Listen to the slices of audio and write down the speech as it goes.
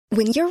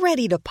When you're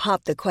ready to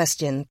pop the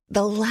question,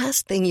 the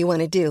last thing you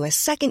want to do is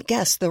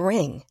second-guess the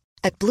ring.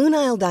 At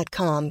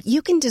BlueNile.com,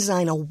 you can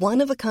design a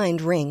one-of-a-kind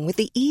ring with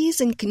the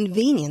ease and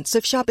convenience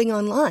of shopping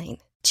online.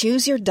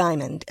 Choose your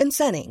diamond and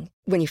setting.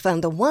 When you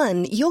find the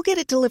one, you'll get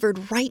it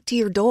delivered right to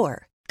your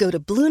door. Go to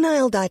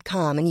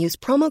BlueNile.com and use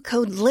promo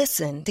code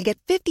LISTEN to get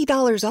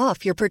 $50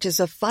 off your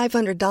purchase of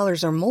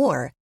 $500 or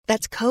more.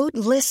 That's code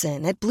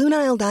LISTEN at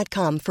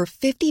BlueNile.com for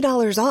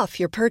 $50 off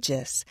your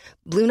purchase.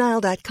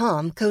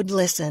 BlueNile.com, code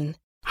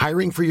LISTEN.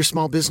 Hiring for your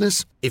small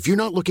business? If you're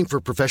not looking for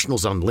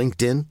professionals on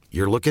LinkedIn,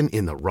 you're looking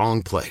in the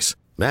wrong place.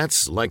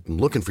 That's like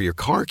looking for your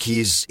car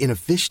keys in a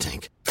fish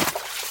tank.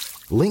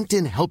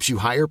 LinkedIn helps you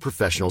hire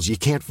professionals you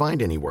can't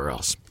find anywhere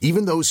else,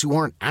 even those who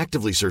aren't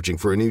actively searching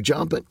for a new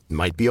job but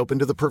might be open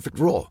to the perfect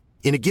role.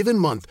 In a given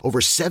month, over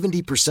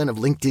 70% of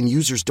LinkedIn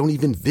users don't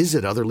even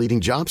visit other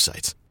leading job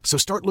sites. So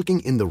start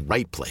looking in the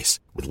right place.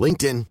 With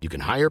LinkedIn, you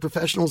can hire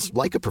professionals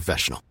like a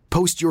professional.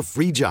 Post your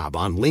free job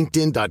on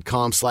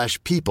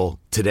linkedin.com/people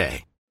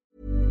today.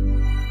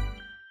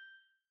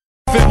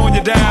 Film on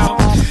your dial,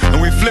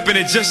 and we flipping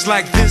it just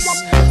like this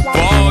for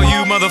all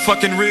you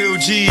motherfucking real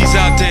G's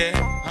out there.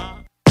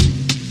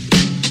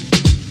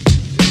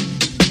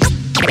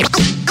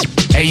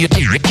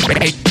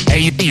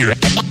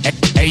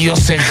 Yo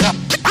sé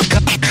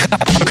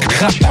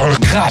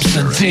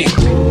Capsity.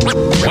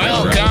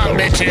 Welcome,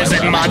 bitches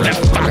and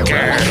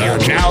motherfuckers.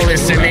 You're now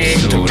listening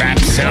to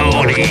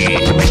Rhapsody.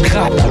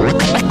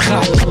 Capsity.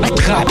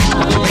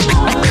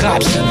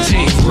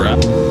 Rhapsody.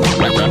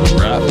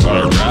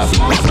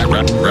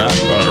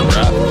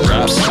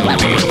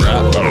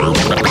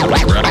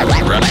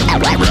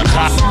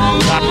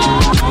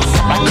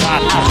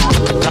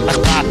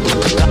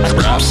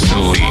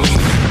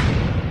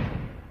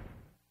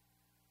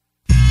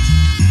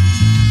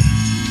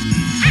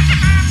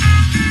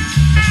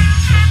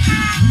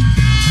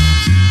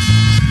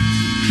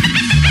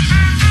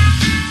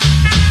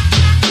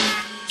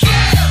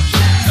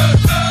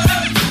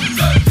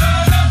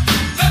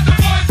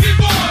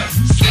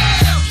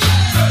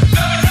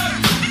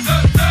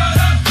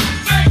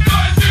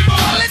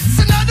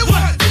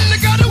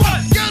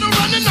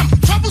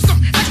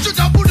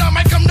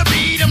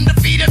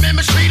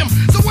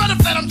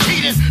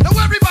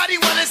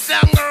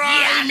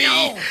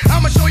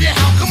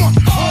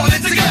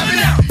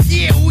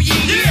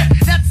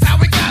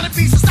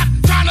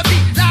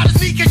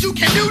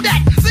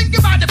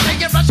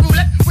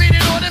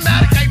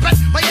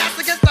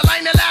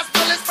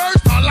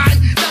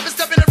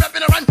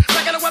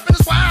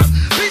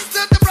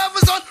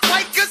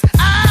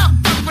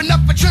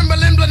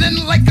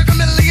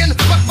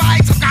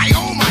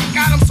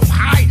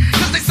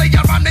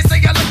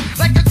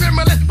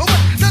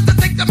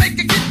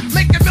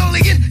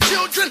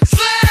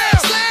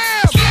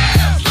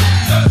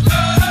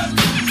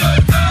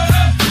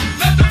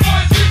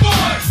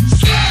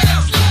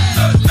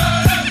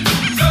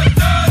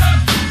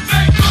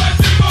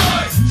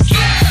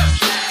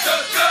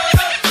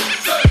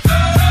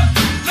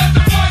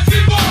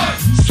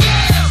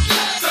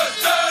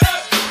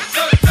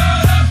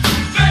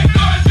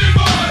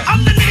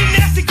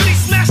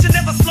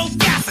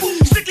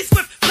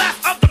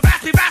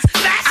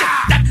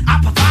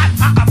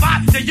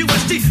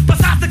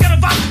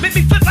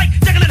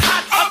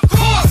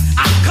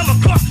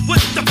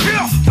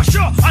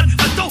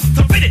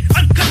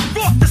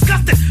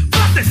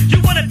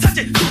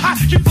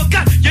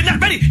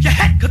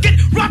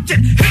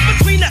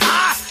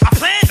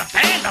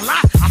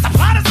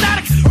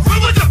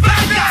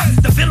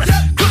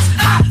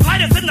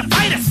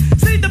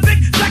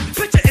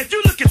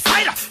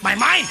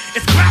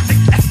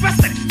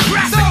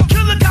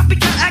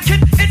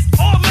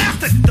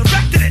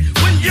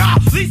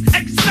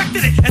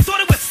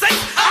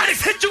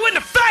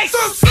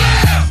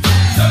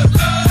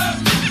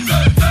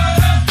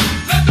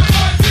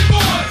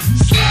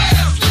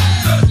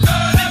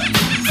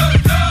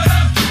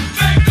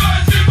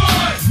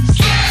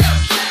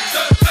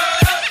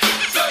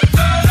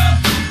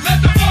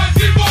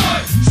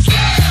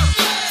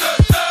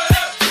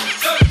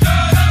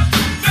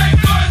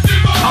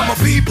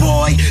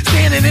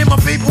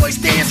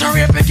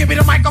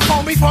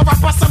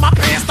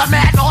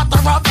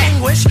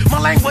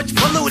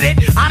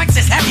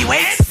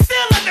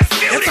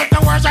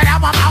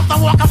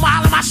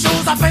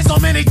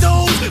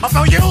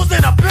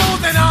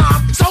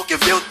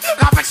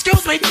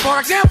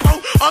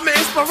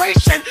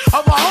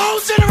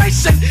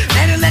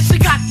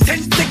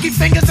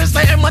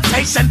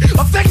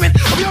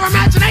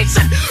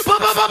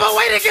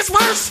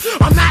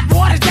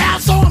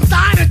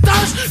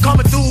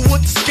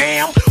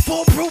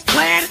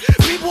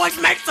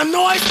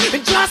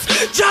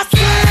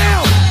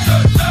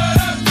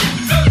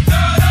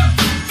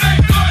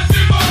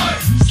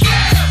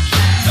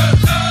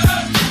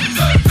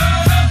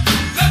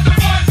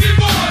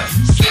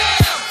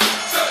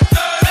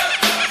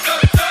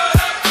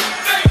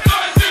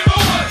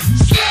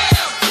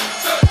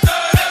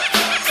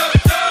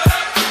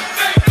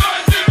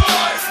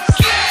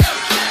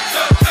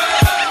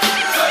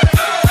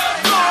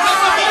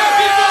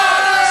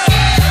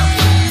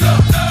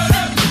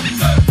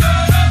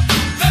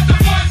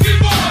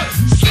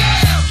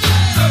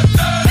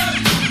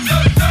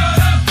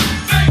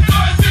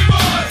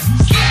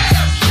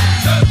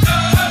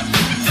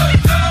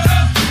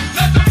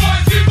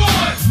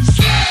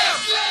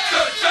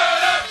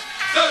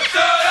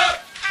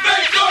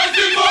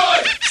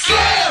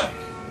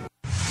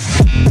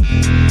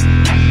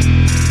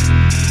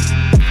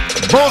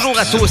 Bonjour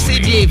à tous et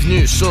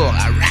bienvenue sur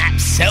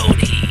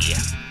Rhapsody.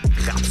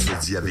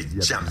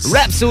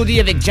 Rhapsody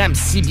avec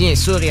Jamsey, bien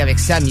sûr, et avec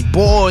Sammy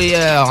Boy.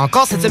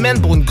 Encore cette semaine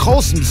pour une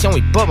grosse émission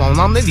hip-hop. On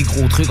en a des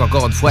gros trucs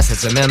encore une fois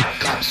cette semaine.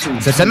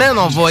 Cette semaine,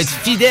 on va être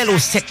fidèle au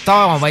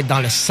secteur. On va être dans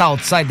le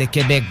Southside de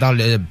Québec, dans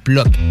le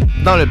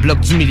bloc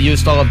du milieu,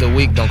 Star of the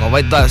Week. Donc, on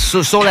va être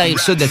sur la rive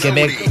sud de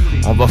Québec.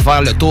 On va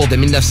faire le tour de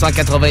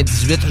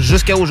 1998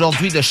 jusqu'à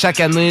aujourd'hui de chaque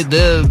année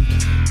de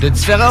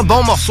différents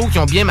bons morceaux qui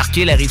ont bien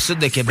marqué la rive sud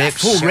de Québec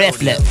pour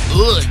Rap le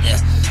Hood.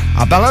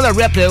 En parlant de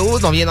Rap le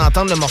Hood, on vient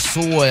d'entendre le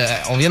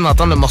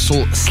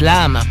morceau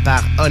Slam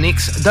par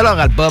Onyx de leur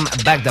album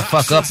Back the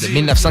Fuck Up de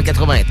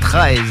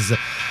 1993.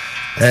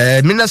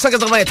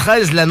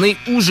 1993, l'année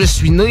où je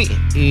suis né.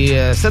 Et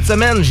cette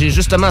semaine, j'ai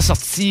justement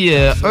sorti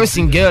un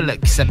single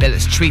qui s'appelle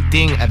Street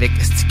Thing avec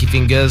Sticky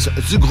Fingers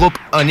du groupe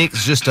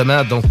Onyx,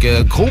 justement. Donc,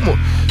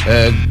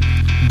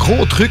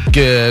 gros truc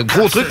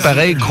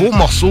pareil, gros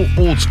morceau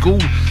old school.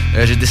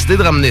 J'ai décidé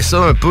de ramener ça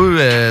un peu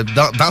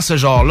dans ce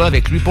genre-là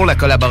avec lui pour la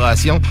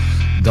collaboration.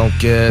 Donc,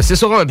 c'est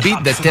sur un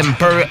beat de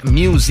Temper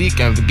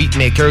Music, un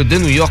beatmaker de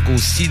New York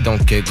aussi.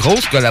 Donc,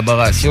 grosse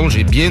collaboration.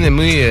 J'ai bien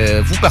aimé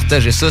vous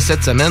partager ça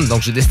cette semaine.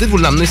 Donc, j'ai décidé de vous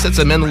l'emmener cette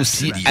semaine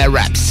aussi à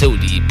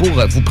Rhapsody pour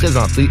vous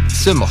présenter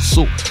ce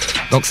morceau.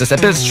 Donc, ça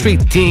s'appelle Street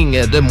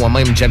Thing de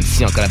moi-même,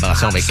 Jamsey, en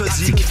collaboration avec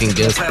Sticky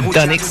Fingers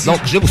d'Onyx. Donc,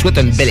 je vous souhaite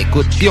une belle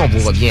écoute, puis on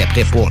vous revient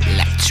après pour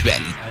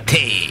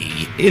l'actualité.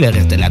 Et le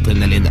reste de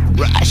l'adrénaline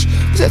rush,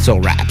 vous êtes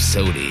sur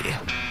Rhapsody.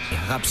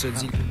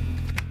 Rhapsody.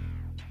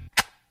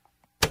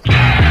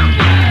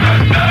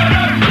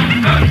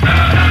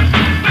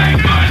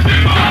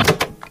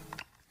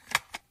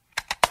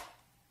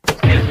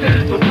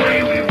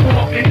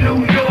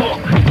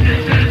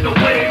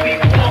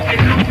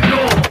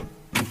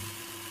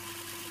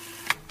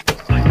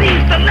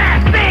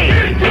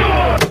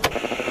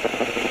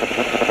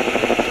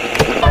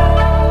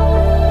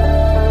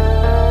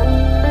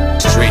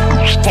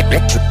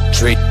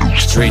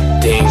 Street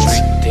things.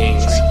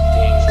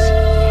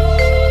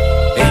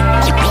 Hey,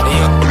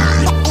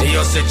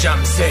 yo, c'est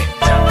Jamsey.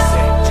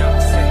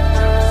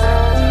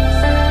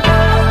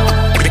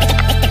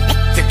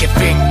 Sticky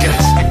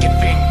fingers.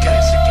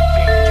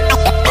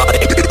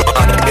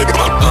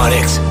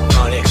 Onyx.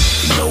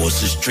 You know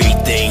it's a street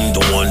thing.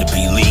 Don't want to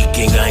be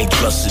leaking. I ain't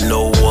trusting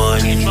no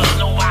one.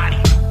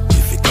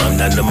 If it come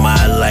down to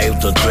my life,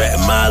 don't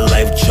threaten my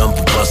life. Jump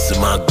and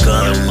bustin' my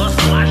gun.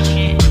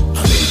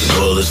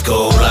 Bullets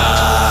go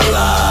la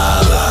la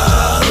la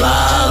la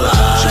la.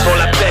 J'suis pour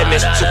la paix, mais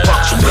tu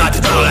pars, tu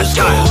braques dans la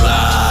gueule. La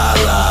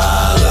la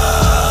la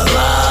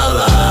la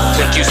la.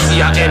 Fait que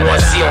si à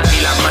NYC, on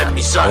vit la même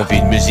misère. On vit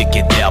une musique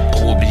et d'herbe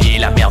pour oublier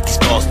la merde qui se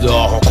passe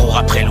dehors. On court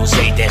après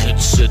l'oseille des rues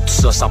du sud,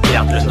 tout ça sans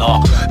perdre le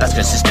nord. Parce que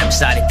le système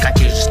sale est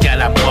craqué jusqu'à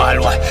la moelle,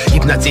 ouais.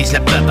 Hypnotise le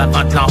peuple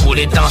avant de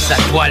l'enrouler dans sa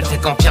toile. Fais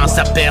confiance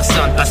à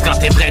personne, parce que quand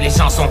t'es vrai, les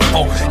gens sont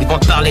faux. Ils vont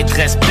te parler de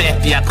respect,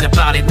 puis après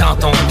parler dans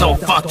ton dos.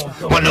 Fuck,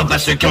 moi là, à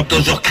ceux qui ont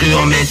toujours cru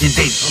en mes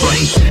idées de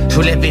folie.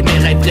 J'voulais vivre mes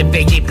rêves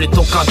réveillés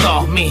plutôt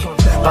qu'endormis.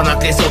 Pendant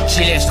que les autres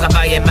chillaient, je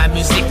travaillais ma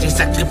musique. J'ai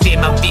sacrifié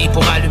ma vie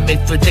pour allumer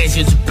le feu des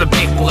yeux du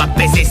public, pour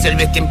apaiser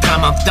celui qui me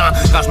crame en temps.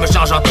 Quand je me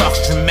change en torche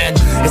humaine,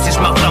 et si je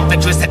m'enflamme, fait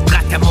que je veux cette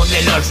traque à mon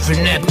éloge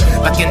funèbre.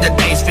 Back in the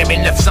days, fait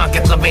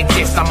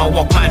 1990, dans mon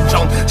Walkman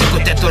jaune,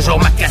 j'écoutais toujours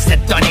ma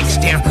cassette tonique.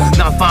 J'étais un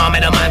enfant, mais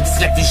de même qui se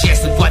réfugiait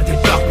sous le toit des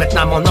blocs.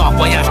 Maintenant mon nord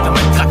voyage comme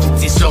un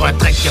graffiti sur un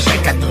train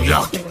Québec à New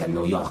York.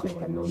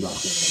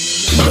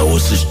 You know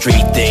it's a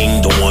street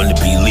thing, don't wanna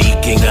be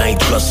leaking, I ain't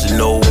trusting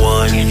no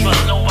one.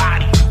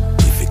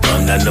 If it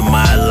come down to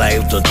my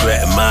life, don't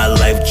threaten my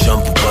life,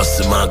 jump and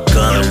bustin' my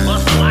gun.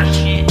 I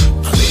make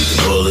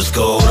the bullets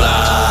go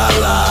la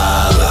la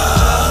la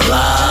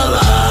la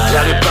la.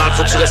 La rue parle,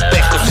 faut que tu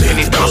respectes, que tu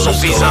finis dans son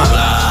visage.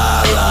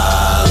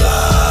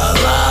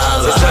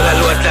 C'est ça la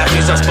loi de la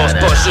rue, ça se passe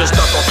pas juste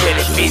dans ton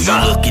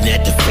téléviseur. You looking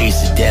at the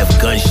face of death,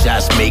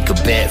 gunshots make a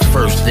bet.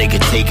 First nigga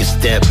take a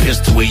step,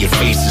 pistol where your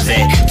face is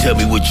at. Tell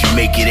me what you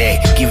make it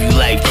at, give you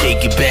life,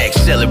 take it back.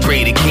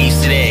 Celebrate a case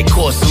of that,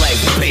 cost of life,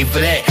 you pay for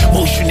that.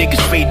 Most you niggas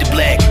fade to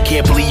black,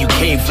 can't believe you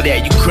came for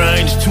that. You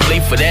crying, it's too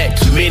late for that,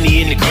 too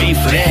many in the grave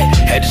for that.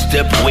 Had to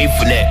step away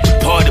from that,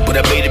 parted but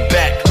I made it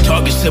back.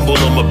 Target symbol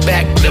on my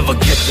back, never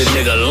catch a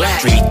nigga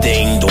lack. Street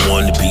thing, don't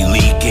wanna be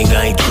leaking,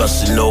 I ain't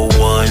trusting no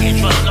one.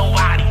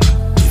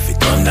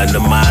 Come down to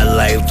my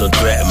life, don't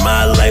threaten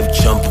my life,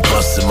 jump and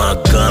bustin' my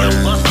gun.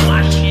 I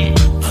make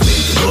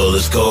the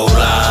bullets go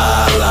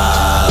la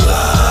la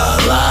la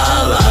la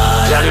la.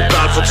 La rue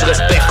parle, faut que tu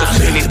respectes, que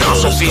tu finis dans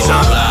son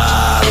visage.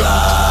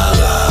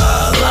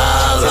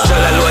 C'est ça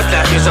la loi de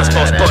la rue, ça se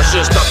passe pas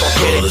juste dans ton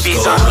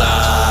téléviseur.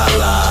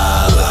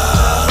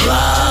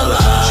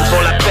 J'suis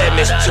pour la paix,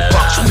 mais si tu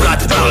pars, tu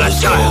braques dans la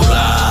gueule.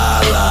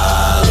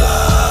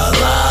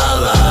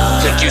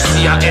 Fait que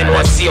si à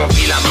NYC, on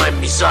vit la même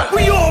misère.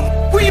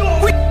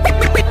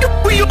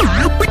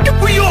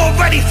 We all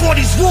ready for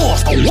these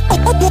wars. Let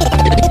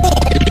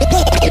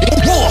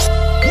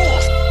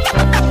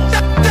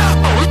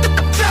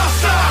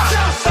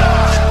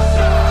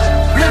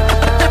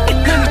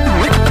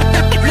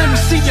me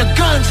see your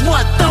guns,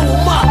 what? Throw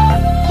 'em up.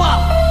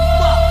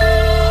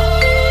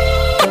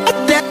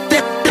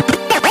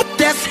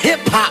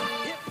 hip-hop.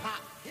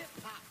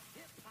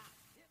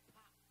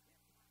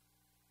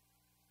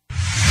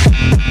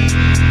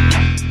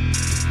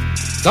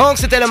 Donc,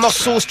 c'était le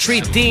morceau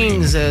Street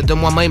Things de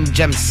moi-même,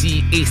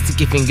 Jamsey et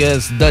Sticky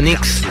Fingers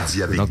d'Onyx.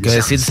 Donc,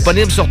 c'est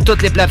disponible sur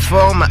toutes les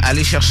plateformes.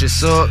 Allez chercher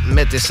ça,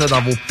 mettez ça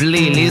dans vos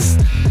playlists.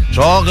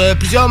 Genre,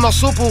 plusieurs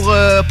morceaux pour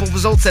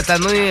vous autres cette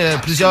année,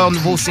 plusieurs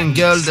nouveaux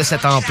singles de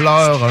cette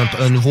ampleur,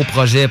 un nouveau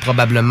projet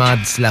probablement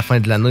d'ici la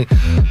fin de l'année.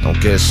 Donc,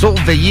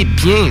 surveillez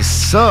bien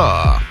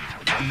ça.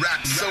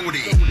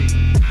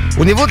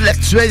 Au niveau de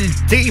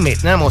l'actualité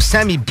maintenant, mon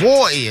Sammy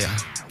Boy...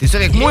 T'es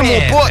avec moi,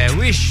 mon pote? Ben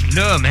oui, je suis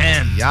là,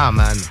 man. Yeah,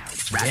 man.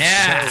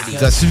 Yeah.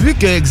 T'as-tu vu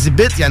que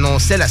Exhibit il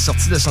annonçait la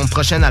sortie de son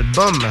prochain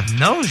album?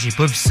 Non, j'ai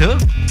pas vu ça.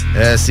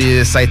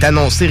 Ça a été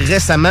annoncé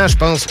récemment, je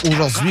pense,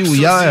 aujourd'hui ou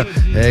hier.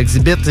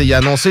 Exhibit, il a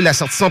annoncé la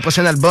sortie de son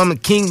prochain album,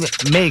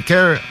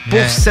 Kingmaker,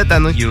 pour cette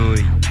année.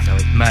 Yoï, ça va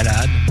être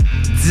malade.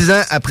 10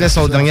 ans après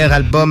son dernier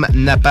album,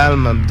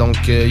 Napalm. Donc,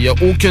 il n'y a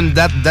aucune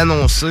date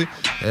d'annoncer,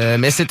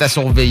 mais c'est à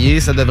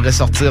surveiller. Ça devrait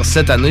sortir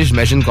cette année.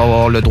 J'imagine qu'on va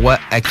avoir le droit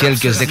à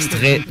quelques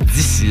extraits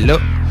d'ici là.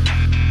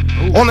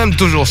 On aime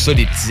toujours ça,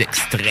 les petits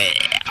extraits.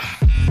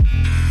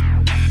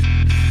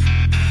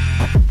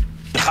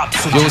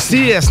 Il y a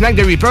aussi Snack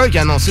the Reaper qui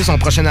a annoncé son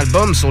prochain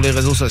album sur les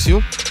réseaux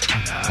sociaux.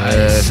 Ça,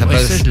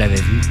 je l'avais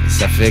vu.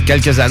 Ça fait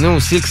quelques années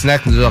aussi que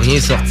Snack nous a rien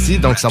sorti,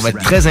 donc ça va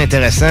être très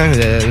intéressant.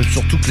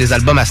 Surtout que les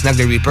albums à Snack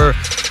the Reaper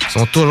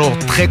sont toujours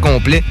très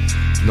complets.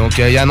 Donc,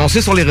 il a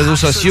annoncé sur les réseaux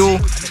sociaux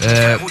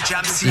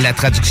la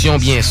traduction,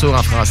 bien sûr,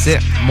 en français.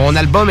 Mon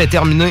album est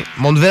terminé.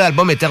 Mon nouvel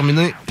album est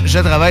terminé. Je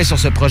travaille sur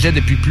ce projet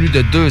depuis plus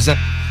de 2 ans.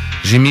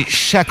 J'ai mis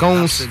chaque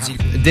once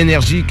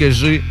d'énergie que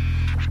j'ai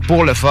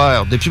pour le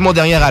faire. Depuis mon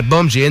dernier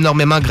album, j'ai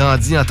énormément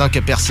grandi en tant que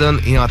personne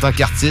et en tant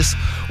qu'artiste.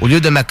 Au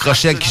lieu de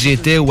m'accrocher à qui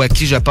j'étais ou à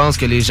qui je pense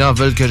que les gens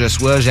veulent que je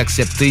sois, j'ai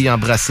accepté et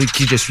embrassé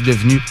qui je suis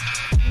devenu.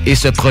 Et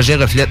ce projet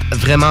reflète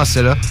vraiment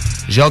cela.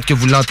 J'ai hâte que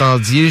vous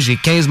l'entendiez. J'ai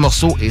 15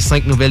 morceaux et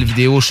 5 nouvelles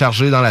vidéos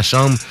chargées dans la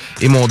chambre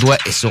et mon doigt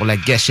est sur la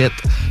gâchette.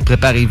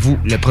 Préparez-vous,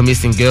 le premier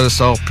single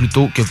sort plus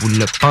tôt que vous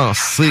le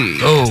pensez.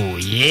 Oh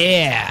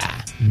yeah!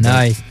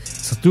 Nice.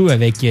 Surtout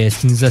avec ce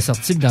qui nous a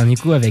sorti le dernier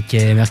coup avec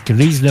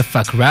Mercury's, là,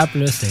 Fuck Rap,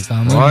 là, c'était quand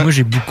même... Ouais. Moi,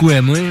 j'ai beaucoup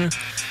aimé.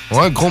 Là.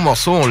 Ouais, gros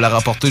morceau, on l'a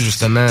rapporté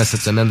justement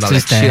cette semaine dans la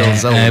Chill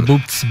Zone. Un beau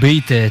petit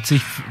beat, tu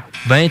sais,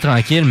 bien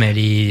tranquille, mais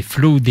les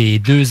flows des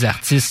deux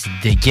artistes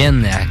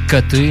dégainent à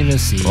côté, là,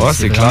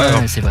 c'est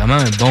clair. C'est vraiment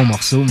un bon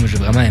morceau. Moi, j'ai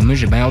vraiment aimé,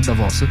 j'ai bien hâte de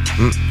voir ça.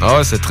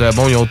 Ah, c'est très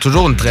bon. Ils ont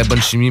toujours une très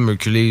bonne chimie,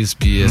 Mercury's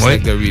puis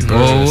Snack the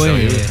Reaper.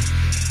 Ouais.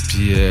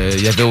 Puis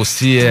il y avait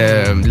aussi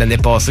l'année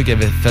passée qui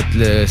avait fait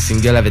le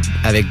single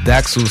avec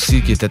Dax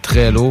aussi, qui était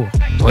très lourd.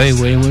 Oui,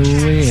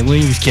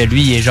 parce que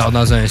lui, il est genre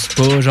dans un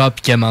spa, genre,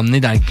 puis qu'il m'a emmené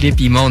dans le clip,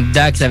 il monte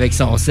Dax avec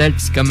son sel,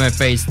 puis c'est comme un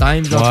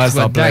FaceTime, genre, ouais, tu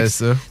vois Dax,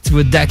 ça. Tu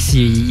vois Dax,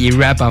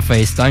 il rappe en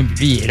FaceTime,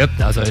 puis lui, il est là,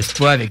 dans un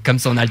spa avec comme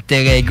son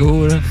alter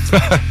ego, là.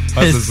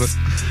 Ouais, c'est ça.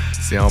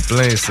 C'est en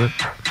plein, ça.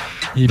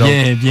 Il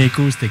est bien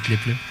cool, ce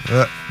clip-là.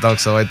 Ouais, donc,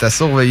 ça va être à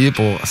surveiller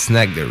pour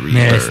Snack the Reaper.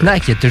 Mais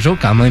Snack, il y a toujours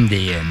quand même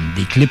des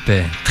clips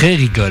très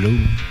rigolos.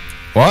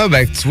 Ouais,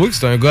 ben, tu vois que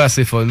c'est un gars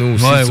assez phono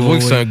aussi. Ouais, tu vois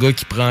que c'est un gars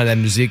qui prend la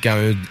musique à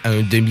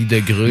un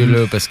demi-degré,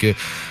 là, parce que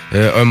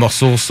un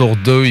morceau sur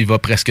 2, il va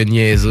presque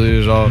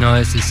niaiser, genre.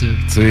 Ouais, c'est sûr.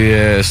 Tu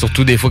sais,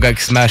 surtout des fois quand il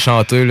se met à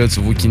chanter, là, tu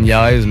vois qu'il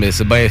niaise, mais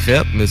c'est bien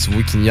fait, mais tu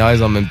vois qu'il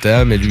niaise en même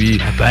temps, mais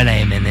lui... Un peu à la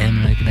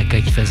M&M, là, quand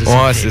il faisait ça.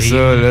 Ouais, c'est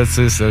ça, là,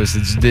 tu sais,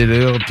 c'est du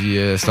délire, puis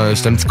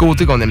c'est un petit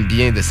côté qu'on aime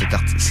bien de cet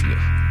artiste-là.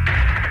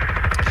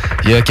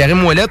 Il y a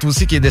Karim Ouellette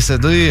aussi qui est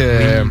décédé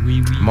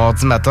oui.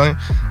 mardi matin.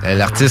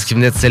 L'artiste qui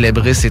venait de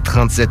célébrer ses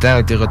 37 ans a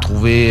été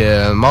retrouvé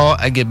mort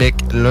à Québec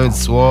lundi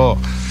soir.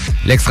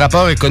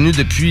 L'ex-rappeur est connu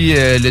depuis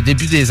le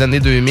début des années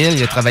 2000.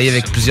 Il a travaillé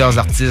avec plusieurs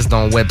artistes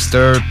dont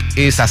Webster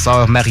et sa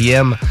sœur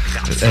Mariem,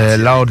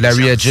 Lord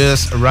Larry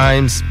Adjust,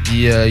 Rhymes,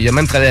 puis il a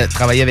même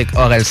travaillé avec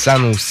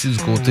Orelsan aussi du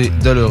côté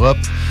de l'Europe.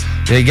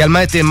 Il a également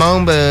été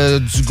membre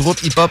du groupe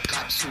hip-hop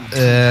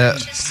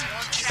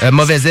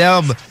Mauvaise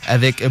Herbe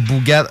avec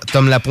Bougat,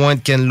 Tom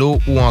Lapointe, Ken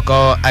Lo ou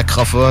encore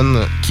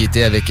Acrophone qui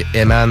était avec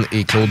Eman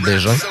et Claude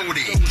Bégin.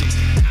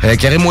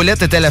 Karim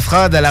Ouellette était le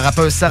frère de la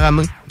rappeuse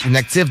Saramé.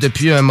 Inactif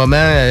depuis un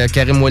moment,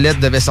 Karim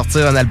Ouellette devait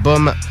sortir un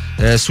album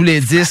sous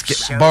les disques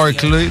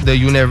Barclay de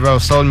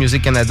Universal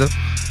Music Canada.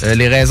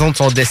 Les raisons de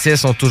son décès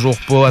sont toujours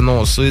pas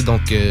annoncées,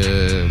 donc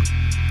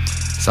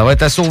ça va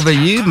être à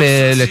surveiller,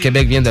 mais le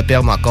Québec vient de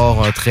perdre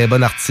encore un très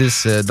bon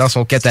artiste dans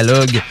son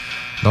catalogue.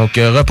 Donc,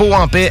 repos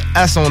en paix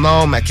à son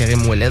âme, à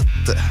Karim Ouellette.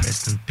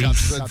 Rest in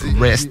peace.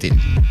 Rest in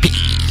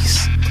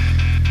peace.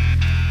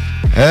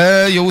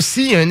 Il y a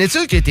aussi une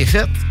étude qui a été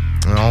faite.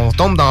 On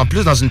tombe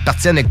plus dans une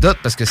partie anecdote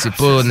parce que c'est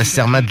pas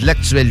nécessairement de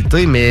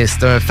l'actualité, mais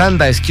c'est un fan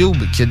d'Ice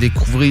Cube qui a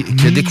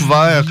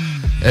découvert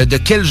de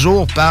quel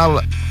jour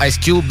parle Ice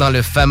Cube dans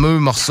le fameux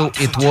morceau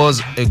It Was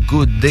a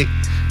Good Day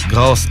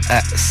grâce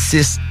à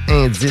 6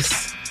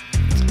 indices.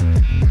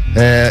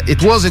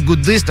 It Was a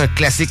Good Day, c'est un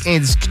classique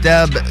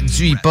indiscutable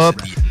du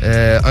hip-hop.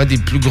 Un des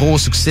plus gros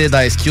succès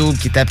d'Ice Cube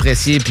qui est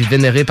apprécié puis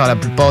vénéré par la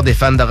plupart des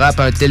fans de rap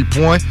à un tel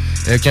point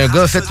qu'un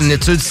gars a fait une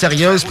étude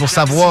sérieuse pour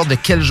savoir de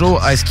quel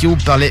jour Ice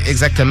Cube parlait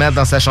exactement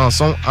dans sa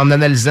chanson en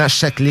analysant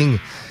chaque ligne.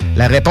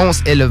 La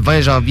réponse est le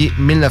 20 janvier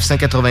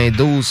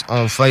 1992.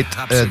 On fête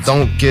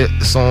donc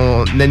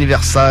son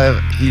anniversaire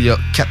il y a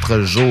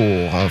 4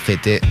 jours. On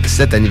fêtait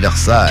cet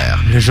anniversaire.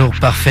 Le jour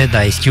parfait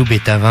d'Ice Cube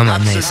est avant ma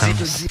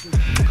naissance.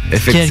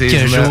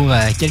 Effectivement.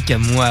 Quelques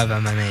mois avant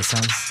ma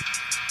naissance.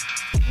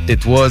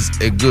 It was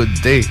a good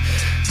day.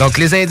 Donc,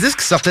 les indices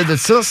qui sortaient de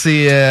ça,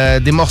 c'est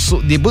des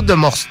morceaux, des bouts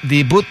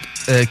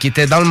qui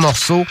étaient dans le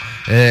morceau.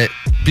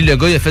 Puis le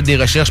gars, il a fait des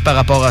recherches par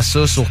rapport à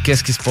ça, sur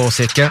qu'est-ce qui se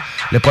passait quand.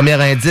 Le premier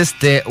indice,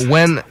 c'était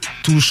When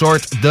Two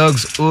Short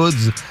Dogs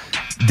Hoods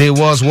They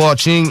Was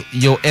Watching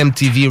Yo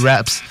MTV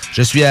Raps.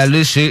 Je suis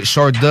allé chez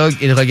Short Dog,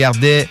 il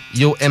regardait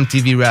Yo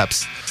MTV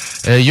Raps.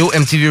 Yo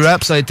MTV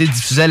Raps a été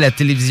diffusé à la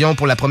télévision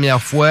pour la première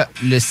fois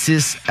le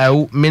 6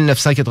 août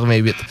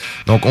 1988.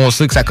 Donc, on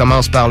sait que ça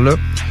commence par là.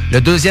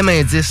 Le deuxième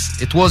indice,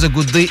 It Was a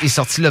Good Day, est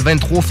sorti le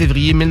 23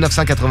 février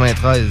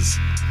 1993.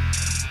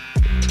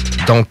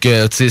 Donc,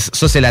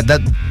 ça, c'est la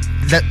date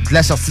de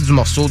la sortie du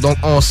morceau. Donc,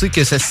 on sait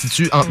que ça se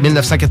situe entre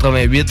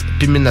 1988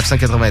 puis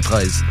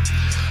 1993.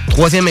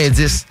 Troisième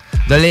indice,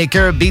 The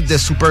Lakers beat the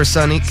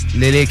Supersonics.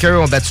 Les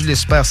Lakers ont battu les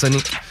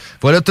Supersonics.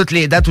 Voilà toutes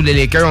les dates où les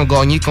Lakers ont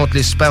gagné contre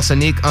les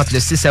Supersonics entre le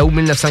 6 août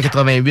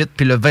 1988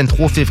 puis le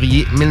 23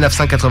 février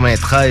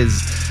 1993.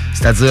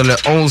 C'est-à-dire le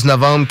 11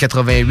 novembre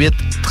 88,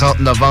 30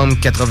 novembre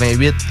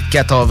 88,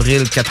 4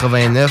 avril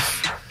 89,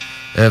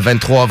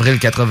 23 avril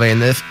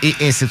 89 et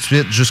ainsi de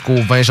suite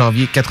jusqu'au 20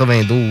 janvier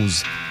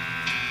 92.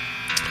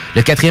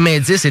 Le quatrième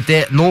indice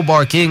était No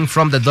barking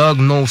from the dog,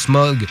 no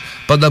smog.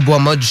 Pas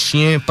d'aboiement du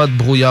chien, pas de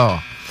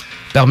brouillard.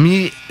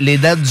 Parmi les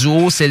dates du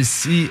haut,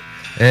 celle-ci...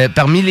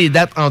 parmi les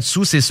dates en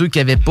dessous, c'est ceux qui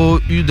n'avaient pas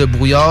eu de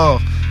brouillard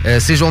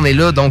ces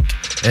journées-là. Donc,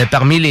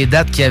 parmi les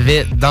dates qu'il y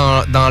avait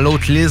dans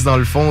l'autre liste, dans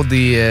le fond,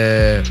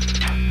 de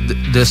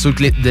ceux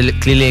que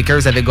les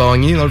Lakers avaient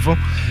gagné, dans le fond,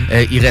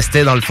 il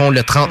restait, dans le fond,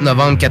 le 30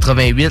 novembre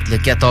 88, le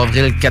 4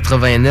 avril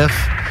 89,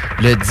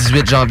 le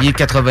 18 janvier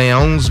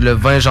 91, le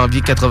 20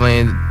 janvier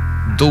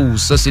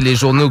 92. Ça, c'est les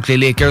journées où les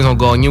Lakers ont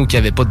gagné ou qu'il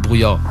n'y avait pas de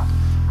brouillard.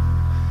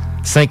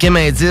 Cinquième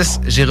indice,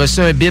 j'ai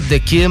reçu un bip de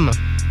Kim.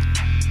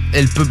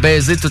 Elle peut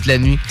baiser toute la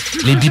nuit.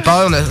 Les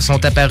beepers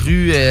sont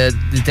apparus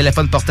des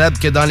téléphones portables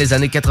que dans les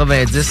années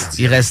 90.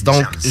 Il reste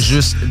donc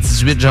juste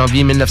 18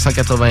 janvier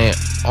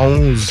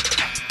 1991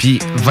 puis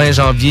 20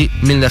 janvier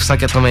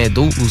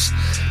 1992.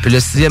 Puis le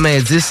sixième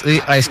indice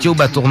est Ice Cube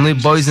a tourné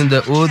Boys in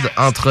the Hood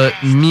entre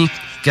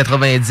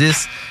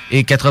mi-90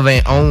 et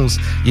 91.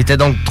 Il était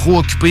donc trop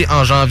occupé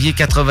en janvier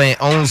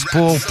 91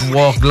 pour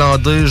pouvoir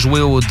glander,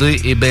 jouer au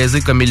dé et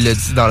baiser comme il le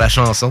dit dans la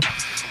chanson.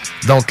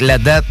 Donc, la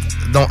date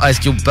dont Ice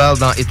Cube parle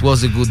dans It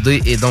Was a Good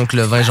Day est donc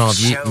le 20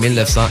 janvier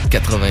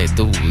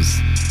 1992.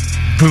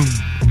 Boum!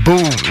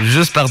 Boum!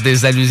 Juste par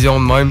des allusions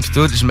de même pis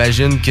tout,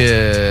 j'imagine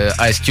que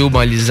Ice Cube,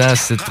 en lisant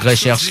cette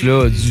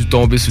recherche-là, a dû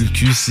tomber sur le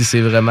cul si c'est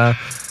vraiment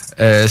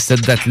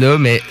cette date-là,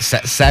 mais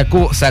ça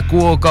court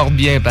encore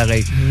bien,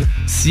 pareil.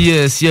 S'il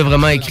a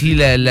vraiment écrit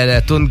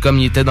la toune comme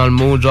il était dans le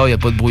mot, genre, il n'y a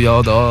pas de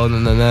brouillard dehors,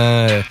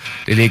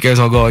 les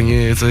Lakers ont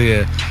gagné, tu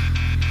sais...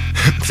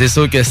 c'est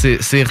sûr que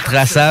c'est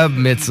retraçable,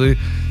 mais tu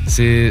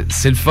sais,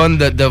 c'est le fun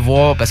de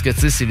voir parce que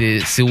tu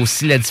sais, c'est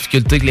aussi la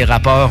difficulté que les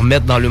rappeurs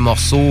mettent dans le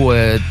morceau,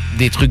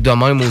 des trucs de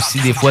même aussi,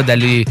 des fois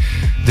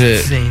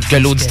que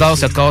l'auditeur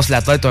se casse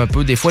la tête un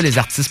peu. Des fois, les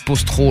artistes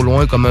poussent trop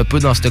loin, comme un peu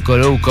dans ce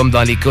cas-là, ou comme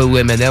dans les cas où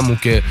Eminem, où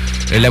que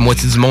la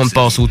moitié du monde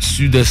passe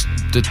au-dessus de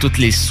tous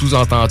les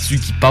sous-entendus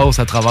qui passent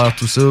à travers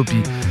tout ça,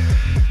 puis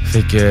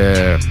fait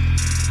que...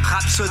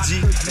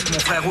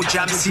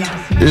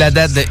 La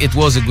date de It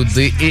Was a Good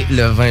Day est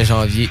le 20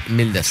 janvier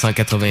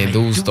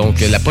 1992.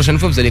 Donc, la prochaine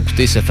fois que vous allez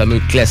écouter ce fameux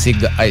classique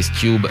de Ice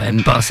Cube,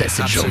 pensez à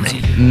cette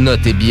journée.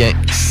 Notez bien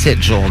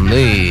cette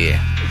journée.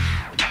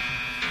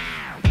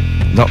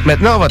 Donc,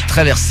 maintenant, on va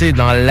traverser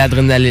dans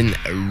l'Adrenaline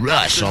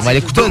Rush. On va aller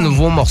écouter un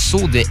nouveau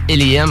morceau de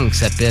L.E.M. qui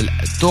s'appelle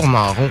Tourne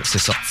en rond. C'est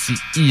sorti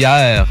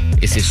hier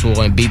et c'est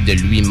sur un beat de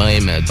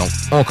lui-même. Donc,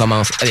 on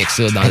commence avec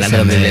ça dans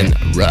l'Adrenaline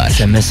Rush.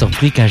 Ça m'a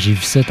surpris quand j'ai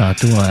vu ça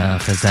tantôt en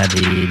faisant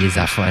les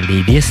affaires,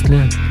 les listes, là.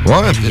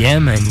 Ouais.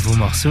 L.E.M., un nouveau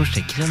morceau,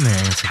 j'étais crème, mais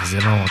ça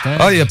faisait longtemps.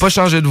 Ah, il a pas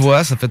changé de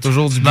voix, ça fait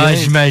toujours du bien. Ben,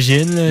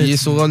 j'imagine. Là. Il est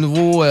sur un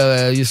nouveau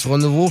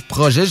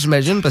projet,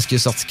 j'imagine, parce qu'il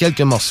a sorti quelques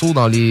morceaux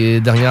dans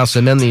les dernières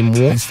semaines et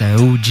mois. C'est un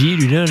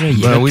OG, lui, là.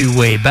 Il est là depuis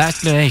way back,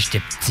 là.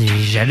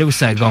 J'allais au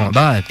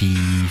secondaire, puis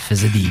il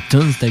faisait des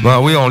tunes. Ben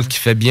oui, on le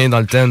kiffait bien dans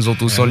le temps. Nous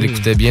autres aussi, on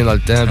l'écoutait bien dans le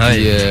temps.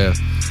 Puis,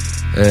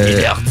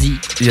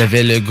 il y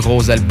avait le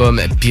gros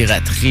album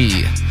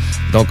Piraterie.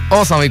 Donc,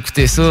 on s'en va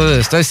écouter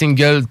ça. C'est un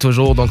single,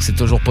 toujours, donc c'est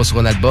toujours pas sur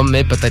un album,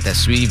 mais peut-être à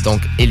suivre.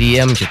 Donc,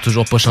 L.E.M. qui a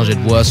toujours pas changé de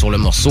voix sur le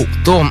morceau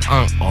Tourne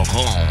en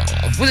rond.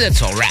 Vous êtes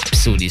sur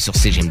Rhapsody sur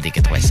CGMD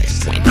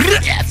 96.9.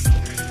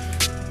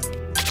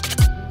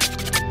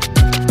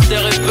 Des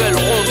rebelles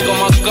rondes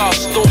comme un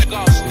gaston.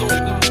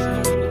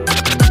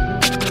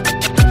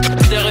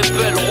 Des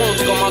rebelles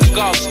rondes comme un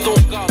Gaston.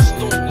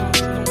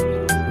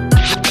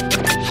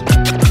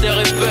 Des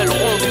rebelles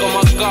rondes comme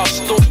un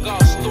Gaston.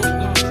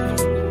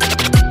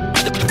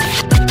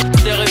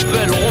 Des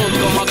rebelles rondes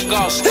comme un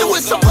Gaston. Et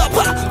ouais ça va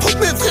pas, tous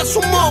mes frères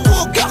sont morts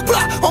au regard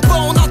plat. En bas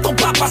on n'attend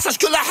pas, passage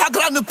que la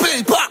hagra ne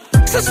paye pas.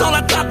 Ça sent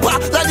la tapa,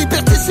 la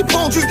liberté s'est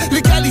pendue,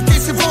 l'égalité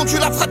s'est vendue,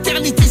 la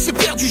fraternité s'est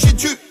perdue. J'ai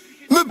dû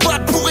me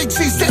battre pour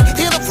exister,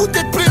 rien à foutre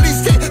d'être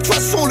playlisté. De toute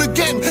façon le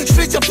game, je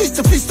vais dire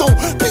fiston,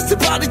 pisté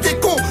par les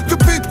décons.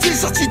 Depuis petit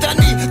sorti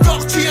d'Annie,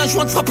 d'ortie, un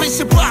joint de frapper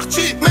c'est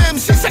parti. Même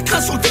si ça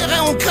craint sur le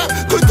terrain, on craint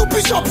que tout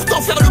puissant.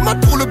 Pourtant faire le mal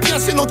pour le bien,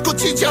 c'est notre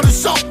quotidien, le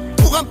sang.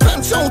 Pour un pain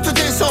de sang, on te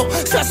descend,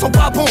 ça sent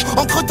pas bon,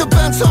 encre de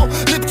pain de sang.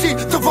 Les petits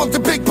te vendent des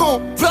big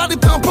bons, v'là les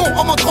pimpons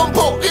en mode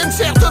Rambo. Rien ne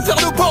sert de faire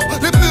le bon,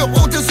 les murs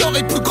ont des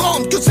oreilles plus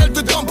grandes que celles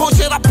de Dumbo.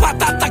 J'ai la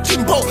patate à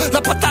Kimbo,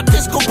 la patate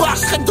d'Escobar.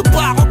 Je traîne de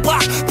bar en bar,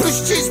 plus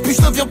je tisse, plus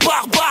je deviens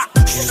barbare.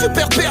 Je suis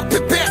super père,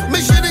 pépère, mais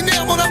j'ai les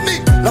nerfs mon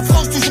ami. La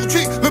France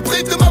d'aujourd'hui me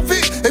prive de ma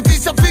vie, et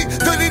vis-à-vis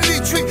de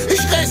l'élite, et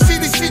je reste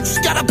illicite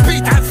jusqu'à la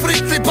bite.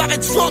 Afrique, les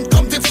barrettes fondent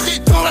comme des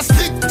frites dans la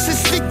street. C'est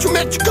strict, tu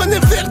mets, tu connais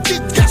le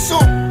verdict, garçon.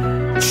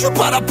 Je suis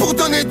pas là pour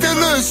donner des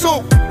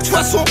leçons. De toute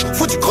façon,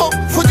 faut du cran,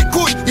 faut des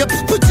couilles. Y'a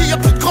plus de petits, y'a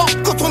plus de grands.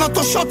 Quand on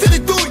entend chanter les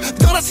douilles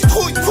dans la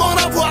citrouille, faut en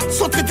avoir.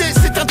 S'entraider,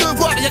 c'est un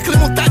devoir. Y'a que les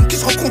montagnes qui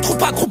se rencontrent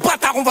pas, gros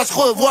bâtard, on va se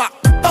revoir.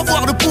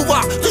 Avoir le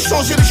pouvoir de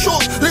changer les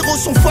choses. Les héros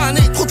sont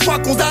fanés, trop de fois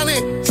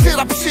condamnés. C'est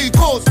la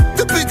psychose.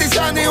 Depuis des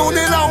années, on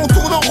est là, on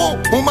tourne en rond.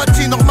 On m'a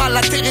dit normal,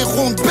 la terre est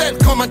ronde, belle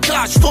comme un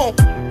cacheton.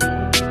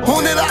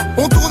 On est là,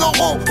 on tourne en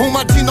rond. On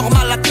m'a dit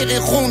normal, la terre est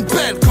ronde,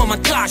 belle comme un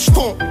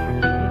cacheton.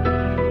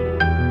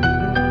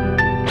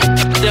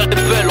 Des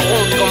rebelles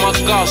rondes comme un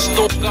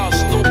Gaston.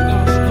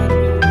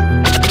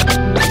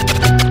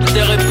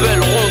 Des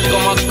rebelles rondes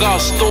comme un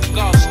Gaston.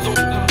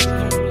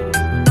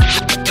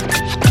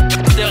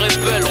 Des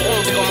rebelles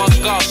rondes comme un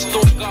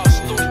Gaston.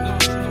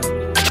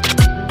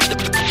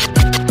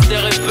 Des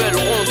rebelles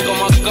rondes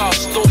comme un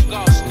Gaston.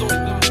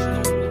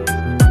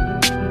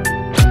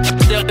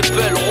 Des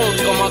rebelles rondes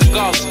comme un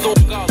Gaston.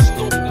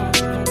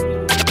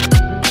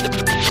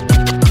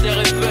 Des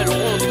rebelles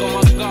rondes comme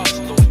un Gaston.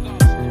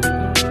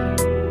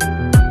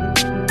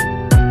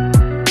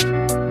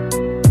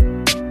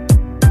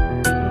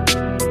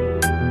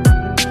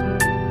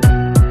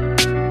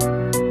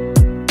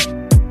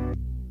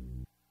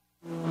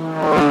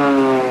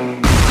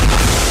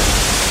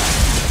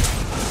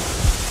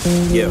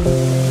 Yeah.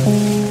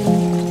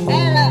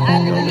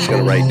 I'm just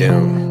gonna write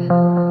down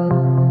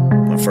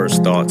my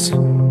first thoughts,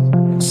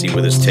 see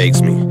where this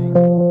takes me.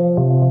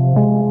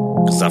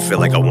 Cause I feel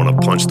like I wanna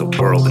punch the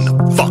world in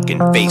the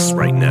fucking face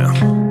right now.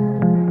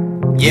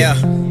 Yeah.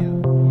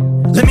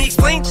 Let me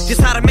explain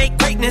just how to make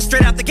greatness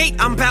straight out the gate.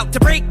 I'm about to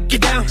break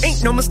it down.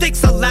 Ain't no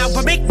mistakes allowed,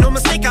 but make no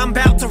mistake, I'm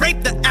about to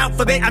rape the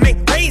alphabet. I may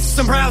raise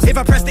some brows if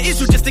I press the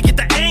issue just to get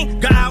the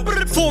anger out.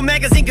 Full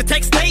magazine could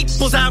take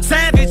staples out.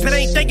 Savage, but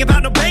ain't thinking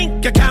about no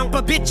bank account.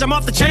 But bitch, I'm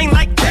off the chain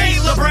like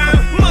Taylor Brown.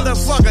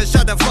 Motherfucker,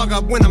 shut the fuck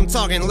up when I'm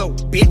talking low.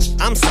 Bitch,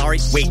 I'm sorry.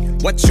 Wait,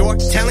 what's your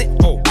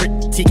talent? Oh,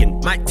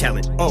 critiquing my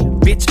talent. Oh,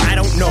 bitch, I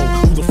don't know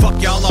who the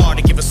fuck y'all are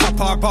to give a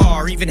subpar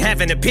bar, even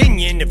have an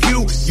opinion of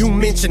you. You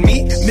mention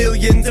me,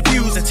 millions of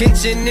views,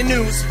 attention and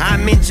news. I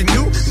mention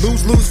you,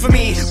 lose for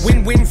me,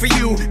 win for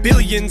you.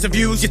 Billions of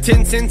views, your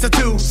 10 cents or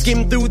two.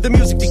 Skim through the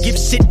music to give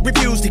shit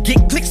reviews, to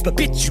get clicks, but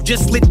bitch, you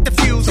just lit the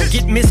fuse. Don't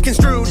get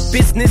misconstrued,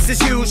 business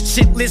is huge,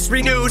 shit list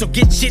renewed. So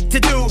get shit to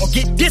do, or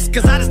get dissed,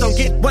 cause I just don't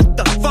get what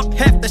the fuck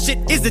half the shit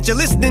is that you're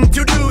listening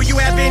to. Do you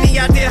have any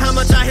idea how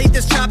much I hate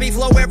this choppy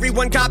flow?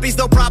 Everyone copies,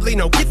 they'll probably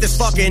know. Get this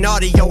fucking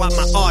audio out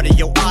my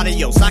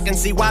audios. I can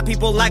see why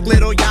people like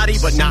Lil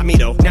Yachty, but not me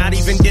though. Not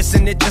even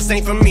dissing, it just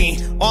ain't for me.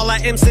 All I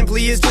am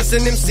simply is just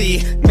an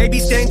MC. Maybe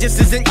Stan just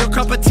isn't your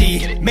cup of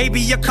tea. Maybe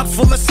your cup's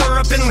full of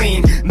syrup and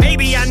lean.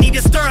 Maybe I need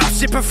to stir up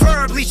shit,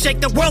 preferably shake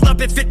the world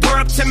up if it were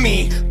up to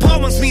me.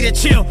 Paul wants me to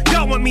chill,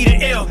 y'all want me to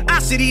ill. I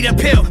should eat a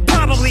pill,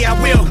 probably I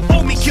will.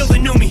 Old me kill the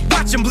new me,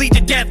 watch him bleed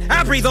to death.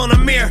 I breathe on a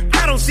mirror,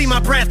 I don't see my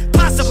breath.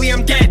 Possibly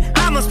I'm dead,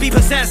 I must be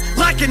possessed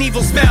like an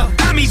evil spell.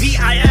 I'm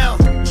EVIL.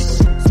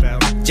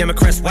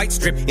 Gemma-crest white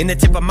strip in the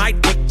tip of my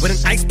dick with an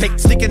ice pick,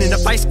 sticking in a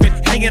vice grip,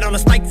 hang it on a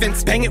spike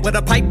fence, bang it with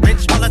a pipe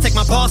wrench while I take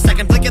my ball sack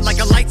and flick it like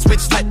a light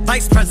switch. Let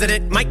Vice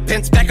President Mike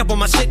Pence back up on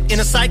my shit in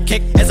a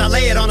sidekick as I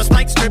lay it on a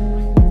spike strip.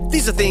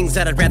 These are things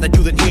that I'd rather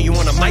do than hear you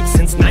on a mic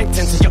since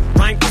 9/10 of your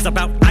rhyme is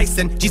about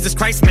icing. Jesus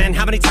Christ, man,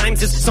 how many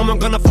times is someone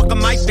gonna fuck on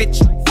my bitch?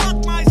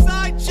 Fuck my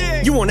side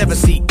chick! You won't ever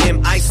see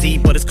M.I.C.,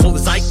 but as cold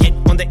as I get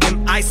on the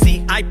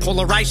M.I.C., I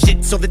polarize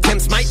shit so the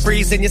temps might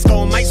freeze and your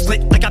skull might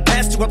split like I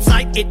passed you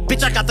upside it.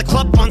 Bitch, I got the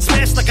club on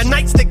smash like a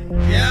nightstick.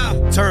 Yeah.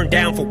 Turn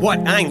down for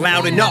what? I ain't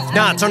loud enough.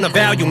 Nah, turn the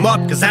volume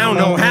up, cause I don't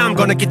know how I'm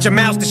gonna get your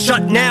mouths to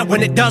shut now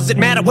when it doesn't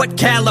matter what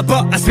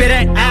caliber I spit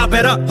at. I'll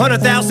bet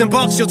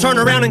 $100,000 you'll turn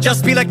around and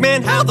just be like,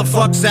 man, how the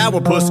fuck's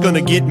Sourpuss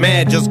gonna get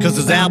mad just cause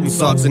his album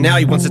sucks and now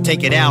he wants to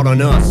take it out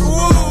on us?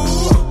 Ooh.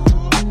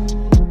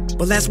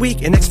 But last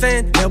week an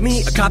ex-fan mailed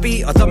me a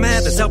copy of the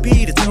Mathers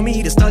LP to tell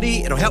me to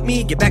study. It'll help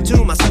me get back to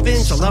myself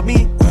and she'll love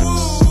me.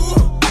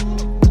 Ooh.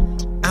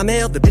 I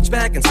mailed the bitch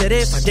back and said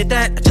if I did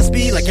that, I'd just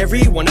be like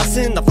everyone else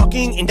in the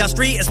fucking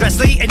industry,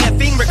 especially an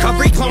effing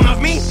recovery clone of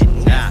me.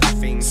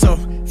 So,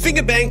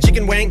 finger bang,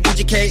 chicken wang,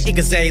 EGK,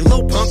 Igaze,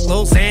 Lil Pump,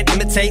 Lil Xan,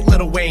 imitate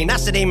Lil Wayne. I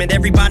should aim at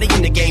everybody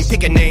in the game,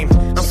 pick a name.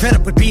 I'm fed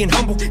up with being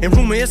humble, and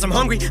rumor is I'm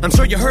hungry. I'm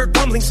sure you heard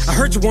rumblings, I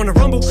heard you wanna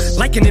rumble.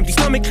 Like an empty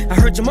stomach, I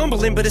heard you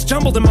mumbling, but it's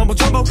jumbled and mumble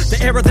jumbo. The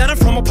era that I'm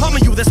from will pummel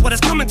you, that's what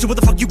it's coming to. What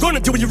the fuck you gonna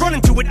do when you run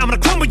into it? I'm gonna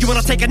crumble you and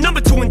I'll take a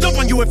number 2 and dump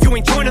on you if you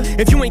ain't joiner.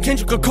 If you ain't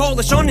Kendrick or Cole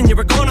or Sean, then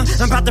you're a goner.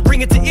 I'm about to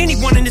bring it to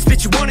anyone in this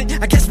bitch you want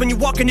it. I guess when you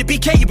walk in the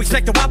BK, you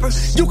expect a Whopper.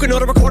 You can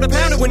order a quarter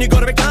pounder when you go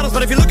to McDonald's,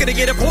 but if you're looking to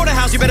get a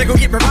porterhouse, you better go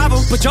get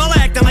Revival. But y'all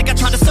acting like I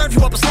tried to serve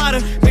you up a slider.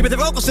 Maybe the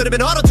vocals should have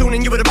been auto-tuned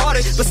and you would've bought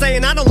it. But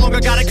saying I no longer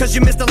got it cause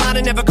you missed the line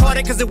and never caught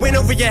it, cause it went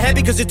over your head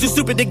because you're too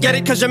stupid to get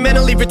it, cause you're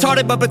mentally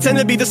retarded but pretend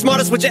to be the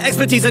smartest with your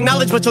expertise and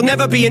knowledge, but you'll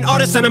never be an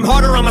artist. And I'm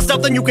harder on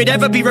myself than you could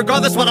ever be.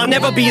 Regardless, what I'll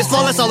never be is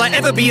flawless. All I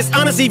ever be is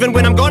honest. Even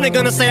when I'm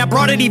gonna say I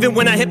brought it. Even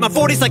when I hit my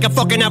 40s like a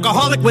fucking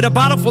alcoholic with a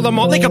bottle full of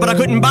malt liquor, but I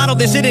couldn't bottle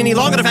this shit any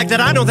longer. The fact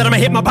that I know that I'ma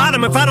hit my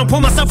bottom if I don't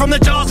pull myself from the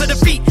jaws of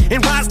defeat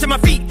and rise to my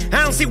feet.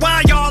 I don't see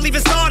why y'all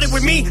even started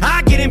with me.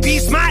 I get in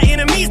peace, my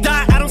enemies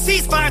die. I don't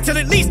cease fire till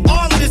at least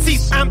all of the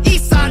cease. I'm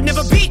east side,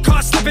 never be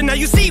caught slipping. Now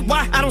you see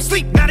why I don't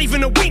sleep, not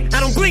even a wink. I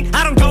don't blink,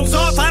 I don't doze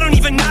off, I don't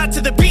even nod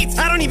to the beats.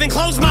 I don't even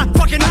close my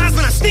fucking eyes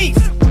when I sneeze.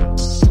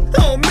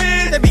 Oh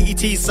man, that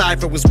BET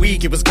cypher was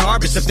weak, it was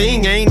garbage. The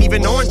thing ain't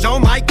even orange, oh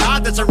my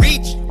god, that's a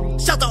reach.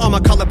 Shout to all my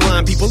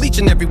colorblind people, each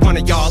and every one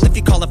of y'all. If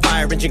you call a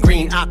fire engine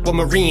green,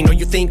 aquamarine, or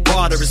you think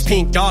water is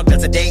pink, dog,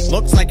 that's a date.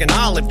 Looks like an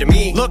olive to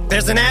me. Look,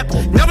 there's an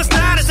apple. No, it's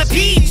not, it's a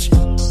peach.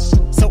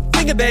 So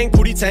finger bang,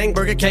 booty tang,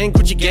 Burger King,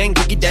 Gucci gang,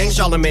 Biggie dang,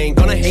 Charlemagne.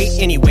 Gonna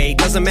hate anyway,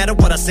 doesn't matter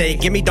what I say.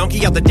 Give me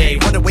donkey of the day.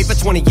 Wanna wait for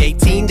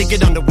 2018 to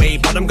get underway,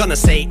 but I'm gonna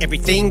say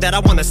everything that I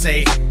wanna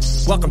say.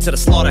 Welcome to the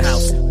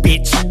slaughterhouse,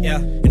 bitch. Yeah,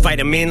 invite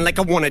him in like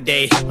I want a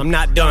day. I'm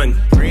not done,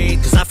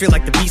 cause I feel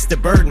like the beast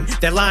of burden.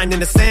 That line in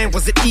the sand,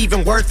 was it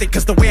even worth it?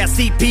 Cause the way I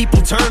see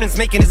people turning's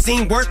making it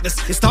seem worthless.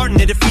 It's starting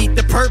to defeat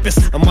the purpose.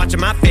 I'm watching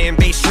my fan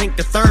base shrink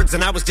to thirds,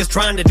 and I was just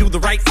trying to do the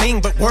right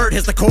thing. But word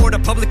has the court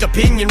of public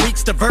opinion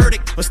reached a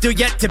verdict, or still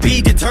yet to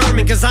be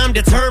determined, cause I'm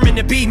determined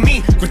to be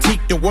me.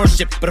 Critique the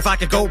worship, but if I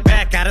could go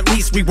back, I'd at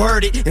least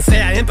reword it and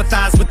say I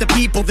empathize with the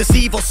people this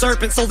evil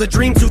serpent sold a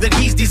dream to that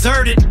he's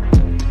deserted.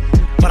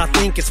 But I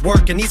think it's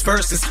working, these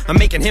verses I'm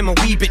making him a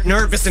wee bit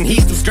nervous, and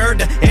he's too scared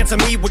to answer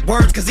me with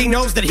words, cause he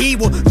knows that he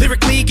will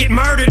lyrically get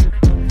murdered.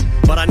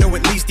 But I know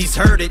at least he's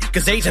heard it,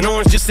 cause Agent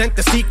Orange just sent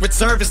the Secret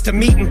Service to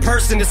meet in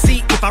person to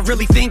see if I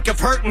really think of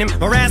hurting him,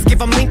 or ask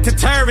if I'm linked to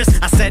terrorists.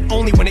 I said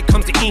only when it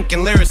comes to ink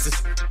and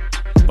lyricists,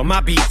 but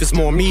my beef is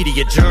more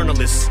media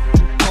journalists.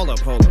 Hold up.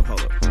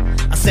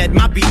 I said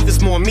my beef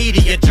is more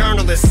media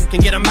journalists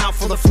can get a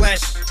mouthful of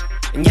flesh.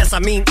 And yes, I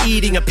mean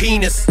eating a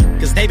penis,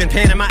 cause they've been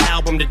panning my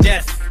album to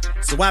death.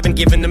 So I've been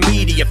giving the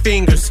media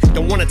fingers.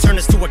 Don't wanna turn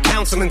this to a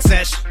counseling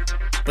sesh,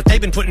 but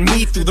they've been putting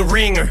me through the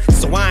ringer.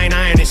 So I ain't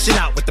ironing shit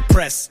out with the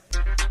press,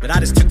 but I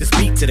just took this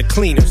beat to the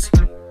cleaners.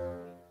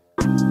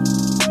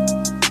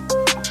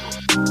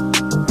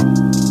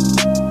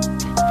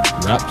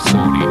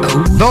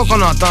 Donc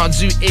on a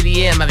entendu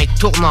L.I.M avec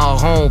Tourne en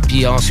rond,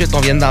 puis ensuite on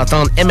vient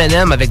d'entendre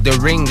Eminem avec The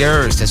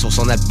Ringer. C'était sur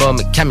son album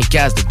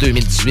Kamikaze de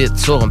 2018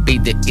 sur un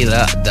beat de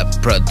Illa the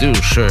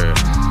Producer.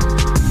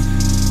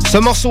 Ce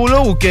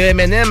morceau-là où que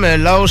Eminem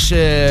lâche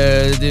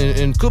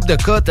une coupe de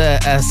cotes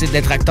à ses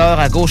détracteurs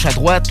à gauche, à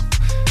droite,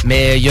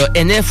 mais il y a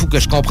NF où que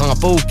je comprends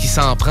pas, où qui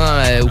s'en prend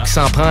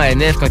à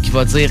NF quand il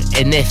va dire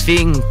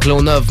NFing,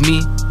 clone of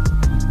me.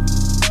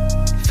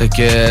 Fait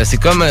que c'est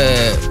comme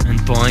une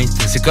pointe.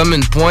 C'est comme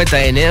une pointe à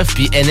NF,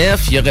 puis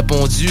NF il a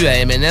répondu à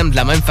Eminem de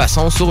la même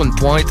façon sur une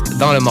pointe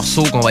dans le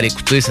morceau qu'on va aller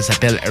écouter, ça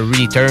s'appelle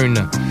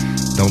Return.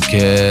 Donc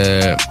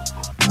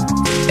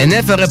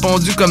NF a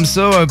répondu comme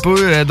ça un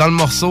peu dans le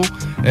morceau.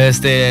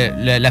 C'était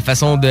la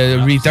façon de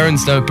Return,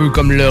 c'était un peu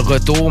comme le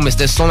retour, mais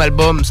c'était son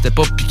album, c'était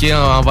pas piqué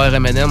envers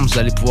Eminem, vous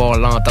allez pouvoir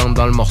l'entendre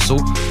dans le morceau.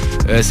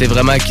 C'est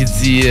vraiment qui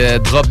dit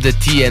drop de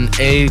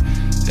TNA,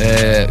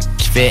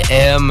 qui fait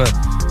M,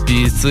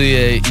 puis tu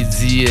sais, il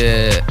dit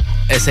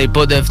essaye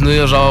pas de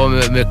venir genre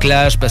me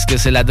clash parce que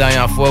c'est la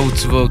dernière fois où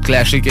tu vas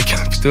clasher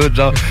quelqu'un pis tout,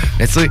 genre.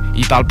 Mais tu sais,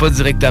 il parle pas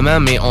directement,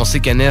 mais on sait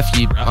qu'NF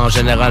il est en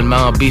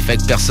généralement en beef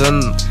avec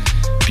personne.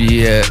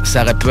 Puis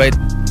ça aurait pu être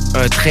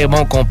un très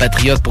bon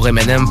compatriote pour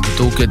Eminem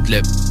plutôt que de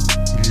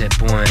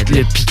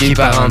le piquer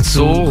par en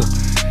dessous.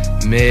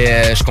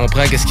 Mais je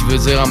comprends qu'est-ce qu'il veut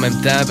dire en même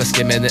temps, parce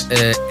que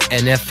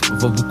NF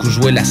va beaucoup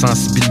jouer la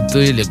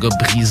sensibilité, le gars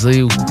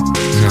brisé, ou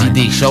vit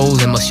des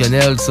choses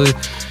émotionnelles, tu sais.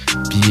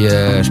 Puis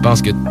je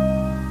pense que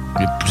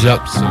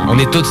on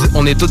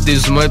est tous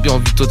des humains, puis on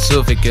vit tout ça,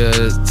 fait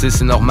que tu sais,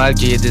 c'est normal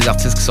qu'il y ait des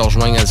artistes qui se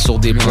rejoignent sur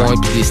des points,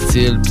 puis des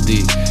styles,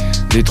 puis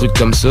des trucs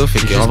comme ça, fait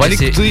qu'on va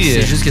l'écouter.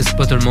 C'est juste que c'est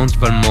pas tout le monde qui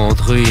va le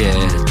montrer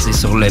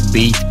sur le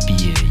beat,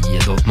 puis il y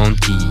a d'autres mondes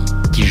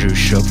qui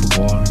jugent ça,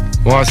 faut voir.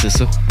 Ouais, c'est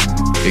ça.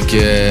 Fait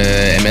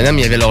que Eminem,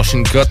 il avait lâché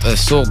une cote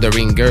sur The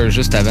Ringer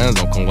juste avant,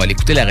 donc on va aller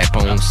écouter la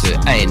réponse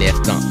à NF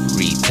dans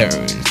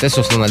Return. C'était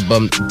sur son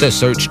album The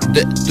Search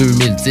de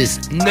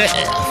 2019.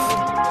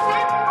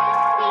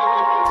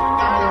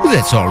 Vous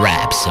êtes sur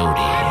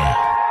Rhapsody.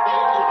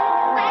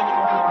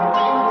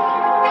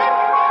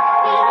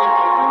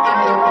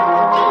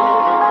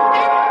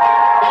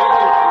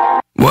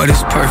 What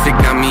is perfect,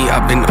 not me,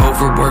 I've been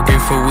overworking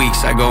for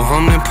weeks. I go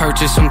home and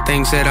purchase some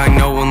things that I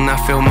know will not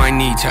fill my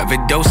needs. Have a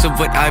dose of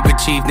what I've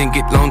achieved, then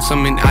get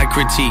lonesome and I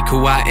critique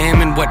who I am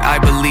and what I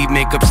believe,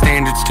 make up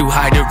standards too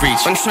high to reach.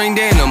 Untrained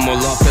animal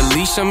off the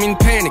leash, I'm in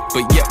panic,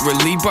 but yet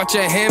relieved. Brought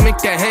your hammock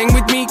to hang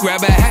with me,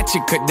 grab a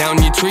hatchet, cut down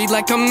your tree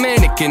like a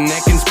mannequin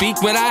that can speak.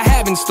 What I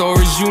have in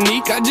store is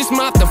unique, I just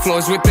mop the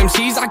floors with them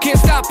C's. I can't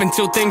stop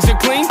until things are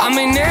clean. I'm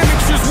an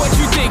amateur's what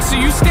you think, so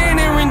you stand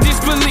there in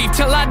disbelief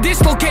till I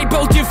dislocate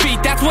both your feet.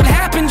 That's what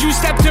happens, you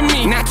step to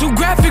me. Not too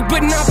graphic,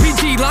 but not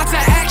PG. Lots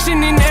of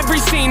action in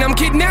every scene. I'm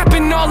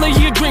kidnapping all of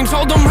your dreams.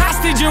 Hold them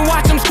hostage and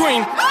watch them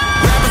scream.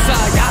 Rap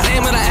aside, I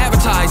am what I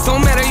advertise.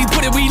 Don't matter, you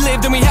put it, we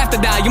live, then we have to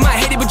die. You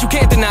might hate it, but you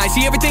can't deny.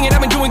 See, everything that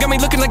I've been doing got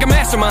me looking like a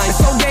mastermind. It's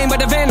so game,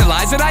 but I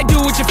vandalize it. I do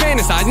what you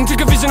fantasize. And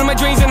took a vision of my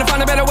dreams and I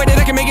found a better way that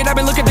I can make it. I've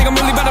been looking, think I'm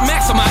really about to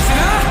maximize it.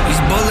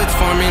 These bullets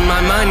form in my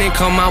mind, they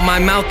come out my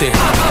mouth.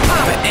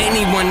 For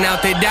anyone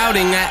out there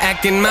doubting, I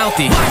acting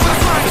mouthy.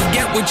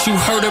 Forget what you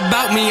heard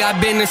about me,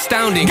 I've been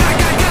astounding.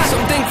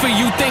 Something for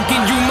you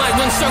thinking you might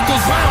run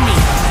circles round me.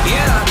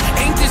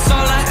 Yeah, ain't this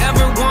all I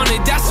ever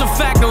wanted? That's a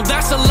fact, no,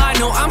 that's a lie.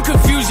 No, I'm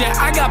confused, yeah,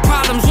 I got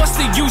problems, what's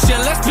the use? Yeah,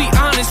 let's be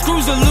honest,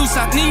 screws are loose,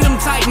 I need them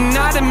tighten,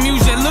 not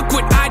amuse. Yeah, look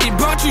what I did,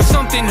 brought you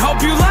something,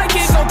 hope you like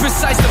it. So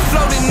precise, the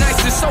floating nice,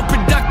 it's so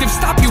productive,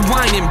 stop you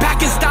whining.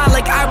 Back in style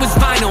like I was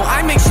vinyl,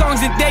 I make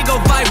songs that they go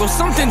viral.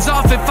 Something's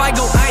off if I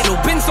go idle,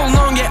 been so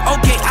long, yeah,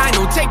 okay, I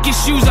know. Take your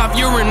shoes off,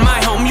 you're in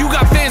my home, you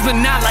got fans but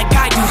not like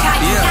I do.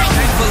 Yeah,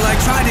 thankful I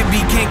try to be,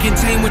 can't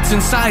contain what's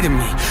inside of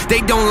me. They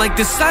don't like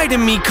the sight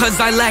of me cause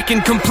I lack in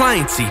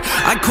compliancy.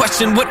 I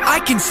question what I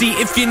can see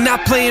if you're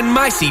not playing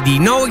my CD.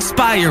 No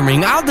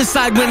expiring, I'll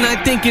decide when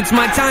I think it's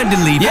my time to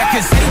leave. Yeah,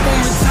 cause they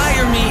won't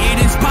retire me,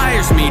 it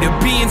inspires me to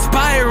be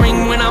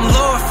inspiring. When I'm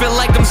low, I feel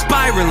like I'm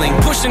spiraling.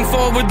 Pushing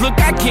forward, look,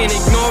 I can't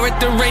ignore it.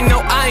 There ain't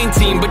no I in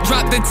team, but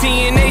drop the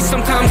TNA.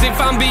 Sometimes if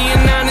I'm being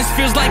honest,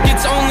 feels like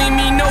it's only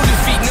me. No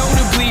defeat,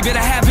 notably, but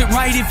I have it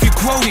right if you're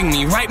quoting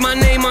me. Write my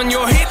name on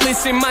your hit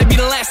list, it might be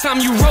the last time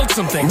you wrote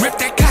something. Rip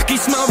that cocky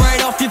smile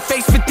right off your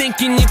face for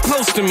thinking you're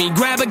close to me.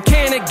 Grab a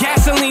can of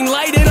gasoline,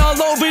 light it all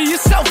over your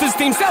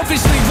self-esteem.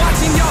 Selfishly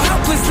watching y'all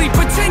helplessly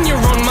pretend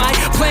you're on my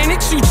planet.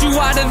 Shoot you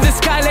out of the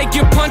sky like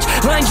your punch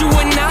lines you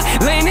would not.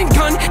 Landing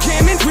gun,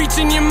 jamming,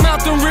 reaching your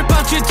mouth and rip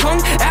out your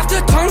tongue.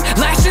 After tongue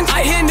lashing,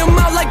 I hand them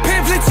out like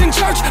pamphlets in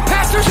church.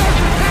 Pastors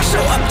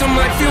show up to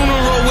my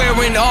funeral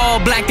wearing all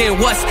black, and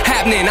what's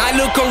happening? I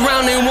look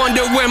around and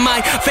wonder where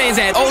my fans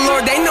at. Oh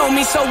Lord, they know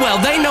me so well,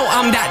 they know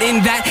I'm not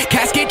in that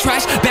casket.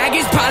 Trash bag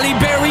is probably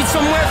buried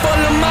somewhere full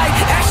of my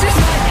ashes.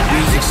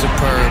 Music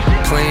superb,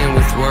 playing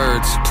with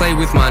words, play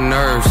with my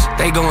nerves.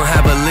 They gon'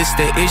 have a list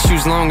of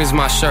issues long as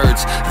my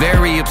shirts.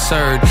 Very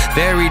absurd,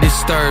 very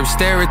disturbed,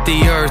 stare at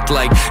the earth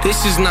like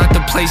this is not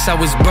the place I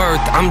was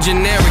birthed. I'm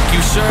generic,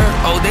 you sure?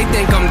 Oh, they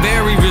think I'm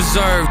very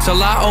reserved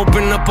till I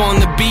open up on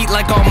the beat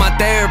like all my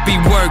therapy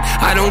work.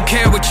 I don't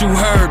care what you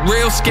heard,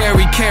 real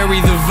scary, carry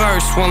the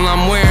verse while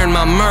I'm wearing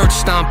my merch,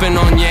 stomping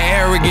on your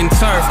arrogant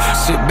turf.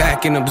 Sit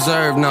back and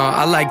observe, nah,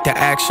 I like to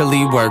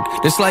actually work.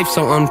 This life's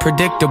so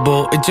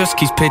unpredictable, it just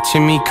keeps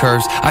pitching me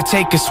curves. I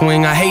take a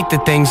swing, I hate the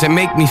things that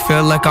make me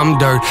feel like I'm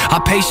dirt. I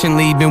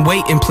patiently been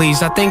waiting,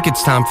 please, I think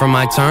it's time for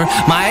my turn.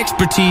 My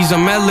expertise are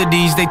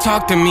melodies, they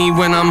talk to me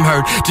when I'm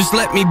hurt. Just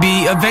let me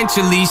be,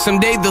 eventually,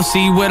 someday they'll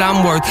see what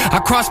I'm worth. I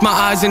cross my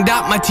eyes and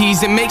dot my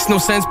T's, it makes no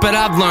sense, but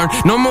I've learned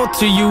normal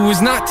to you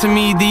is not to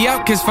me. The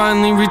outcast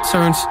finally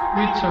returns.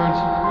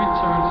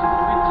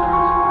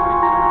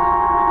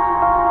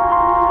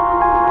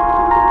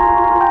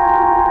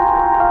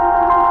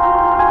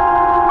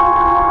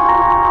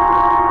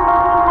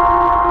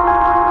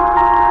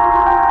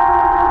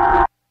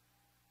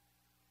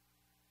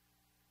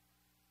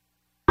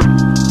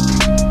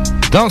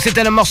 Donc,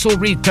 c'était le morceau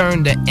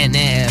Return de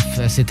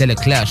NF. C'était le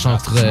clash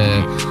entre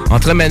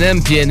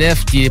Eminem et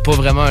NF, qui est pas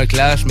vraiment un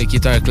clash, mais qui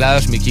est un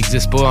clash, mais qui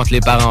existe pas entre les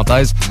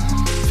parenthèses.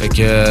 Fait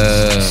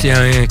que... c'est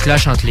un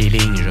clash entre les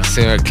lignes, genre.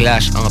 C'est un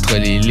clash entre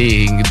les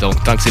lignes.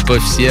 Donc, tant que c'est pas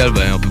officiel,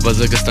 ben, on peut pas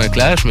dire que c'est un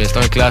clash, mais c'est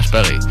un clash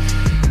pareil.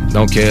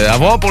 Donc, à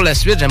voir pour la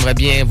suite, j'aimerais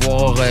bien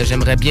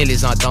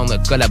les entendre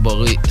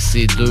collaborer,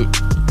 ces deux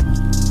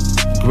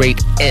great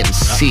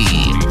MC.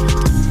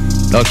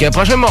 Donc,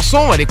 prochain morceau,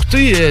 on va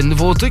l'écouter, une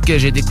nouveauté que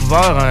j'ai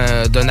découvert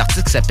d'un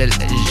artiste qui s'appelle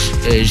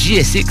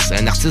JSX,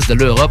 un artiste de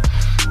l'Europe.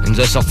 Il nous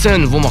a sorti un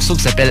nouveau morceau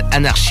qui s'appelle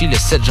Anarchie le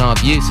 7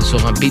 janvier. C'est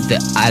sur un beat de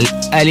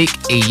Alec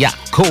et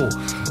Yako.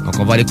 Donc,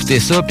 on va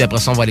l'écouter ça, puis après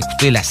ça, on va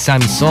l'écouter la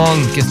Sammy Song.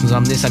 Qu'est-ce que nous a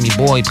amené Sammy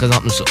Boy?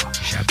 Présente-nous ça.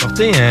 J'ai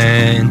apporté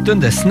une toune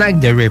de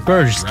Snack de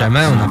Ripper,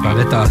 justement. On en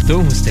parlait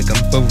tantôt. C'était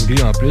comme pas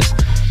voulu, en plus.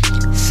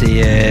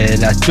 C'est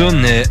la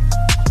toune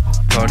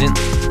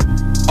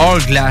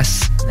All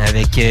Glass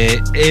avec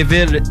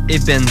Evil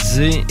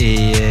Ebenezer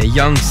et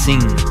Young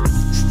Sing.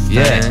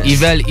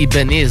 Evil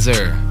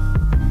Ebenezer.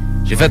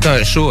 J'ai fait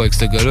un show avec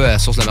ce gars-là à la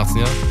Source de la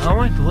Martinière. Ah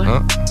ouais, pour vrai?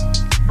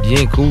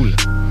 Bien cool.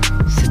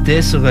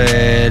 C'était sur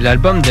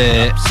l'album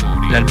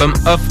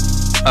Off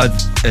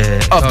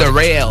the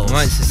Rails.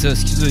 Ouais, c'est ça.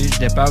 Excusez,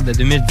 je te parle de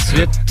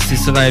 2018. C'est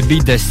sur un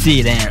beat de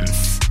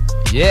Silence.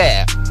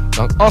 Yeah!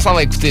 Donc, on s'en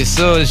va écouter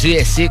ça.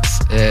 JSX,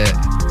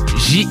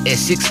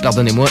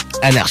 pardonnez-moi,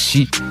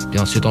 Anarchie. Puis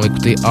ensuite, on va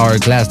écouter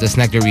Hourglass de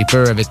Snack the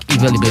Reaper avec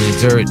Evil Billy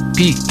Dirt,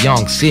 puis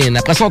Young Sin.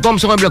 Après ça, on tombe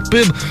sur un bloc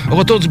pub. Au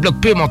retour du bloc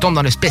pub, on tombe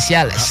dans le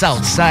spécial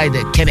Southside,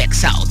 Québec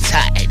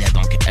Southside.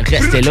 Donc,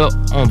 restez là.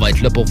 On va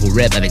être là pour vous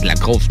rap avec la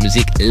grosse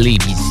musique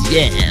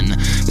lévisienne.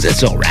 Vous êtes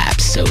sur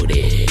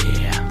Rhapsody.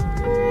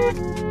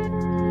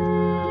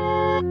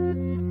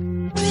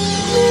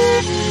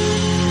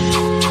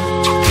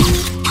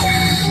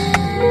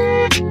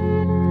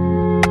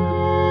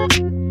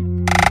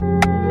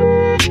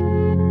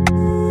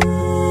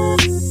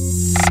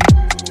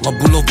 La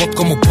boule au ventre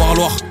comme au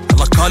parloir.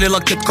 Elle a calé la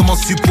tête comme un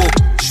suppôt.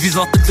 Je vise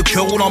la tête, le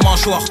cœur ou la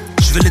mâchoire.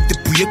 Je vais les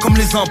dépouiller comme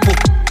les impôts.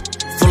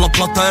 Faut la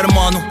plata,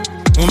 hermano.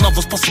 On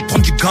avance pas sans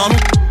prendre du galon.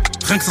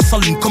 Rien que ça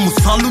s'allume comme au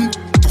saloon.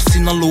 Pour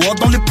Sinaloa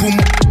dans les poumons.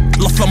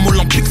 La flamme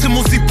olympique, c'est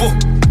mon zippo.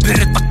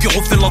 Beretta qui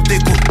refait la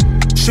dégo.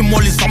 Chez moi,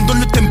 les armes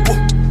donnent le tempo.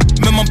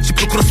 Même un petit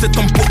peu crossé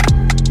tempo.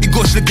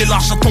 Igo, je les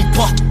large à ton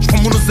pas.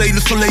 J'prends mon oseille, le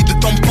soleil de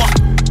ton pas.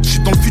 J'suis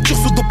dans le futur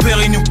sous dos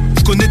Pérignon.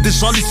 J'connais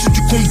déjà l'issue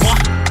du combat.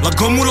 La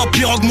gomme ou la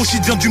pirogue, mon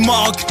shit vient du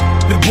Maroc.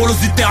 Les bolos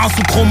du terrain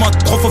sont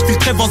chromates. 3 fois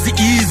filtré, vas-y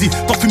easy.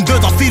 T'en fumes 2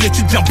 d'affilée,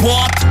 tu deviens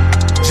boîte.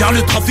 Gère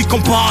le trafic en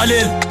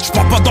parallèle.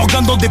 J'parle pas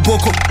d'organes dans des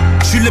bocaux.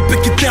 J'suis l'épée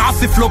qui terrasse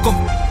ses flocos.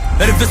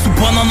 Élevé sous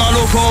banana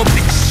logo,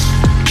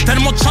 bitch.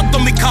 Tellement de chat dans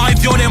mes carrés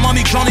violets,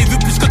 mamie, que j'en ai vu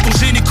plus que ton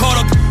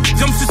gynécologue.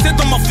 Viens me sucer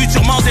dans ma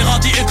future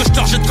Maserati et que je te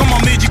rejette comme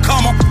un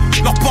médicament.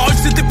 Leur parole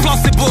c'est des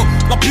placebo.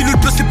 La pilule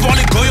bleue c'est pour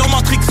les goyons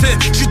matrixés.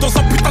 J'suis dans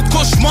un putain de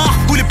cauchemar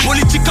où les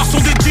politiciens sont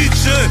des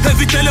DJ.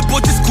 Évitez les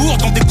beaux discours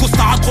dans des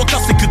costards à 3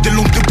 quarts, c'est que des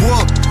longues de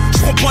bois.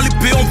 J'prends pas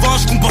l'épée en vain,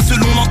 j'combats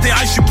selon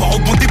l'intérêt, j'suis pas au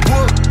bon des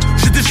bois.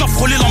 J'ai déjà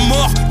frôlé la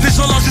mort,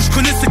 déjà là je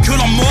connais c'est que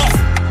la mort.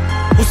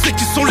 On sait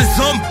qui sont les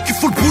hommes, qui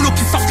font le boulot,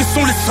 qui savent qui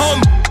sont les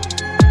sommes.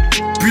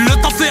 Puis le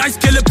taf est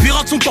risqué, les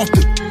pirates sont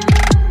tentés.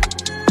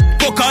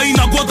 Cocaïne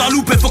à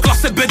Guadeloupe, faut que la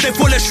CBD,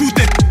 faut les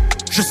shooter.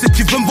 Je sais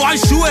qu'ils veulent me voir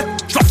échouer,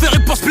 je leur ferai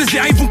pas ce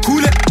plaisir, ils vont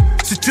couler.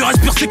 Si tu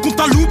respires, c'est qu'on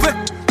t'a loupé,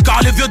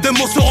 car les vieux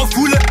démons se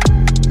refoulent.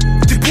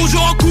 Dis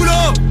bonjour en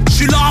couleur,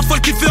 j'suis la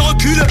rafale qui fait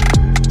reculer.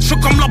 J'suis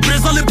comme la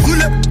braise à les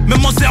brûler,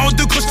 même à 0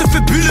 degré, j'te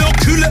fais buller,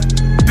 enculé.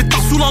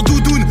 Pétard sous la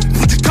doudoune,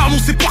 pour du canon,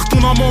 c'est par ton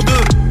amende.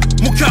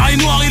 Mon cœur est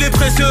noir, il est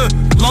précieux,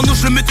 l'anneau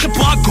je le mettrai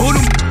pas à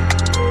Gollum.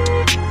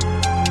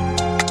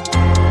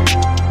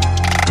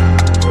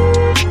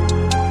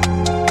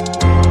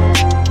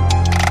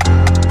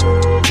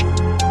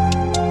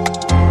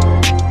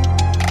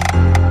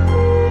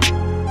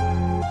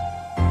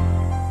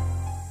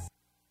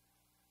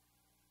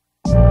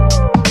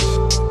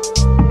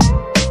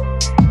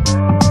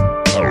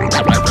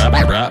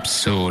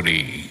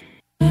 Rhapsody.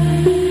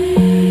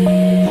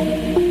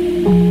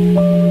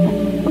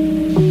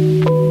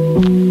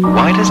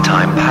 Why does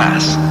time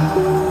pass?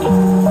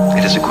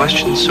 It is a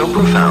question so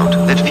profound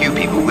that few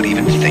people would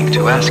even think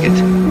to ask it.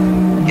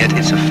 Yet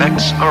its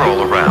effects are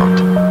all around.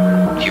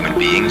 Human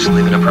beings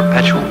live in a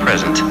perpetual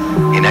present,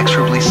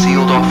 inexorably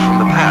sealed off from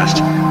the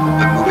past,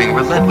 but moving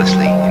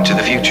relentlessly into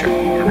the future.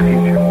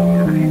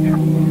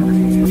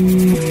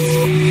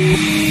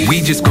 We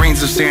just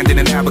grains of sand in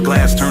an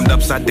hourglass turned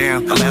upside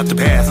down, allowed to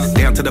pass.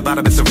 Down to the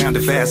bottom and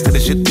surrounded fast, till the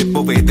shit tip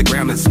over, hit the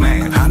ground and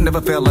smash. I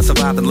never fell, I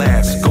survived and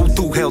last. Go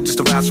through hell just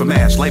to rise from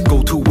ash. Life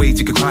go 2 ways,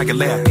 you can cry or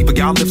laugh. People,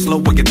 y'all live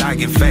slow or you're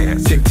dying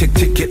fast. Tick, tick,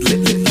 tick, get lit,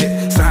 lit,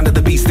 lit. Sign of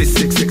the beast, this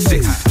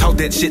 666. Talk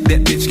that shit,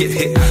 that bitch get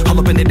hit. All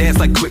up in the dance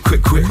like quick,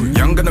 quick, quick.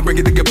 Young gonna bring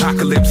it to the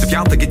apocalypse. If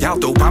y'all think it y'all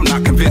dope, I'm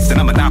not convinced, and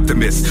I'm an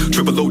optimist.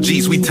 Triple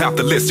OGs, we top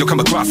the list, you'll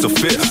come across a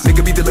fifth.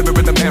 Nigga be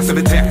delivering the passive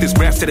attack. This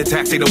raps to the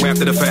tax, they don't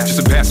after the fact. Just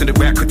a passing it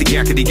back with the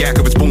yakety yak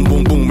of it's boom,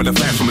 boom, boom, and a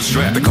flash from a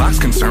strap. The clock's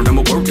concerned, I'm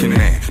a working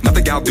man.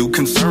 Nothing y'all do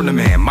concern a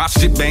man. My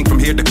shit bang from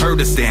here to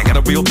Kurdistan. Got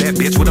a real bad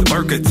bitch with a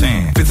burger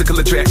tan. Physical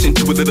attraction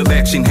to a little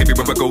action.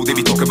 Everywhere I go, they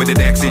be talking with an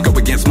accent. Go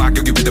against my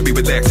girl, you better be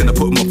relaxing. I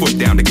put my foot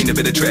down to gain a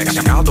bit of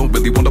traction. Y'all don't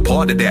really want a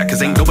part of that,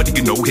 cause ain't nobody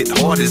you know hit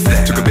hard as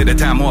that. Took a bit of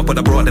time off, but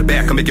I brought it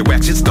back. I make your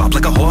action stop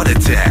like a heart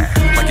attack.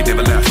 Like you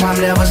never left. Time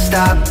never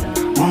stop,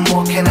 what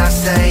more can I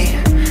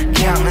say?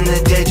 Counting the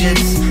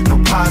digits,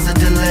 no pause or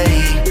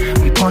delay.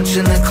 We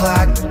punching the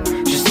clock,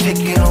 just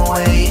ticking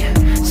away.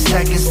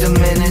 Seconds to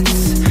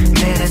minutes,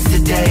 minutes to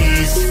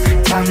days.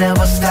 Time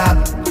never stop,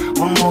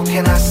 what more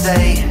can I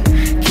say?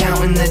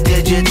 Counting the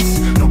digits,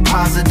 no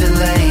pause or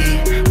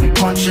delay. We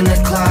punching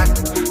the clock,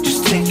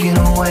 just ticking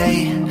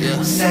away.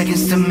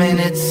 Seconds to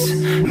minutes,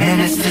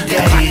 minutes to days. The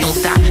clock don't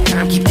stop,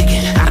 time keep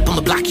ticking. Out up on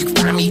the block, you can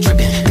find me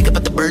tripping. Think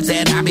about the birds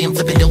that I been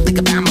flipping. Don't think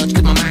about much,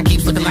 cause my mind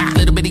keeps looking like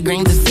little bitty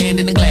grains of sand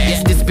in the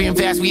glass. Disappearing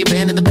fast, we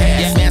abandon the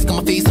past. Mask on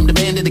my face, I'm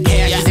demanding the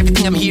cash. Cause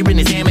everything I'm hearing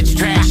is amateur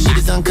trash. Shit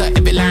is uncut,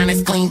 every line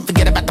is clean.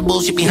 Forget about the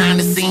bullshit behind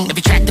the scene.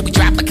 Every track that we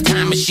drop like a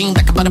time machine.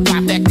 Like a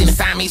butterfly back in a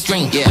Siamese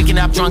dream. Waking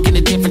up drunk in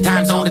a different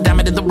time zone. The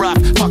diamond of the rough.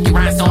 Fuck your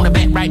rhinestone. I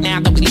bet right now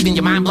that we leaving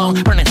your mind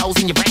blown. Burning holes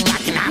in your brain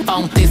like an iPhone.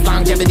 want this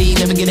longevity,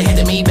 never get ahead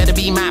of me. Better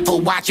be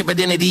mindful, watch your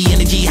identity.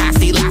 Energy high,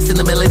 stay lost in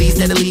the melody.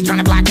 Steadily trying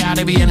to block out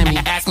every enemy.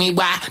 Ask me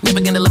why,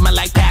 never gonna let my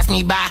life pass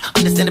me by.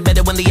 Understand it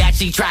better when they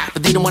actually try,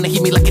 but they don't wanna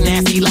hit me like a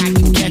nasty lie. You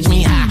can catch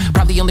me high,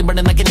 probably only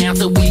burning like an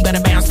ounce of weed.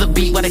 Better bounce the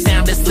beat while they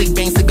sound asleep.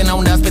 Ain't sleeping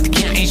on us, but the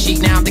count ain't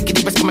sheep. Now the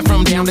deepest coming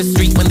from down the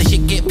street. When the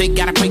shit get big,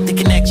 gotta break the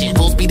connection.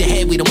 Full speed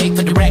ahead, we don't wait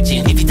for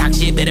direction. If you talk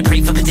shit, better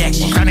pray for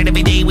protection. Grind it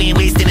every day, we ain't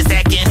wasting a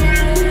second.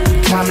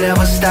 Time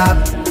never stop,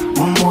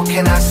 what more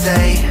can I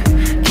say?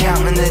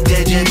 Counting the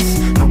digits,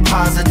 no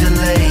pause or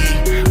delay.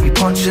 We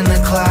punching the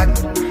clock,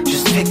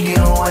 just ticking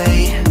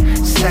away.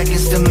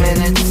 Seconds to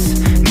minutes,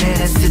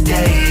 minutes to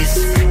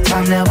days.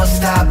 Time never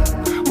stop,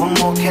 what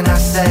more can I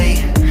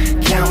say?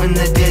 Counting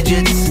the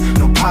digits,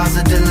 no pause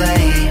or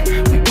delay.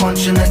 We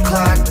punching the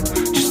clock,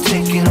 just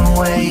ticking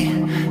away.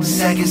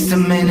 Seconds to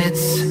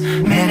minutes,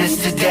 minutes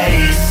to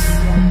days.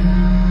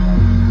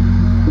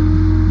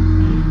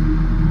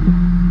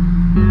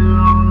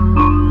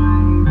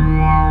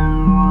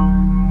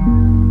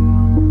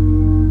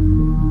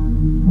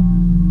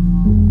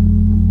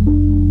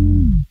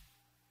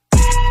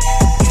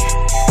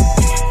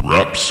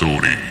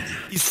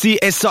 Ici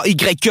SAYE,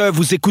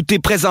 vous écoutez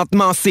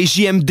présentement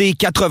CJMD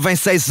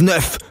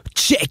 96.9.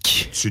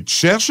 Check! Tu te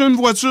cherches une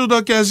voiture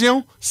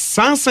d'occasion?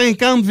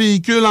 150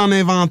 véhicules en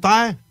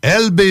inventaire?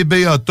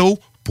 LBBauto.com.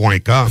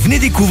 Venez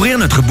découvrir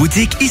notre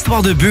boutique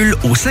Histoire de Bulle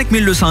au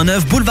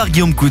 5209 Boulevard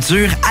Guillaume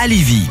Couture à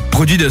Lévis.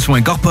 Produit de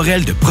soins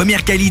corporels de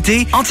première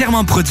qualité,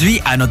 entièrement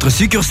produit à notre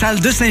succursale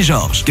de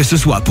Saint-Georges. Que ce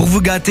soit pour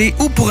vous gâter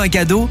ou pour un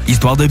cadeau,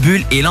 Histoire de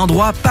Bulle est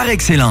l'endroit par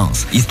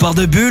excellence.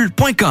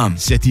 Histoiredebulle.com.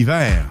 Cet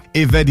hiver,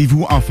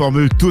 évadez-vous en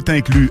formule tout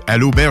inclus à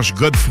l'auberge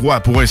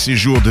Godefroy pour un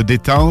séjour de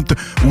détente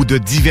ou de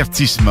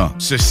divertissement.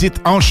 Ce site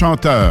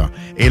enchanteur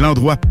est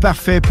l'endroit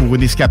parfait pour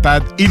une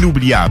escapade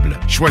inoubliable.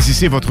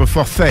 Choisissez votre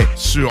forfait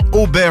sur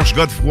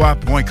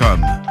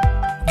aubergegodefroy.com.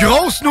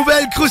 Grosse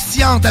nouvelle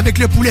croustillante avec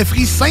le poulet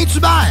frit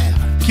Saint-Hubert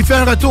qui fait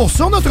un retour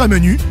sur notre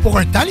menu pour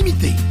un temps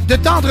limité. De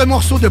tendres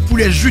morceaux de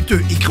poulet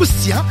juteux et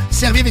croustillants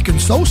servis avec une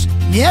sauce,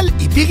 miel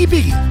et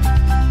piri-piri.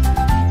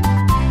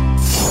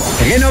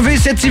 Rénovez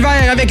cet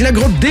hiver avec le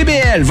groupe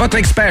DBL, votre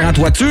expert en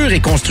toiture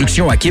et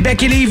construction à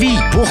Québec et Lévis.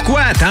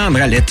 Pourquoi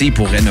attendre à l'été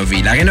pour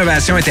rénover? La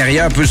rénovation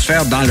intérieure peut se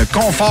faire dans le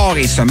confort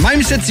et ce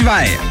même cet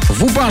hiver.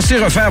 Vous pensez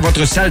refaire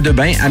votre salle de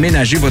bain,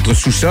 aménager votre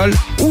sous-sol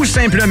ou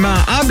simplement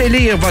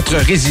embellir votre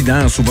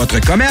résidence ou votre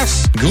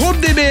commerce? Groupe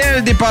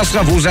DBL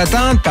dépassera vos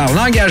attentes par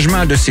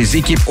l'engagement de ses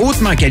équipes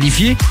hautement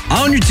qualifiées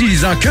en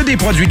n'utilisant que des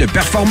produits de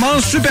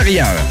performance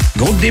supérieure.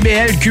 Groupe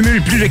DBL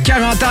cumule plus de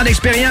 40 ans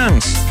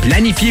d'expérience.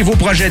 Planifiez vos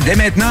projets dès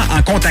maintenant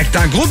en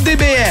contactant Groupe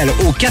DBL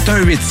au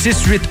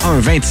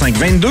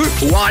 418-681-2522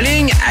 ou en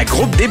ligne à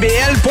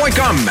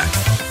groupedbl.com.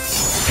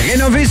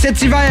 Rénovez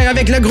cet hiver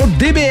avec le groupe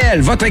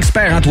DBL, votre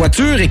expert en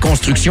toiture et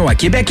construction à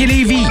Québec et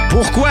Lévis.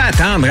 Pourquoi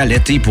attendre à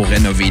l'été pour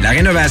rénover? La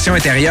rénovation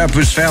intérieure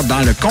peut se faire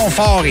dans le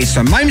confort et ce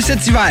même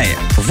cet hiver.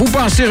 Vous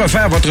pensez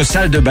refaire votre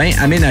salle de bain,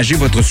 aménager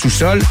votre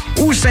sous-sol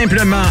ou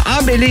simplement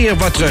embellir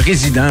votre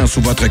résidence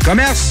ou votre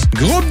commerce?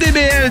 Groupe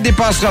DBL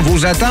dépassera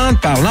vos attentes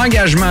par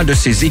l'engagement de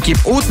ses équipes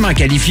hautement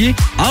qualifiées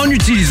en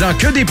n'utilisant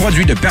que des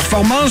produits de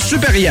performance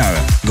supérieure.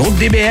 Groupe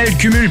DBL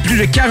cumule plus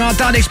de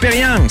 40 ans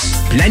d'expérience.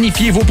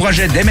 Planifiez vos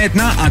projets dès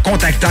maintenant en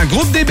contactant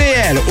Groupe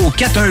DBL au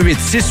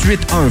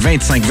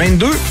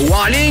 418-681-2522 ou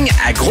en ligne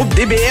à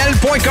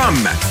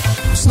groupedbl.com.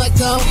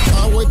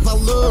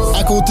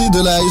 À côté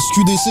de la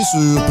SQDC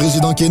sur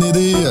Président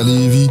Kennedy à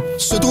Lévis,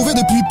 se trouvait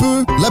depuis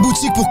peu la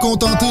boutique pour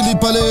contenter les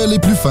palais les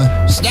plus fins.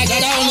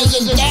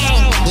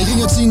 Des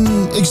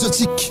grignotines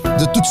exotiques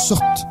de toutes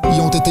sortes y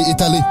ont été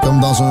étalées comme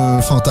dans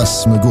un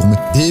fantasme gourmet.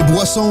 Des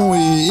boissons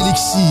et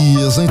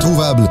élixirs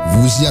introuvables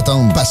vous y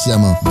attendent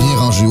patiemment, bien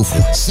rangés au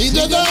froid. C'est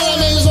dedans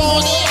la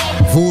maison!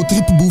 Vos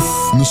tripes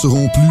bouffes ne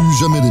seront plus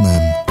jamais les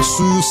mêmes.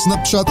 Sur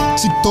Snapchat,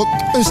 TikTok,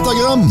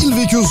 Instagram, ils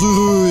vécurent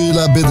heureux et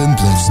la bed and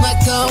pleine.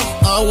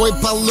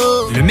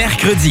 Le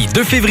mercredi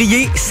 2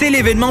 février, c'est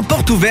l'événement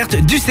porte ouverte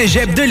du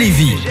Cégep de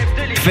Lévis.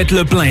 Faites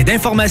le plein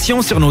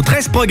d'informations sur nos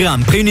 13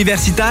 programmes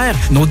préuniversitaires,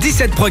 nos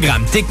 17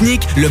 programmes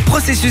techniques, le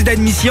processus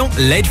d'admission,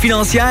 l'aide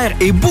financière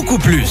et beaucoup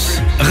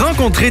plus.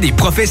 Rencontrez des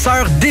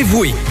professeurs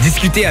dévoués,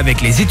 discutez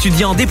avec les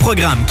étudiants des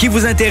programmes qui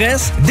vous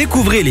intéressent,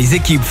 découvrez les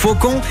équipes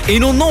Faucon et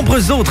nos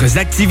nombreuses autres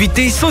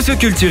activités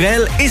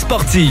socioculturelles et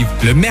sportives.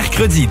 Le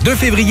mercredi 2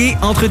 février,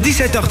 entre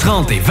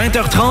 17h30 et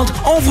 20h30,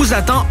 on vous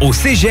attend au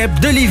Cégep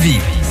de Lévis.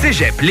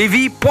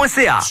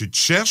 cégeplévis.ca. Tu te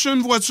cherches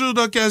une voiture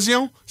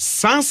d'occasion?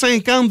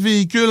 150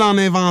 véhicules en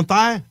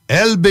inventaire?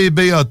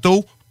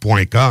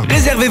 LBBauto.com.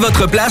 Réservez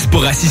votre place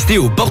pour assister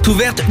aux portes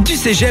ouvertes du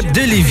Cégep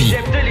de Lévis.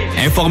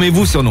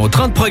 Informez-vous sur nos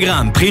 30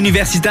 programmes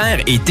préuniversitaires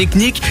et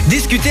techniques,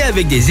 discutez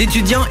avec des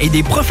étudiants et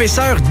des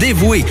professeurs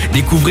dévoués,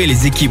 découvrez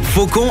les équipes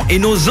Faucon et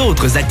nos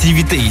autres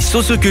activités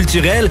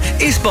socioculturelles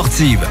et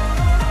sportives.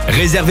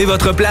 Réservez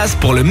votre place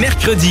pour le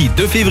mercredi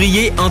 2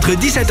 février entre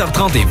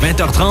 17h30 et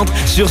 20h30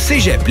 sur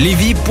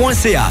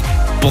cégeplévis.ca.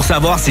 Pour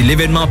savoir si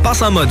l'événement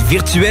passe en mode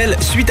virtuel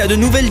suite à de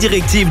nouvelles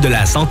directives de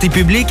la santé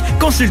publique,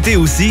 consultez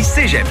aussi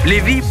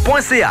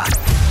cégeplévis.ca.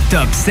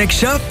 Top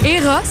Sex Shop.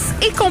 Eros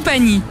et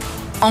compagnie.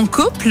 En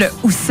couple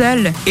ou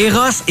seul.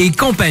 Eros et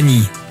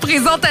compagnie.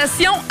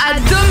 Présentation à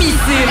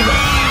domicile.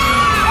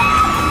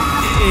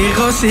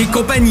 Eros et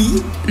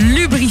compagnie.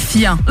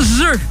 Lubrifiant,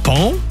 jeu,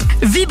 pont,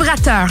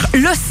 vibrateur,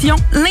 lotion,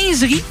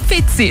 lingerie,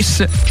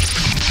 fétiche.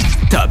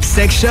 Top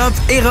Sex Shop,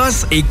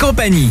 Eros et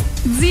compagnie.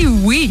 Dis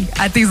oui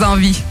à tes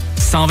envies.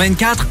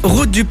 124,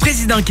 route du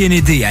Président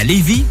Kennedy à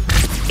Lévis.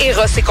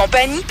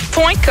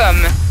 erosetcompagnie.com.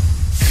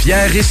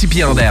 Fier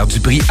récipiendaire du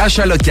prix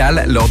Achat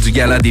local lors du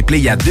Gala des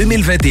Pléiades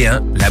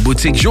 2021, la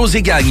boutique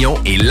José Gagnon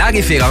est la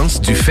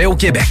référence du fait au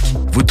Québec.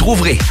 Vous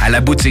trouverez à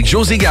la boutique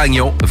José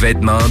Gagnon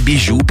vêtements,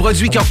 bijoux,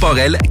 produits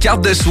corporels,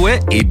 cartes de soins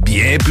et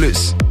bien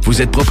plus.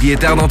 Vous êtes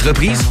propriétaire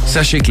d'entreprise?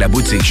 Sachez que la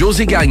boutique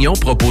José Gagnon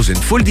propose une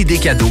foule d'idées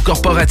cadeaux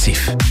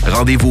corporatifs.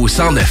 Rendez-vous au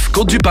 109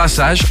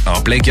 Côte-du-Passage, en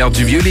plein cœur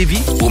du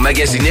Vieux-Lévis, ou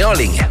magasiner en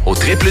ligne au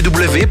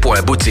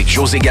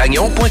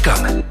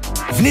www.boutiquejoségagnon.com.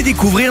 Venez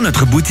découvrir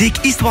notre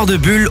boutique Histoire de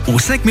Bulle au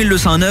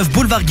 5209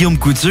 Boulevard Guillaume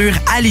Couture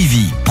à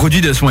Lévis.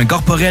 Produit de soins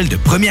corporels de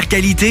première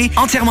qualité,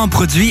 entièrement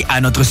produit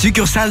à notre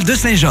succursale de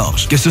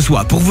Saint-Georges. Que ce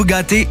soit pour vous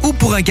gâter ou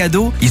pour un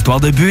cadeau, Histoire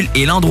de Bulle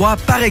est l'endroit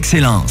par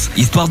excellence.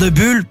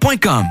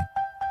 Histoiredebulle.com.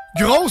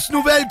 Grosse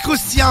nouvelle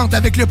croustillante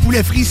avec le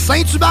poulet frit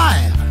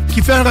Saint-Hubert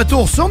qui fait un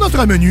retour sur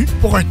notre menu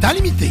pour un temps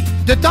limité.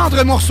 De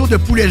tendres morceaux de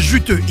poulet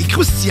juteux et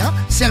croustillants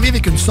servis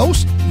avec une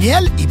sauce,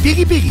 miel et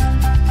piri-piri.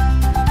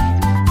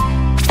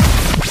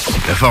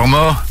 Le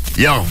format,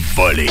 il a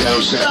volé.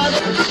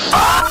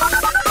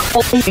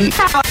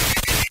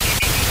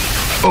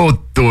 Oh,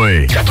 toi.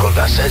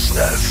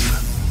 96.9.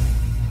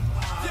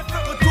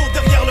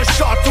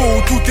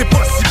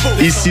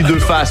 Ici Deux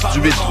Faces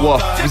du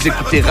 8-3. Vous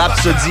écoutez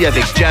Rhapsody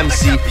avec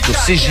Jamsey sur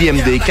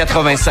CJMD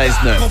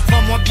 96.9.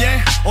 Comprends-moi bien,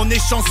 on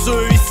est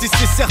chanceux ici,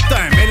 c'est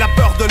certain. Mais la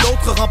peur de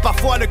l'autre rend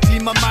parfois le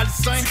climat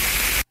malsain.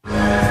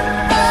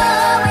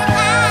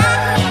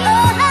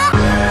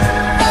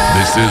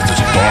 This is the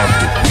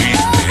spark of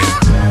peace, man.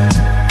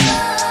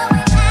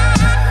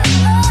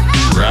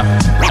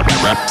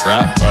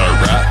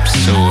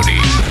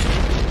 Rhapsody.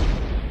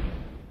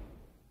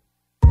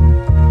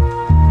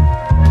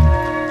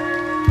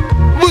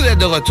 Vous êtes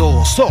de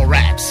retour sur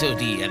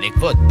Rhapsody avec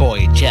votre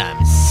boy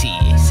Jamsey,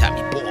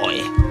 Sammy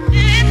Boy.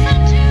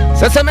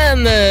 Cette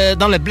semaine,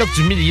 dans le bloc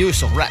du milieu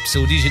sur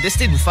Rhapsody, j'ai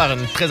décidé de vous faire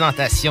une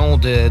présentation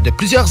de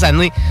plusieurs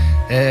années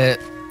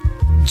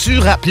du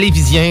rap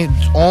lévisien.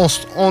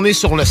 On est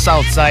sur le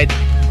Southside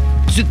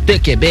de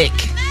Québec.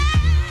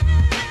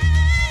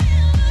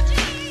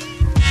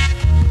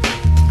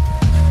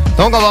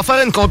 Donc, on va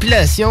faire une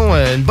compilation,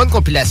 une bonne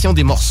compilation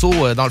des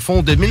morceaux, dans le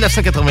fond, de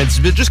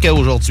 1998 jusqu'à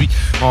aujourd'hui.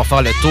 On va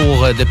faire le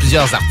tour de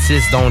plusieurs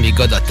artistes, dont les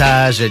gars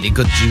d'Otage, les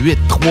gars du 8-3.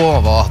 On va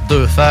avoir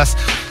Deux Faces.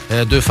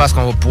 Deux Faces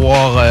qu'on va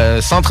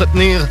pouvoir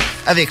s'entretenir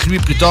avec lui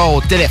plus tard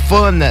au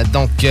téléphone.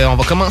 Donc, on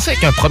va commencer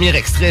avec un premier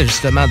extrait,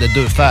 justement, de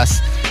Deux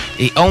Faces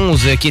et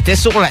 11, qui était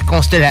sur La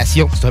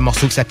Constellation. C'est un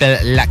morceau qui s'appelle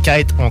La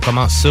Quête. On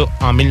commence ça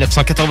en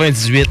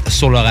 1998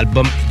 sur leur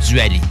album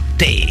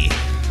Dualité.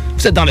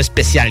 Vous êtes dans le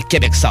spécial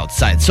Québec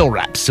Southside sur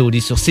Rhapsody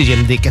sur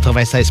CGMD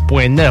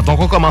 96.9. Donc,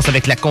 on commence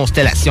avec La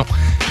Constellation,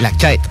 La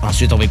Quête.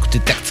 Ensuite, on va écouter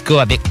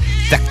Tactica avec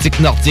Tactique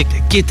Nordique,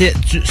 qui était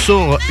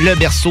sur Le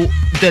Berceau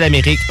de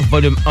l'Amérique,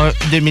 volume 1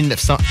 de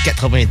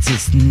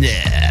 1999.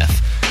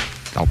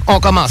 Donc, on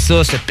commence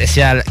ça, ce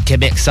spécial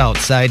Québec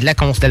Southside, La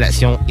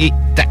Constellation et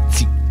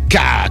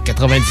Tactica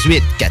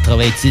 98-99.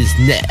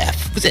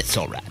 Vous êtes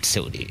sur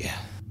Rhapsody.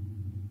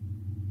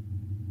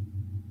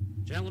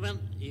 Gentlemen,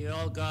 you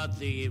all got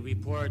the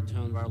report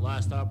on our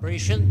last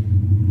operation.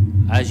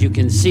 As you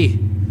can see,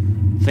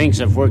 things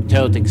have worked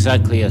out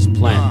exactly as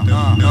planned.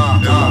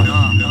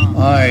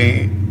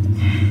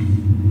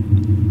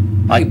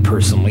 I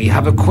personally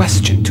have a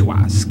question to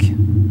ask.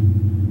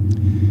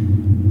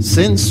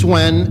 Since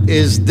when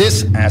is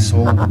this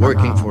asshole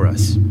working for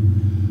us?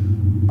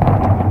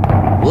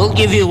 We'll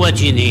give you what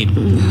you need.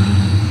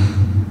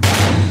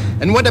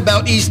 And what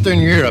about Eastern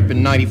Europe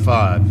in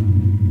 95?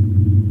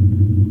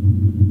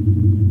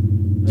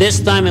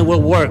 This time it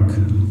will work.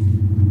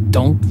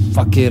 Don't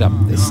fuck it up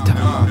this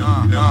time.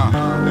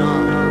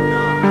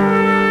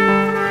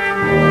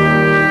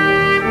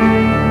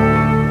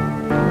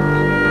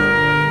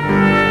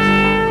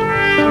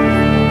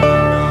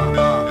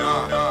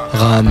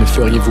 Ran, me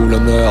feriez-vous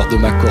l'honneur de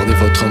m'accorder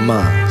votre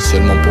main,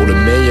 seulement pour le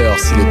meilleur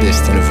si le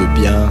destin le veut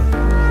bien.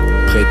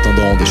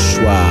 Prétendant de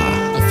choix.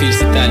 File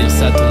cette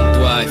alliance à ton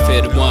doigt et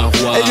fais de moi un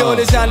roi. Et yo,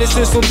 les années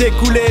se sont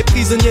écoulées,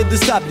 prisonniers de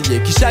sablier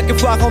qui chaque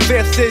fois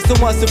renversés sur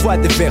moi se voient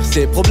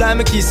déverser.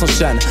 Problèmes qui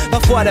s'enchaînent,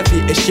 parfois la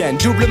vie est chienne.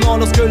 Doublement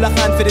lorsque la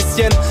reine fait des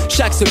siennes.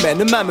 Chaque semaine,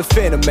 le même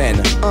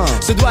phénomène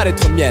se doit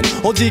d'être mienne.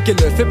 On dit qu'elle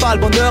ne fait pas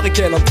le bonheur et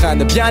qu'elle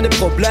entraîne bien des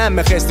problèmes,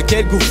 mais reste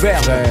qu'elle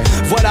gouverne.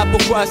 Voilà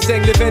pourquoi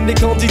saignent les veines des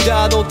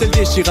candidats dont elle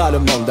déchira le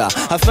mandat.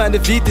 Afin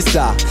d'éviter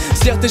ça,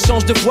 certains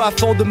changent de voie,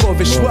 font de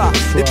mauvais choix.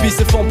 Et puis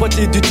se font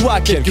pointer du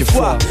doigt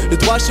quelquefois. Le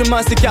droit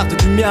chemin c'est garde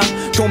du mien.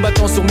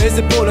 Combattant sur mes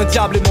épaules, un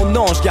diable est mon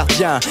ange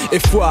gardien. Et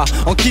foi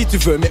en qui tu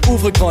veux, mais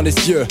ouvre grand les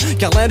yeux.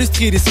 Car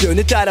l'industrie des cieux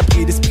n'est à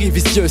l'abri d'esprits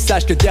vicieux.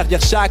 Sache que derrière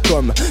chaque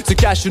homme se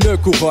cache une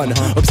couronne.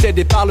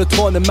 Obsédé par le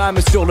trône, même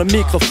sur le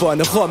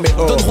microphone.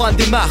 Roméo, Don Juan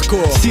de Marco,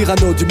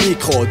 Cyrano du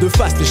micro. De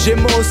face le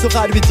Gémeaux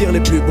saura lui dire les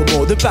plus beaux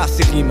mots. De par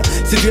ses rimes,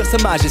 séduire sa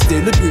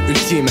majesté, le but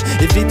ultime.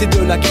 Éviter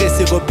de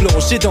l'agresser,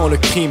 replonger dans le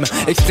crime.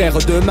 Extraire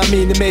de ma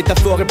mine,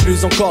 métaphore et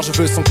plus encore, je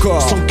veux son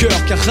corps. Son cœur,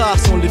 car rares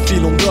sont les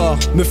filons d'or.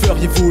 Me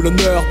feriez-vous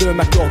l'honneur de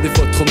m'accorder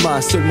votre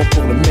main seulement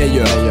pour le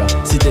meilleur,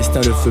 si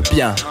destin le veut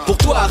bien. Pour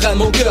toi, reine,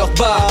 mon cœur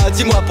bat.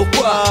 Dis-moi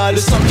pourquoi le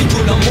sang qui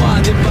coule en moi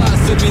n'est pas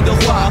celui de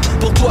roi.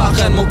 Pour toi,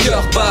 reine, mon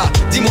cœur bat.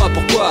 Dis-moi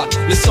pourquoi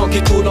le sang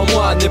qui coule en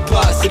moi n'est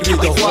pas celui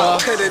de roi.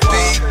 Could it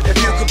be, if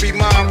you could be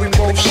mine, we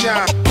both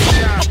shine.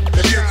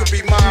 If you could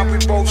be mine,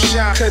 we both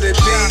shine. Could it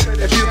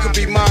be, if you could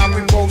be mine,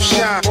 we both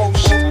shine.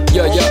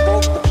 Yo, yo.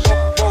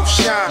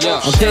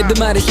 En tête de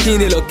ma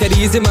destinée,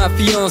 localiser ma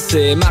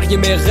fiancée, marier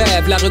mes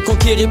rêves, la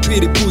reconquérir puis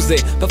l'épouser.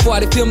 Parfois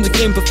les films de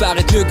crime peuvent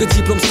paraître mieux que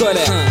diplôme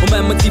scolaire. Au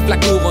même motif la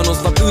couronne, on se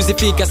voit plus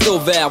efficace au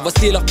vert.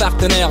 Voici leurs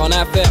partenaires en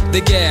affaires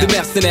des guerres, des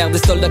mercenaires, des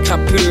soldats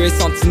crapuleux et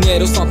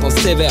sentinelles aux sentences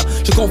sévères.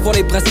 Je confonds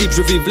les principes,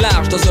 je vive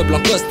large dans un blanc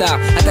costard.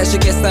 Attaché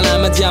caisse à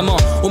lame à diamant,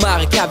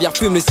 homard et caviar,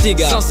 fume les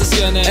cigares.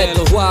 Sensationnel,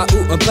 être roi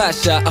ou un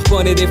pacha,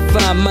 harponner des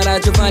femmes,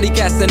 malade Giovanni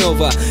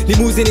Casanova.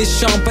 Limousine et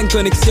champagne,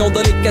 connexion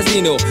dans les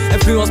casinos.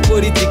 Influence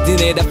politique,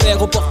 dîner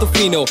d'affaires au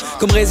Portofino.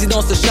 Comme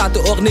résidence de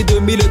château orné de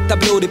mille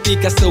tableaux de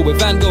Picasso et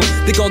Van Gogh.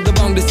 Des comptes de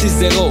banque de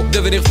 6-0.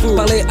 Devenir fou,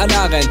 parler à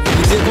la reine,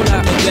 lui dire qu'on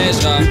la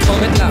protégera, lui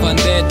promettre la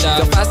vendetta,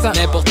 faire face à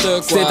n'importe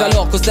quoi. C'est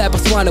alors qu'on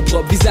s'aperçoit le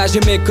propre visage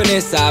est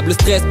méconnaissable. Le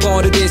stress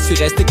prend le dessus,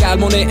 rester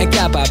calme, on est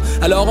incapable.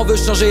 Alors on veut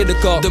changer de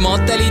corps, de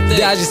mentalité,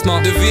 d'agissement,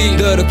 de vie,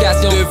 de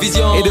location, de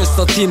vision et de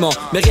sentiment.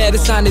 Mais rien de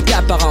ça n'est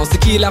apparent, ce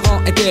qui la rend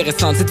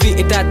intéressante. Cette vie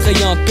est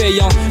attrayante,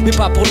 payante, mais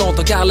pas pour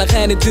longtemps. Car la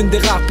reine est une des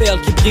rares perles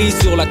qui brille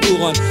sur la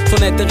couronne.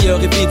 Son intérieur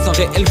est vide sans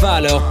réelle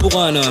valeur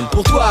pour un homme.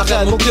 Pour toi,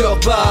 reine, mon cœur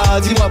bat.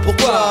 Dis-moi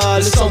pourquoi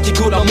le sang qui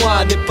coule en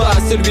moi n'est pas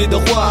celui de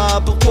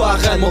roi. Pour toi,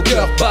 reine, mon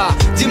cœur bat.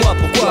 Dis-moi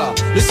pourquoi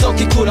le sang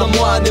qui coule en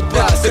moi n'est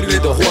pas celui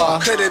de roi.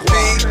 Could it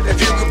be, if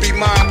you could be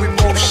mine, we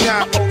both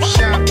shine.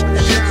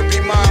 If you could be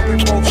mine,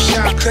 we both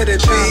shine. Could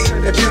it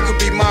be, if you could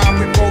be mine,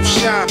 we both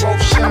shine.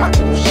 Both shine,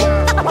 both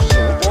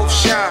shine, both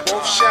shine,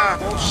 both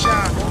shine.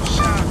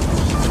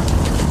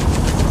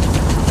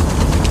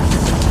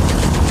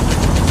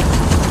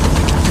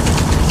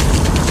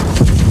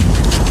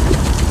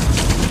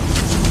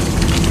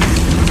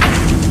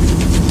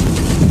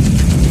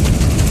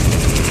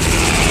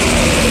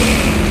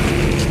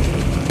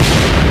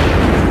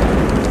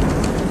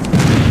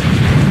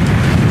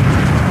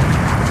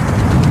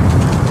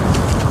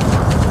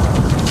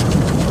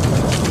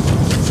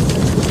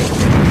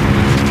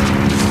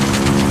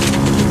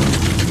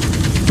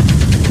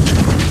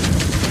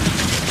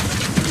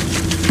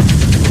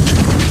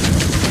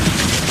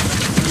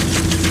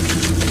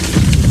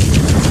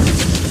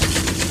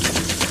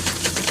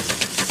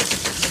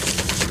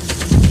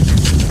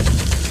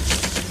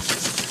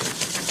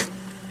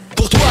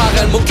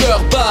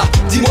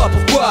 Dis-moi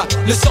pourquoi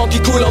le sang qui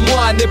coule en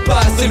moi n'est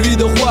pas celui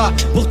de roi.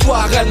 Pour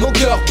toi, reine, mon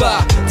cœur bat.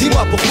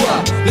 Dis-moi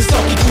pourquoi le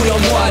sang qui coule en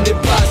moi n'est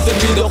pas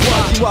celui de roi.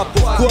 Dis-moi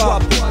pourquoi.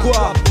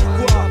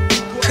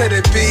 Could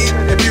it be,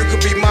 if you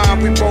could be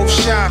mine, we both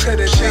shine. Could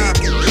it be,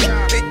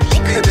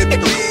 could it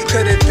be,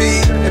 could it be,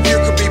 if you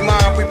could be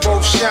mine, we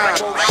both shine.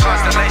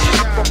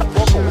 Constellation,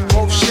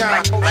 both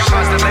shine.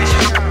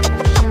 Constellation,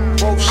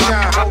 both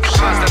shine.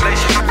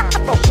 Constellation,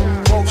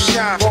 both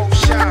shine. Both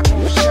shine.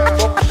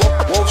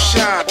 Both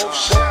shine.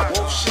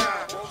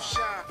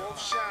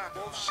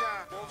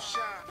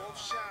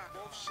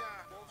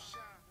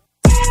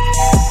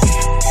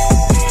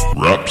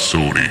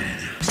 Rhapsody.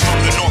 From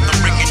the north,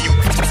 I'm bringing you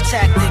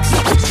tactics.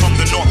 From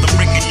the north, I'm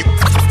bringing you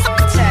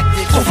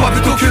tactics. Trop fort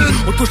avec aucune,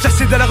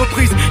 auto-chassé de la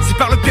reprise. Si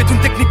par le biais d'une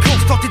technique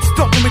constante et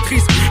distante qu'on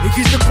maîtrise.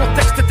 Église de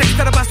contexte, texte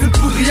à la base d'une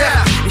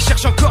poudrière. Et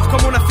cherche encore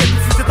comme on a fait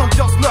depuis cette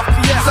ambiance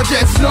meurtrière. Ça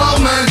vient de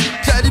Norman,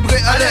 calibré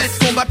à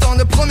l'est. Combattant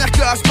de première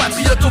classe,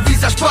 patriote au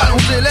visage pâle,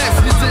 on délaisse.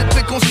 Les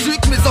préconçus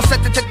que mes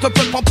ancêtres étaient un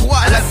peuple en proie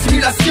à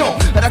l'assimilation,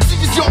 à la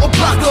division au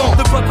pardon.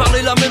 Ne pas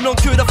parler la même langue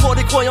que d'avoir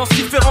des croyances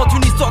différentes,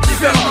 une histoire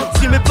différente.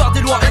 Trimée par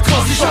des lois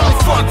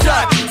intransigeantes. Fuck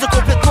that, c'est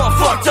complètement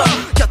fucked up.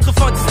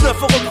 99,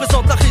 on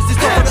représente la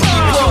résistance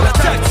à la la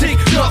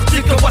tactique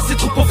nordique, envoie ses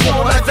troupes au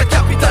front. On a la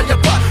capitale, y'a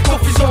pas de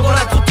confusion dans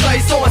la troupe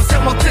trahison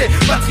assermentée.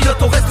 Patriote,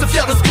 on reste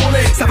fiers de ce qu'on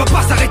est. Ça va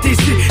pas s'arrêter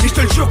ici, et je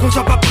te le jure qu'on ne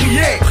va pas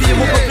prier. Priez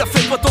mon peuple a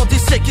fait pas tant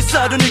d'essais, qui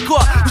ça a donné quoi?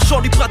 Le champ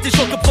libre à des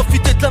gens qui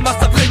profitaient de la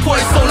masse après quoi?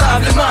 Ils s'en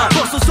lavent les mains,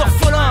 pense aux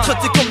orphelins.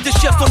 Traités comme des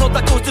chefs, ton nom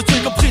à cause de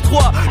trucs ont pris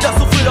droit. Là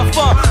souffrir leur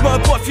faim, mais un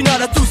point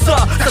final à tout ça.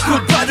 Ça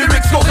coûte pas de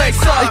lyrics correct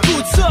ça.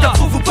 Écoute ça,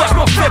 t'approuves ou pas, je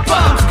m'en fais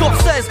pas. Comme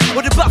Scorsese,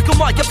 on débarque au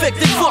mic avec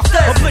des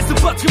fortesses. On presse le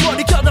patrimoine,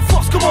 les gardes à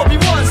force comme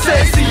Obi-Wan.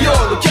 C'est CEO,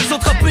 lequel sont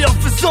trappés en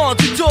faisant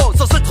du dos,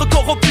 sans être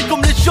corrompus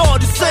comme les gens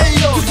du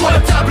CEO. Tout soit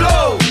le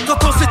tableau. Quand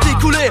on s'est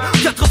écoulé,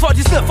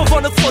 99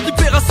 avant notre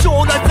libération,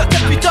 on a la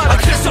capitale.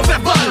 Agression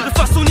verbale, de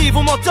façon universelle.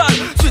 niveau mental.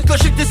 Suite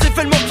logique des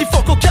événements qui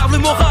font qu'on garde le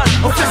moral.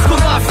 On fait ce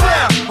qu'on a à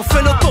faire, on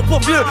fait notre temps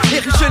pour mieux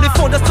ériger les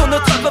fondations de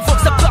notre rap avant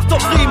que ça parte en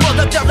vrille. Mode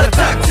interne, la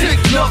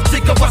tactique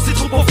nordique, envoie ses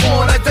troupes au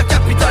front. En live de la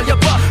capitale, y'a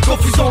pas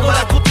confusion dans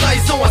la trop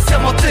trahison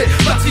assermentée.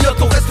 Patriote,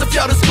 on reste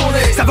fiers de ce qu'on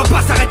est. Ça va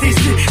pas s'arrêter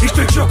ici, et je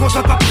te jure qu'on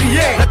va pas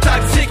prier. La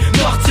tactique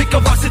nordique,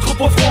 envoie ses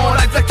troupes au front. En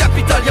live de la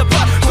capitale, y'a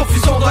pas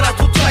confusion dans la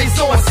trop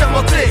trahison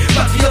assermentée.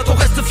 Patriote, on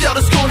reste fiers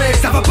de ce qu'on est.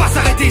 Ça va pas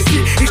s'arrêter ici,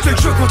 et je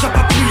te jure qu'on va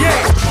pas prier.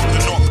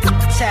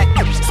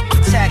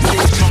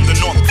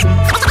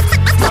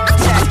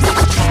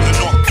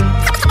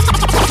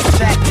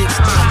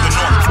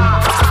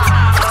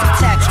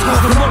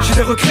 Probablement j'ai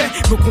des regrets,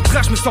 mais au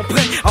contraire je me sens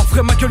prêt à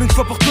offrir ma gueule une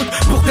fois pour toutes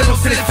pour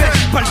dénoncer les faits.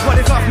 Pas le droit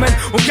les rares men,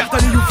 on garde un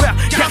œil ouvert,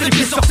 garde les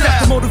pieds sur terre.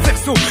 Demande au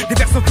verso, des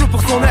versos flots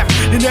pour son air.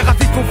 Les nerfs à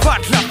vide qu'on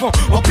batte l'avant,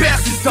 en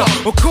persistant,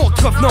 au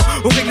contrevenant,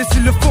 on règle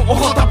s'ils le font, on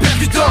rentre en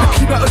percutant. Le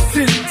climat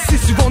hostile, si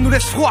souvent nous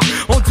laisse froid,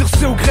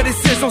 endurci au gré des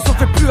saisons, on s'en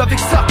fait plus avec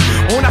ça.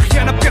 On a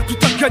rien à perdre,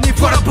 tout à gagner,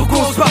 voilà pourquoi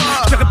on se bat.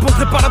 Je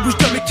répondrai par la bouche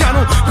de mes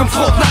canons, comme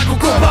Frontenac au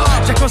combat.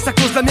 Chacun sa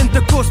cause, la mienne de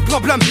cause,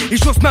 problème. Et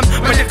j'ose même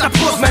manière ta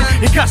prose, man,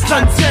 et casse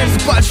la tienne.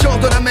 C'est pas le genre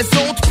de la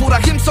maison, pour la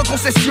rime sans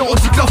concession. On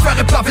dit que l'enfer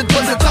est pavé de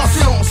bonnes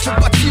intentions. C'est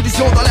pas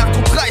d'illusion dans l'air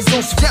de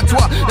trahison.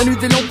 Souviens-toi, la nuit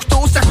des longs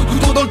couteaux, ça coup de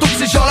couteau dans le dos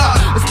de ces gens-là.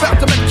 Espère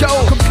te mettre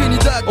KO comme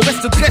Trinidad. On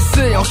reste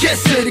dressé,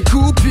 encaisser les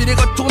coups, puis les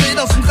retourner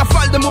dans une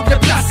rafale de mots bien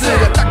placés.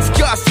 La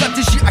tactique,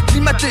 stratégie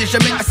acclimatée,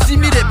 jamais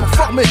assimilée pour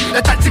former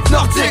la tactique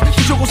nordique.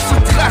 Toujours aussi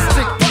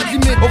drastique, pas de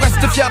limite. On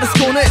reste fiers de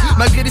ce qu'on est,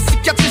 malgré les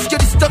cicatrices que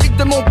l'historique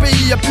de mon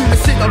pays a pu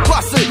laisser dans le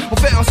passé. On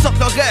fait en sorte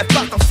que le rêve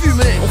parte en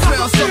fumée. On fait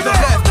en sorte que le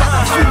rêve parte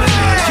en fumée.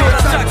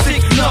 La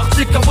tactique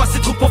nordique envoie ses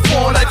troupes au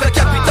front. En live à la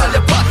capitale,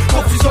 y'a pas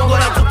confusion dans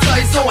la trop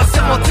trahison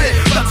assermentée.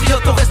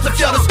 Patriote, on reste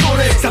fiers de ce qu'on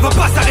est. Ça va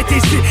pas s'arrêter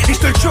ici, et je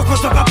te le jure qu'on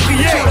doit pas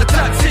prier. La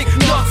tactique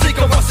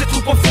nordique envoie ses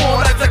troupes au front.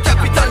 En live à la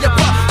capitale, y'a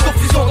pas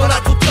confusion dans la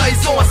trop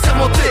trahison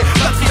assermentée.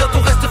 Patriote,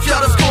 on reste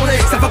fiers de ce qu'on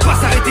est. Ça va pas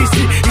s'arrêter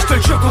ici, et je te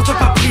le jure qu'on doit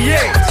pas prier.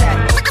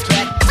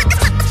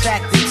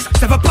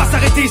 Ça va pas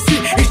s'arrêter ici,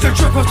 et je te le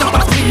jure qu'on doit pas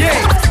prier.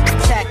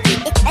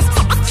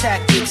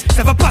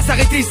 Ça va pas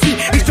s'arrêter ici,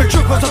 et je te le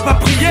jure qu'on doit pas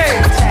prier.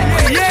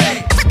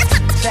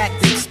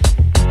 Tactics.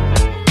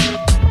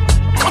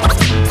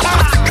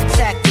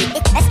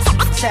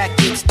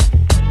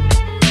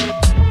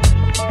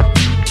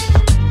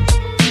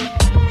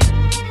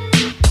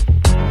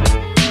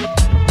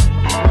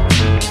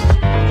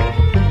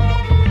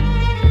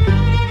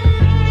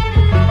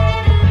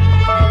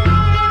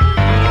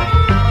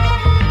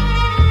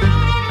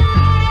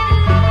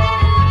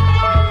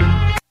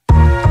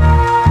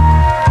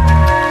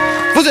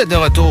 Vous êtes de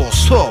retour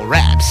sur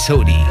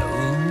Rhapsody.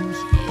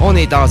 On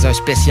est dans un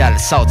spécial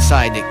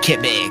Southside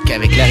Québec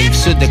avec la rive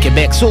sud de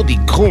Québec sur des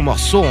gros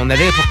morceaux. On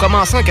avait, pour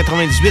commencer en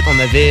 98, on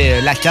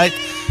avait La Quête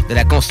de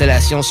la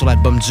Constellation sur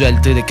l'album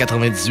Dualité de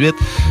 98.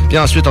 Puis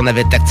ensuite, on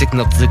avait Tactique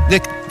Nordique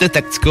de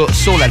Tactica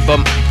sur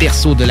l'album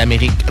Berceau de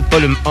l'Amérique,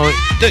 volume 1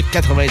 de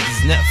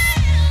 99.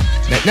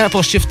 Maintenant,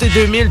 pour shifter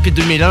 2000 puis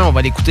 2001, on va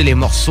aller écouter les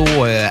morceaux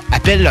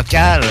Appel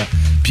local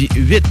puis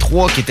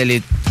 8-3 qui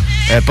étaient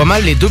pas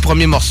mal les deux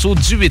premiers morceaux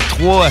du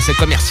 8-3 assez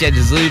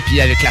commercialisés, puis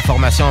avec la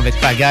formation avec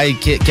Pagaille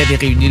qui avait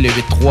réuni le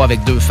 8-3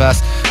 avec deux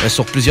faces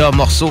sur plusieurs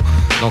morceaux.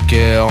 Donc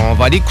on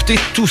va aller écouter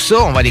tout ça,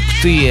 on va aller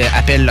écouter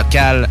Appel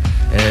local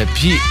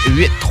puis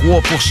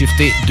 8-3 pour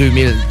shifter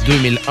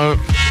 2000-2001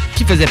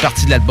 qui faisait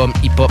partie de l'album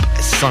Hip Hop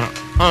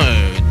 101.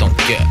 Donc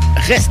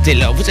restez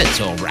là, vous êtes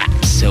sur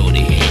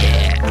Rhapsody.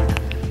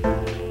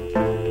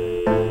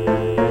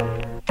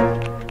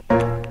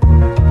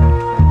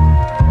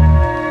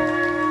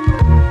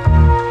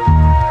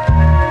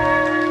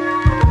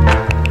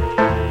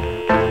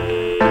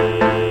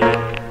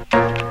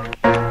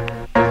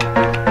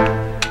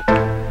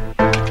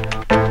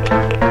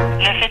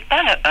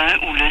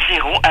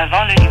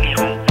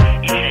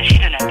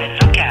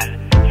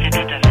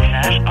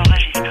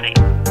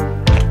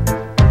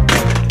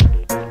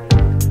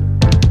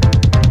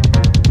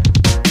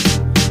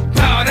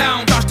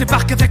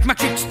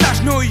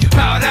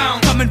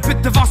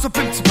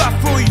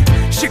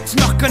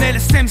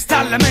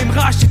 La même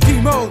rage chez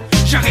Timo.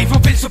 J'arrive en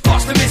ville, se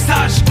passe le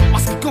message. En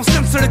ce qui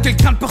concerne celui qui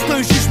craint de porter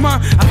un jugement,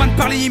 avant de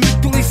parler, il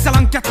me tourne sa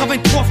langue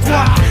 83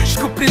 fois. Je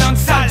coupe les langues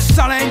sales, je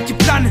sens la haine qui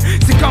plane.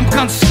 C'est comme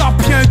quand tu sors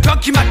pis un gars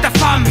qui mate ta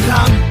femme.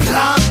 Blam,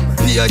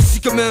 blam, pis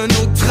ici comme un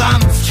autre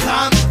drame.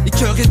 J'crame, et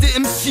cœur et des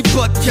MC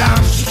pas de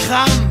gamme.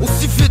 J'crame,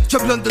 aussi vite que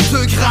blonde de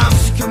 2 grammes.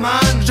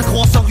 Psychomane, je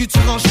crois en rue, tu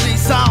ranges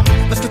les armes.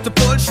 Parce que t'as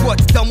pas le choix,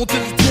 t'es dans mon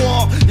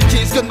territoire. Y'a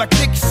 15 gars de ma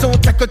clique qui sont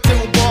à côté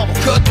au bord. Mon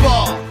code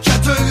barre,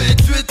 4, 2,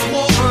 8, 8,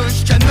 3, 1,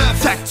 jusqu'à 9.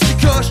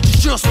 Tactica,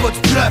 j'te jure, c'est pas du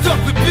bluff. Top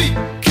pipi,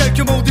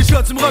 quelques mots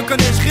déjà, tu me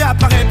reconnais.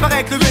 J'réapparais,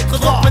 pareil que le 8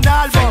 trop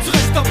pénal. Tu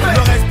restes en paix.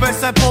 Le respect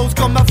s'impose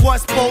comme ma voix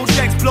se pose.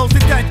 J'explose les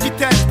têtes qui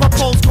t'aident,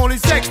 j'propose qu'on les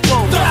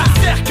expose. Dans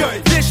le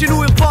cercueil, viens chez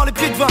nous et repars les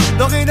pieds devant.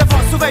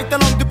 Dorénavant, surveille ta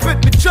langue de pute,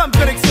 mais chum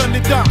collectionne les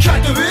dents.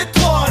 4, 2, 8,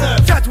 3,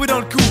 9. 4, oui dans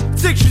le coup,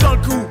 tu sais que j'suis dans le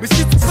coup. Mais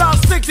si tu parles,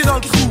 c'est que t'es dans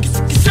le trou.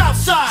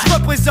 Southside,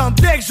 j'représente représente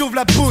dès que j'ouvre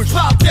la bouche.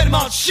 Parle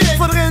tellement de shit.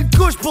 Faudrait une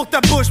couche pour ta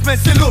bouche, mais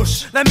c'est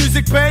louche. La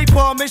musique paye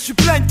pas, mais je suis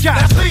plein de cash.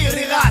 La pire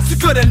des races, tu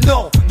connais le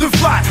nom de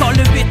face. Quand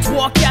le 8,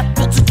 3, 4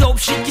 pour du dope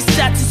shit qui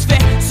satisfait.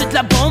 C'est de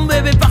la bombe,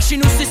 bébé, par chez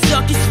nous, c'est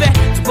ça qui se fait.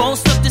 Du bon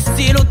stock de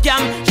style haut de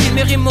gamme. J'ai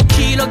mes rimes au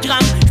kilogramme.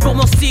 J'pour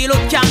mon style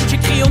haut de gamme.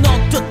 J'écris au nom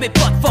de toutes mes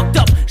potes fucked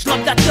up. J'drop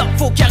la top,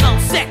 faut 40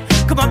 sec.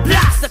 Comme un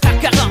blast,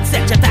 attaque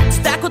 47. J'attaque du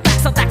tac au tac,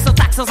 sans tac, sans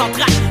tac, sans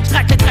entraque.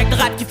 J'traque les tracks de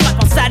rap qui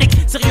frappent en sadique.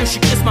 Sérieux, j'suis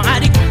crissement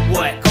addict.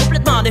 Ouais,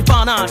 complètement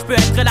dépendant. J'peux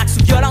être relax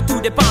ou violent,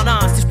 tout dépendant.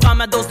 Si j'prends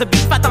ma dose de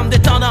beat, pas en me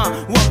détendant.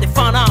 Ou en me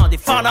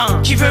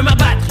défendant. Qui veut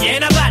m'abattre? Rien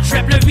à battre.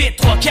 J'rappe le 8,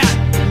 3, 4.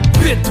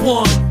 8,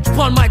 3,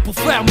 j'prends le mic pour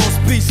faire mon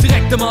speech.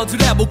 Directement du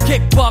lab au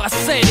cake bar à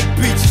Saint-Nic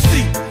Beach.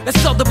 Ici, la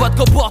sorte de boîte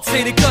qu'on porte,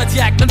 c'est des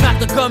Kodiak. Notre marque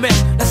de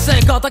commerce, la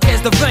 50 en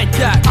caisse de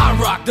 24. I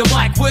rock the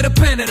mic with a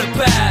pen and a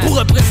pad. Pour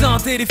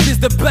représenter les fils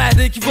de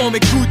badés qui vont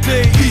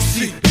m'écouter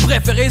ici. Les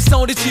préférés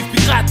sont des chiefs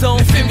piratons.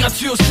 Les films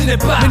gratuits au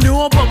cinéma. Mais nous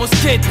on bombe au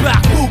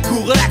skatepark.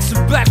 Beaucoup relax sur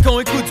le balcon,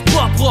 écoute du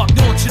pop rock.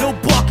 Nous on chill au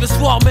bloc le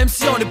soir même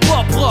si on est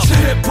pas propre.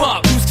 C'est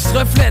hip-hop, tout ce qui se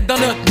reflète dans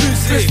notre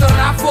musique.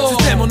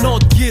 C'était mon nom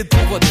de guide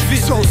pour votre vie.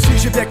 Ça aussi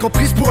j'ai bien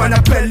compris, c'est pour un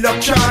appel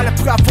local.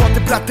 Après avoir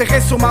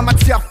déblatéré sur ma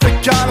matière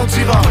fécale, on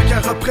dira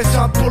qu'elle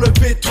représente pour le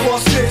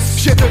B36.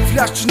 J'ai deux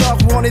flashs du Nord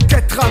où on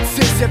était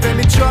 36. Y'avait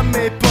mes chums,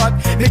 mes potes,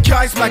 mes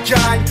guys, ma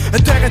gang. Un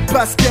terrain de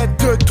basket,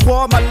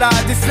 2-3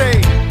 malades. Et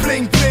c'est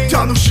bling bling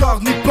dans nos chars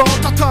nippons.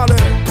 T'entends le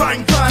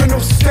bang bang de nos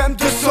systèmes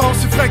de son.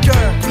 C'est vrai que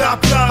bla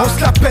bla, on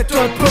se la pète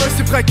un peu.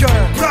 C'est vrai que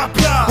bla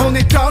bla, on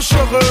est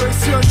dangereux.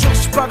 Et si un jour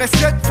je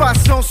paraissais de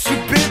façon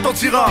subite, on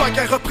dira pas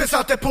qu'elle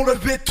représentait pour le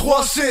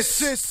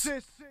B36.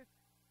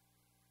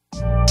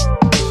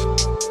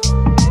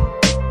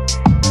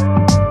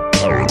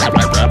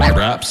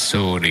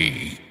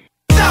 Rhapsody.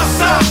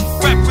 Dasa,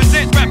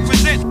 represent.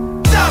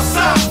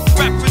 Dasa,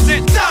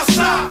 represent.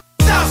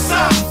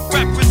 Dasa,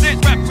 represent.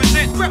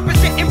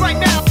 Representing right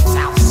now.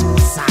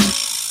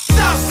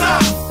 Dasa,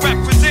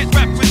 represent.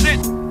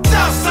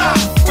 Dasa,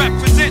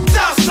 represent.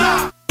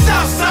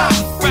 Dasa,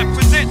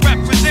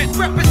 represent.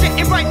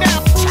 Representing right now.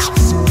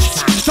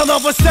 J't'en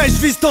envoie 16,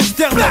 j'vise ton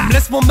sternum.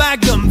 Laisse mon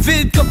magnum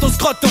vide comme ton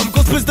scrotum.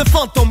 Cause plus de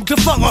fantômes que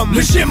le forum.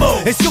 Le Gémeaux.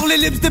 Et sur les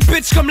lips des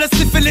bitches comme la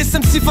syphilis.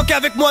 MC fuck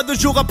avec moi 2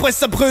 jours après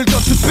ça brûle quand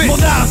tu pisses.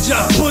 Mon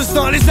argent pousse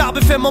dans les arbres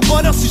et fait mon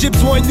bonheur. Si j'ai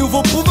besoin de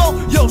nouveaux poumons,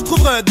 yo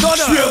j'trouverai un donneur.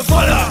 J'suis un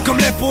voleur. Comme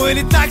l'impôt et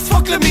les taxes,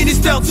 fuck le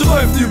ministère du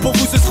revenu. Pour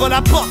vous ce sera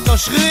la porte quand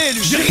j'serai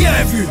élu. J'ai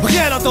rien vu,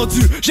 rien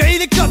entendu. J'ai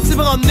les cops, c'est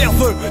me rendre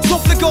nerveux.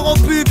 Sauf les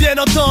corrompus, bien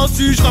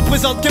entendu.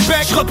 J'représente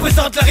Québec,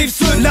 j'représente la rive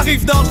sud. La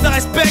rive nord, j'la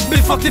respecte. Mais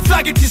fuck les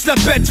flags et qui se la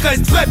pètent.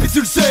 J'reste vrai pis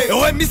tu le sais.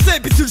 Au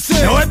MIC pis tu le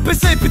sais. Au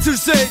MPC pis tu le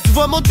sais. Tu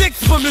vois mon dick,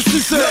 tu peux me le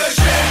sucer. Le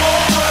Gémeaux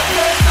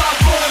représente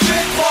pour le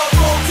V3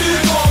 pour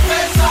tu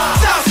comprends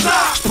ça.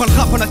 J'prends le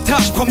rap en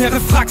attache, première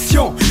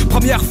infraction.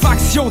 Première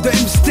faction de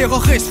MC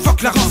terroriste,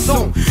 fuck la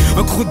rançon.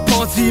 Un crew de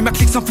bandits, ma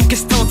clique s'en fout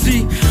qu'est-ce t'en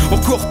dis. On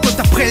court tout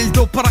après le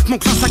dos pendant que mon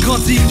clan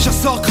s'agrandit. J'en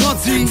sors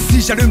grandi,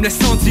 si j'allume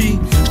l'incendie.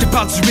 J'te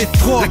parle du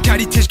V3, la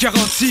qualité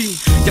j'garantis.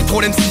 Y'a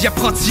trop d'MC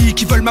apprentis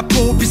qui veulent ma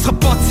peau puis se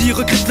repentir.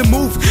 Regrette le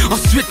move,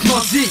 ensuite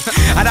mendie.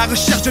 À la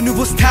recherche de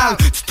nouveaux styles,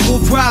 tu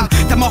trouves voile.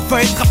 Ta mort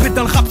va être rappée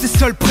dans le rap, c'est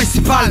ça le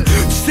principal.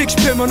 Tu sais que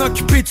j'peux m'en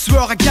occuper,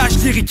 tueur à gage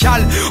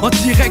lyrical. En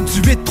direct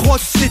du V3,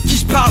 tu sais de qui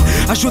j'parle.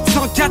 Ajoute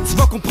 104, tu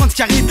vas comprendre ce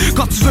qui arrive.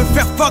 Quand tu veux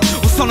faire fuck,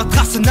 on sort notre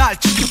arsenal,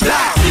 tu blague.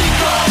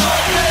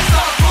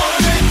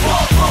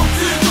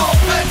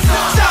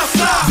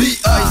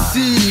 B.I.C.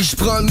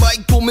 J'prends le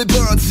mic pour mes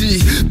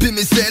bandits. Puis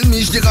mes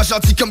ennemis, j'les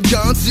ragentis comme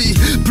Gandhi.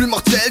 Plus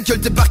mortel que le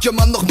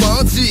débarquement de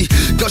Normandie.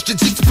 Quand j'te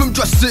dis que tu peux me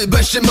dresser,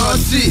 ben j'ai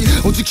menti.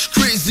 On dit que j'suis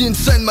crazy,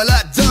 insane,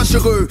 malade,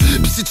 dangereux.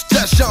 Puis si tu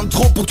t'acharnes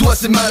trop, pour toi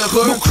c'est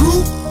malheureux. Mon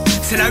crew,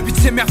 c'est la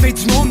 8e merveille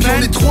du monde, man.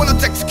 On est trop dans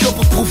Tactica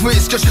pour prouver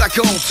ce que je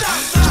raconte.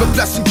 Je me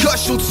place une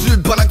coche au-dessus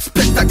pendant que tu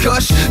pètes ta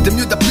coche. T'es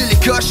mieux d'appeler les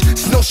coches,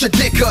 sinon je te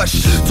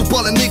décoche. Tu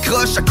parles le nez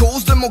croche à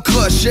cause de mon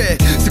crochet.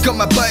 C'est comme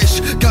ma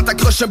pêche quand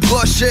t'accroches un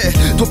brochet.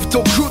 Toi pis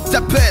ton crew de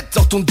tapette,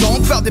 retourne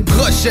donc faire des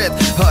brochettes.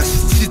 Ah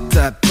si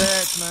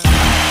tapette, man.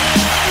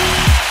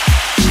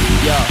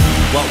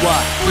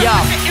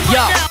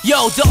 Yo,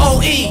 yo, the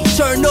OE,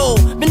 Cherno.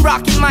 Been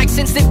rocking mic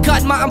since they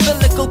cut my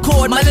umbilical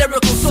cord. My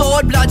lyrical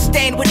sword, blood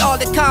stained with all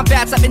the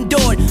combats I've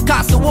endured.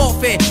 Constant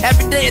warfare,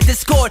 every day a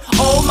discord.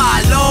 Oh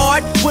my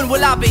lord, when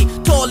will I be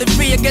tall and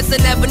free? I guess I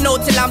never know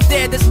till I'm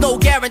there, there's no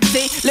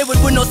guarantee.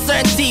 Living with no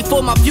certainty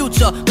for my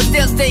future, but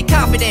still stay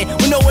confident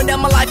when knowing that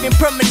my life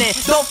impermanent.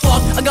 Don't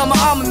fuck, I got my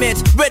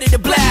armaments ready to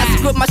blast.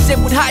 Equip my shit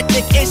with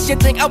high-tech ish, you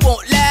think I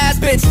won't last?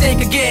 Bitch,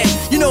 think again.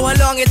 You know how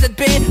long has it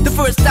been? The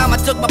first time I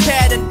took my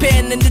pad and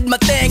pen and did my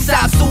thing.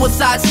 South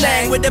suicide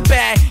slang with a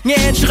bang.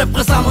 Yeah, je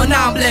représente mon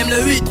emblème,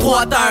 le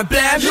 8-3 t'as un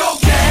blème. Yo,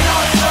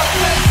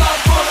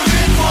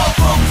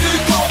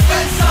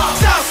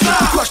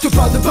 pourquoi je te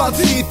parle de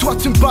bandit, toi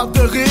tu me parles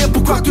de rire.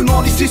 Pourquoi tout le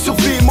monde ici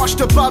survit? Moi je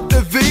te parle de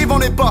vivre. On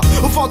n'est pas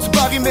au fond du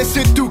baril mais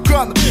c'est tout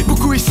comme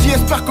beaucoup ici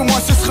espèrent qu'au moins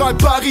ce sera un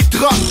pari de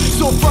drame.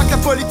 So fuck la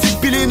politique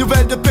pis les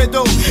nouvelles de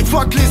pédos.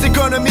 Fuck les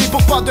économies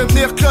pour pas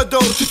devenir clodo.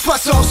 De toute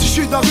façon si je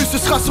suis dans la rue ce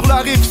sera sur la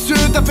rive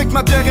sud. Avec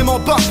ma bière et mon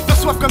bar,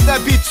 perçoivent comme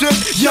d'habitude.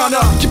 Y'en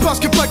a qui pensent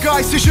que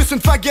pagaille c'est juste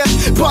une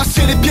faguette.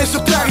 Passer les pieds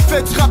sur terre, il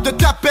fait du rap de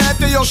tapette.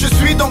 Et yo je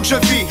suis donc je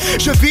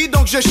vis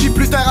donc je chie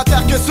plus terre à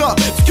terre que ça.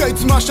 Tu cueilles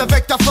dimanche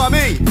avec ta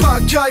famille.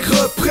 Pagaille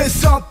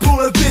représente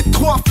pour le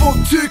V3, faut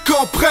que tu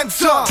comprennes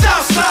ça.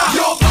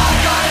 Yo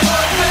pagaille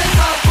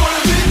représente pour le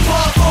V3,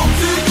 faut que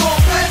tu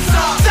comprennes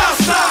ça.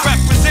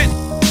 Represent.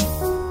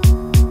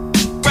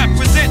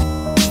 Represent.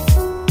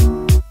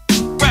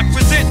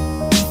 Represent.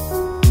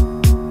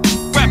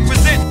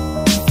 Represent.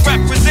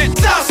 Represent.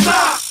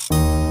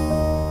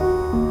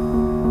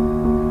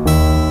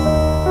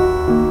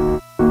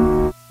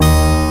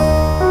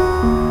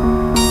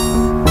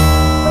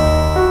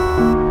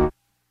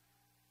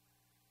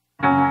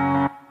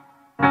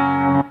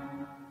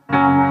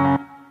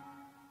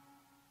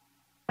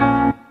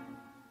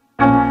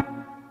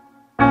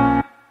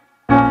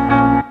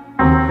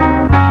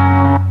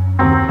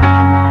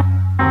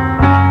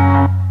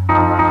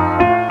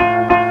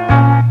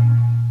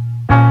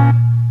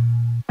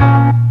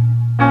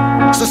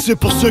 C'est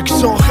pour ceux qui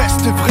sont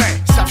restés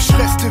vrais, savent je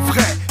reste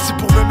vrai. C'est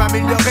pour me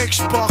m'améliorer que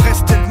je pas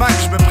rester le même.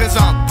 Je me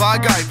présente,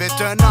 pagaille,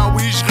 21 ans,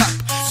 oui je rappe.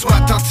 Sois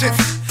attentif,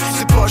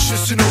 c'est pas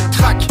juste une autre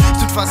track.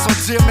 C'est une façon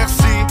de dire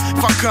merci.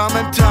 Fuck en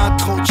même temps,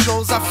 trop de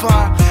choses à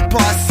faire.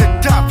 Pas assez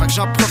de temps, fait que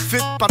j'en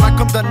profite pendant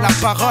qu'on me donne la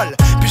parole.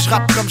 Puis je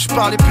rappe comme je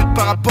parle et plus de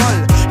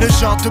parabole. Le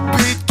genre de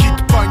beat qui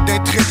te pogne d'un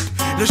trip.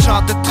 Le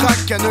genre de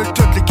track qui annule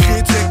toutes les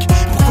critiques.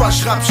 Pourquoi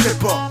je rappe, je sais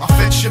pas, en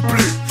fait je sais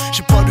plus. Je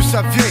sais pas d'où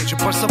ça vient, je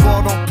pas le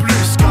savoir non plus.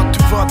 Quand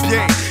tout va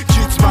bien,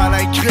 j'ai du mal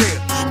à écrire.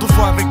 D'autres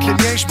fois avec les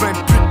miens, je même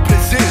plus de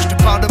plaisir. Je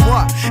te parle de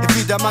moi,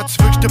 évidemment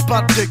tu veux que je te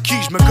parle de qui.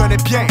 Je me connais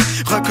bien,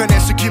 reconnais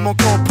ceux qui m'ont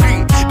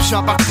compris. Puis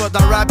j'embarque pas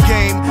dans le rap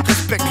game,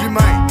 respecte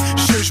l'humain.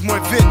 Juge moins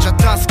vite,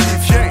 j'attends ce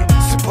qui vient.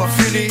 C'est pas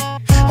fini,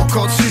 on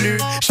continue.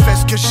 Je fais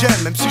ce que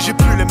j'aime, même si j'ai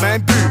plus les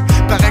mêmes buts.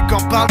 Paraît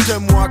qu'on parle de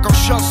moi, qu'on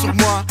chante sur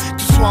moi.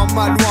 Tout soit en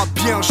mal ou en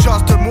bien, on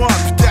chante de moi.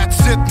 Puis that's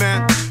it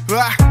man,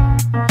 ah.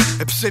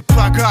 Et puis c'est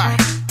pas grave,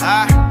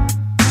 ah.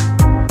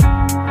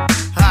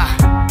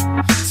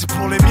 C'est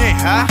pour les miens,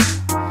 hein?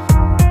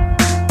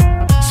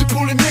 C'est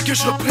pour les miens que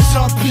je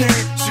représente bien.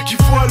 Ceux qui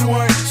voient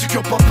loin, ceux qui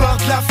ont pas peur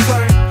de la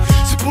fin.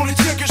 C'est pour les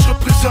tiens que je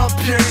représente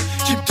bien.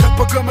 Qui me traitent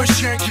pas comme un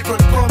chien, qui veulent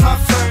pas ma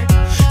fin.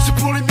 C'est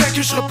pour les miens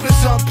que je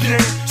représente bien.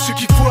 Ceux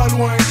qui voient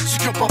loin, ceux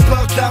qui ont pas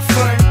peur de la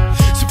fin.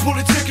 C'est pour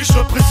les tiens que je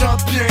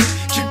représente bien.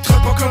 Qui me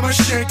traitent pas comme un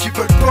chien, qui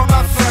veulent pas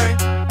ma fin.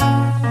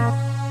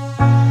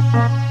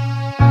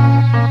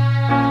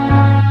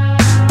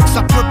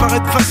 Ça peut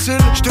paraître facile,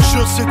 je te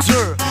jure c'est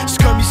dur.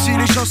 C'est comme ici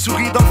les gens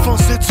sourient, dans le fond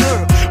c'est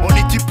dur. On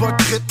est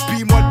hypocrite,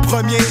 puis moi le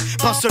premier.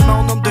 Pas seulement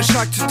au nombre de gens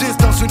que tu dises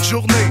dans une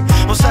journée.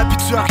 On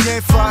s'habitue à rien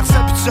faire,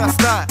 s'habitue à se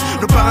taire.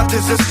 Nos parents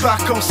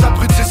désespèrent qu'on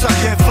s'abrutisse à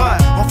rien faire.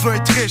 On veut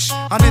être riche,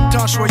 en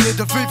étant choyé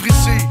de vivre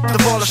ici.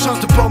 D'avoir la chance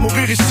de pas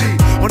mourir ici.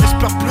 On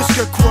espère plus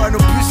que quoi, nos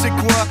buts c'est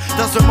quoi?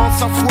 Dans un monde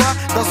sans foi,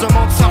 dans un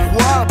monde sans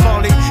roi. À part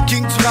les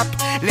kings du rap,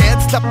 les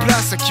heads de la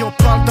place à qui on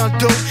parle dans le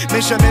dos,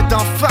 mais jamais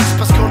d'en face.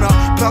 Parce qu'on a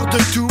peur de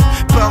tout,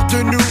 peur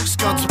de nous.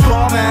 C'est quand tu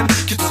pars man,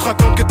 que tu te rends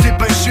compte que t'es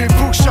ben chez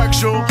vous chaque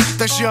jour.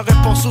 T'agis en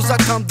réponse aux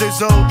attentes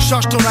des autres.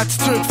 Change ton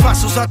attitude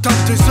face aux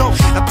attentes des autres.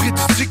 Après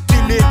tu dis que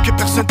t'es libre, que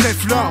personne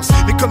t'influence.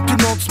 Mais comme tout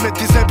le monde, tu mets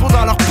tes impôts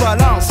dans leur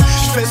balance.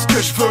 Je fais ce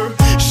que je veux,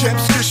 j'aime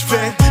ce que je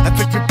fais.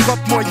 Avec mes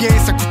propres moyens,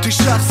 ça coûte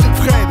cher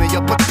c'est vrai. Mais y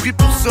a pas de prix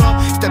pour ça,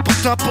 c'est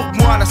important pour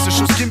moi. La seule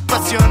chose qui me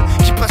passionne,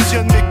 qui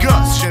passionne mes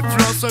gosses.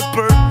 J'influence un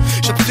peu,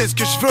 j'obtiens ce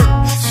que je veux.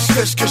 Si je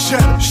fais ce que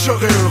j'aime, je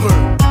serai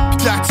heureux.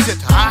 Pis that's it,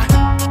 hein?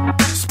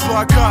 C'est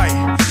pas guy,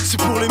 c'est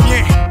pour les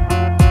miens.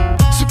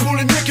 C'est pour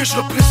les miens que je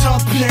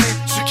représente bien.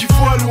 Ceux qui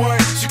voient loin,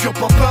 ceux qui ont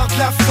pas peur de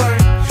la fin.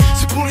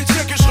 C'est pour les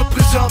tiens que je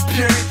représente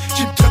bien.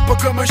 Qui me traitent pas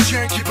comme un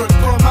chien, qui veulent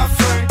pas ma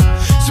fin.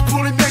 C'est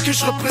pour les miens que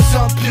je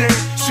représente bien.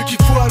 Ceux qui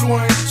voient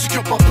loin, ceux qui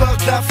ont pas peur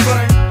de la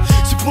fin.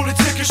 C'est pour les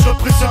tiens que je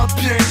représente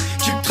bien.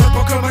 Qui me traitent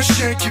pas comme un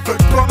chien, qui veulent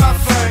pas ma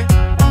fin.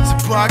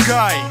 C'est pas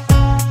guy,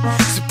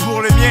 c'est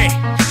pour les miens.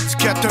 Du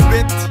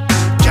 418,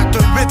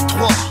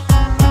 418-3.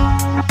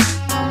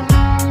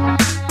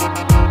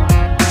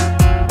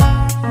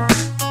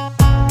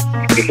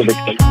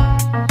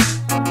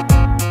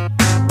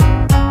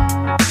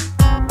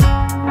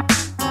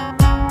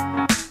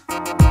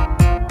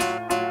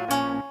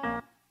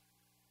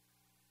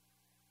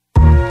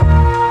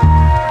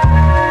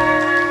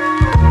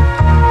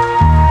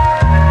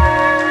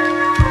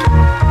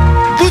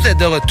 Vous êtes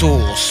de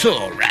retour sur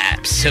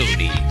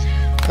Rhapsody.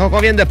 Donc, on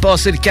vient de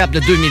passer le cap de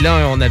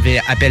 2001. On avait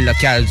appel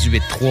local du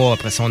 8-3.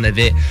 Après ça, on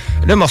avait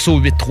le morceau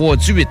 8-3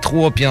 du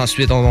 8-3. Puis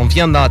ensuite, on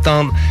vient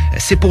d'entendre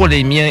C'est pour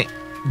les miens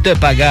de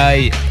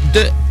Pagaille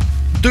de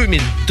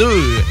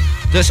 2002.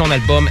 de son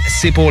album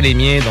C'est pour les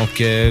miens.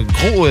 Donc,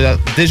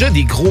 déjà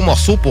des gros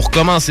morceaux pour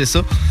commencer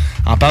ça.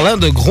 En parlant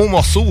de gros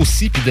morceaux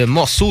aussi, puis de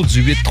morceaux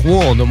du 8-3,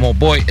 on a mon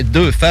boy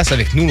Deux Faces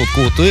avec nous de l'autre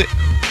côté.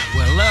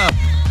 Well up!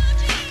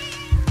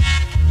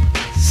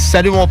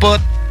 Salut mon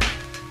pote!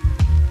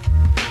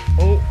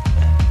 Oh!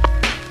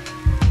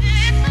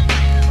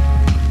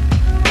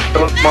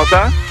 Tu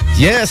m'entends?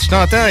 Yes, je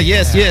t'entends.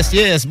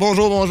 Yes.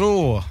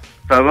 Bonjour.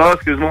 Ça va?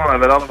 Excuse-moi, on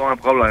avait l'air d'avoir un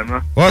problème,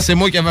 là. Ouais, c'est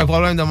moi qui avais un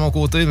problème de mon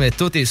côté, mais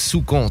tout est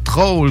sous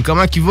contrôle.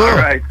 Comment qu'il va?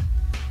 Alright.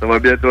 Ça va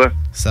bien, toi?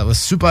 Ça va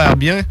super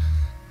bien.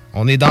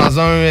 On est dans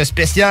un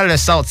spécial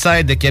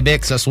Southside de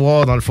Québec ce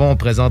soir. Dans le fond, on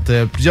présente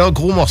plusieurs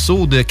gros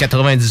morceaux de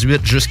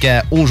 98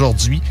 jusqu'à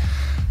aujourd'hui.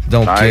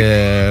 Donc,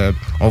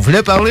 on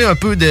voulait parler un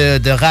peu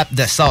de rap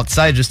de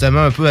Southside,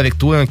 justement, un peu avec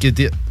toi, hein,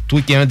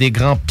 toi qui es un des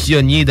grands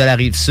pionniers de la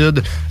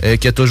Rive-Sud,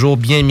 qui a toujours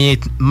bien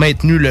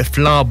maintenu le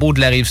flambeau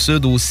de la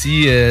Rive-Sud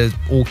aussi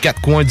aux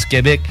quatre coins du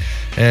Québec.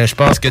 Je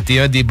pense que tu es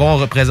un des bons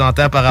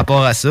représentants par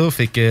rapport à ça.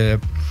 Fait que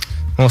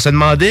on se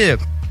demandait,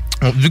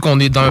 vu qu'on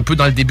est un peu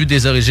dans le début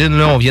des origines,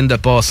 là, on vient de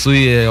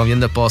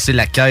passer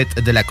la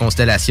quête de la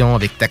constellation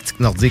avec Tactique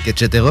Nordique,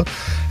 etc.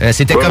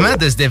 C'était comment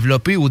de se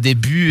développer au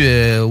début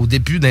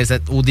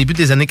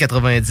des années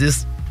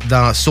 90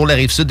 sur la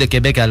Rive-Sud de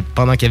Québec,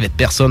 pendant qu'il y avait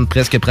personne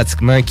presque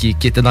pratiquement qui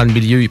était dans le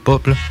milieu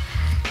hip-hop, là?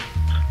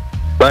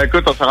 Ben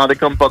écoute, on s'en rendait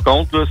comme pas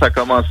compte, là. Ça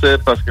commençait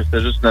parce que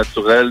c'était juste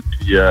naturel, puis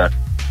il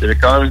y avait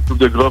quand même une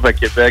couple de groupes à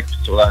Québec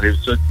sur la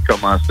Rive-Sud qui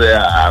commençaient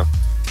à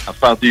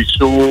faire des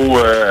shows.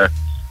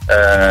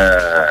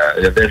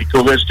 Il y avait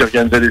Rico Rich qui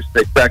organisait des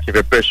spectacles, il y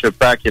avait Pressure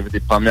Pack, il y avait des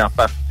premières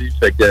parties.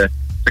 Fait que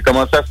ça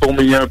commençait à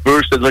fourmiller un peu.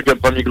 Je te dirais que le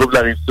premier groupe de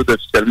la Rive-Sud,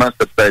 officiellement,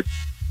 c'était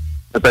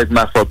peut-être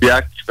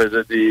Maphobiac qui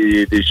faisait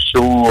des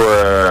shows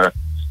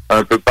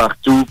un peu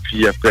partout.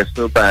 Puis après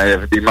ça, il y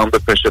avait des membres de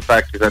Pressure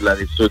Pack qui venaient de la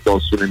Rive-Sud, dont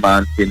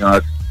Suleiman,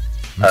 Kenox,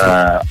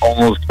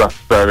 11 qui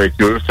participaient avec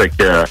eux. Fait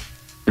que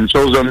une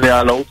chose a mené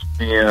à l'autre,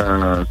 mais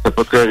c'était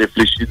pas très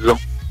réfléchi, disons.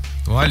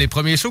 Ouais, les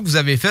premiers shows que vous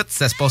avez faits,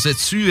 ça se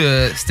passait-tu,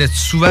 c'était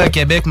souvent à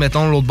Québec,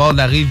 mettons, l'autre bord de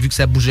la rive, vu que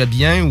ça bougeait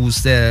bien, ou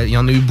il y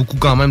en a eu beaucoup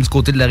quand même du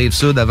côté de la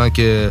Rive-Sud avant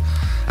que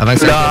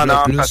ça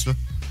développe plus?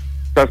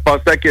 Ça se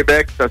passait à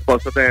Québec, ça se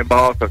passait dans un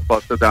bar, ça se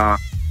passait dans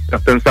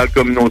certaines salles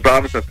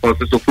communautaires, mais ça se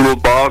passait surtout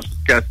l'autre bord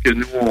jusqu'à ce que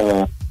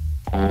nous,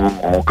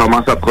 on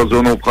commence à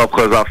produire nos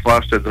propres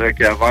affaires. Je te dirais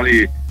qu'avant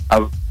je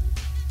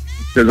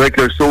te dirais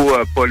que le show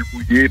Paul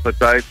Bouillet,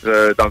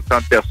 peut-être, dans le temps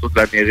de Perso de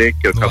l'Amérique,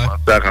 a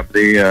commencé à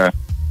ramener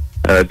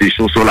des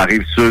shows sur la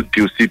Rive-Sud,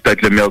 puis aussi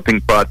peut-être le Melting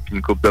Pot, puis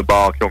une couple de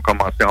bars qui ont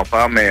commencé à en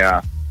faire, mais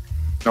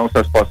non,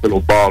 ça se passait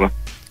l'autre bord, là.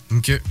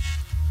 OK.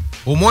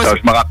 Au moins...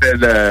 je me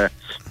rappelle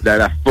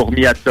la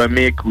fourmi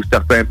atomique ou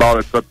certains bars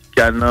de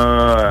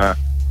Tropicana,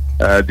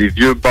 des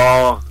vieux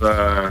bars.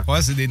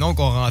 Ouais, c'est des noms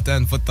qu'on rentend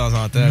une fois de temps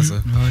en temps, ça.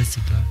 Ouais,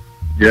 c'est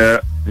clair.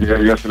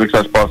 C'est là que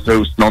ça se passait,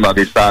 ou sinon dans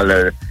des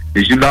salles,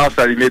 des gymnases,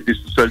 à la limite, des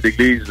sous-sols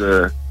d'église,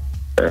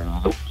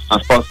 ça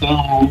se passait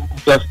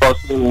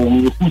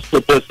où c'était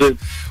possible.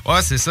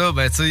 Ouais, c'est ça.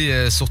 Ben, tu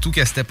sais, surtout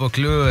qu'à cette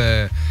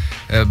époque-là,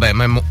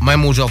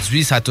 même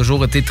aujourd'hui, ça a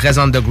toujours été très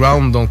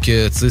underground. Donc,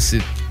 tu sais,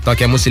 tant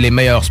qu'à moi, c'est les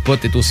meilleurs spots.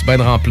 C'est aussi bien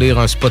de remplir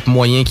un spot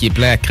moyen qui est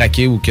plein à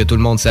craquer ou que tout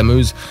le monde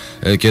s'amuse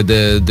que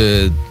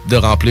de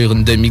remplir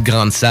une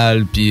demi-grande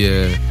salle. Puis,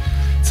 tu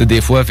sais,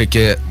 des fois, fait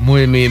que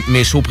moi,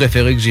 mes shows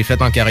préférés que j'ai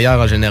fait en carrière,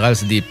 en général,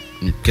 c'est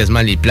quasiment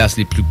les places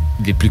les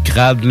plus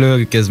crades,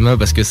 là, quasiment,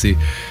 parce que c'est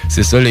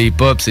ça, le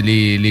hip-hop, c'est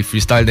les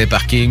freestyles des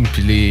parkings,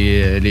 puis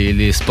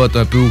les spots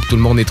un peu où tout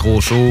le monde est trop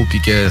chaud,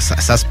 puis que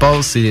ça se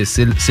passe,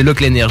 c'est là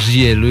que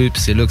l'énergie est là,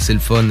 puis c'est là que c'est le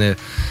fun,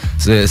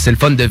 c'est le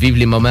fun de vivre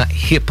les moments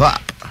hip-hop.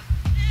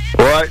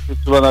 Ouais, c'est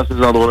souvent dans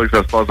ces endroits-là que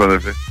ça se passe, en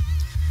effet.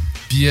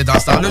 Puis dans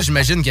ce temps-là,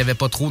 j'imagine qu'il n'y avait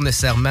pas trop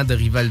nécessairement de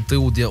rivalité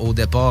au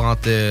départ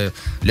entre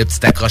le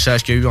petit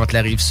accrochage qu'il y a eu entre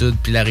la Rive-Sud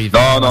puis la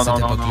Rive-Nord à cette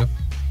époque-là.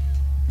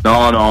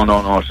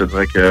 Non. Je te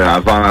dirais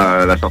qu'avant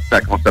la sortie de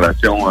la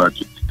Constellation,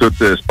 tout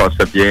se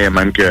passait bien,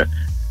 même que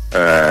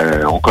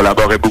on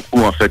collaborait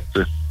beaucoup, en fait.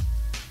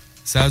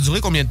 Ça a duré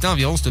combien de temps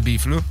environ, ce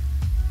beef-là?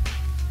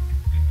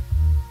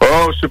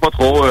 Oh, je sais pas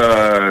trop.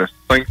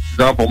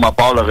 5-6 ans pour ma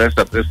part, le reste,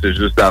 après, c'est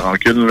juste la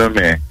rancune, là,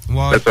 mais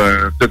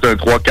peut-être un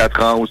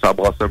 3-4 ans où ça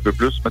brasse un peu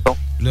plus, mettons.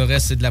 Le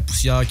reste, c'est de la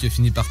poussière qui a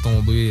fini par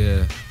tomber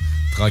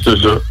tranquillement.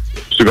 C'est ça.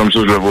 C'est comme ça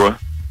que je le vois.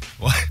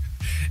 Ouais,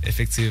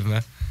 effectivement.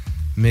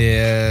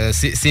 Mais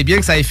c'est bien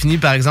que ça ait fini,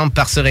 par exemple,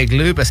 par se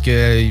régler, parce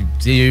que il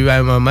y a eu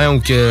un moment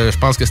où je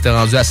pense que c'était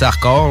rendu assez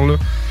hardcore, là.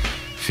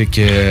 Fait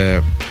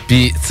que...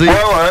 Puis, tu sais...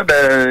 Ouais,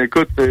 ben,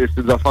 écoute, c'est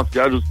des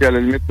enfantillages aussi, à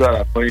la limite, à la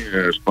fin,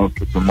 je pense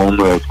que tout le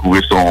monde a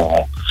trouvé son...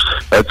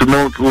 tout le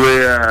monde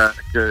trouvait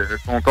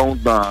son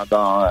compte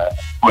dans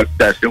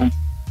l'habitation.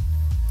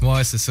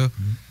 Ouais, c'est ça.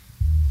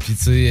 Puis,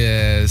 tu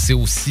sais, c'est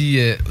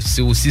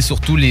aussi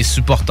surtout les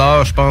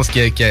supporters, je pense,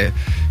 que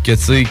tu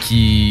sais,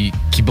 qui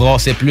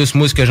brassaient plus.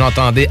 Moi, ce que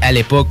j'entendais à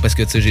l'époque, parce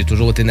que, tu sais, j'ai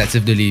toujours été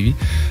natif de Lévis,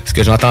 ce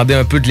que j'entendais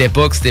un peu de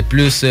l'époque, c'était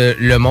plus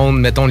le monde,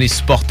 mettons, les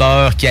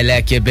supporters qui allaient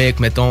à Québec,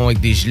 mettons, avec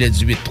des gilets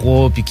du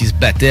 8-3, puis qui se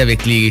battaient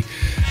avec les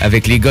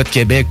gars de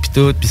Québec, puis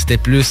tout. Puis c'était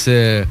plus...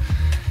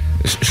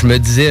 je me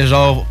disais,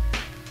 genre...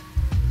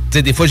 Tu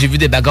sais, des fois, j'ai vu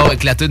des bagarres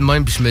éclater de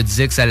même, puis je me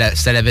disais que ça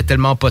avait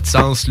tellement pas de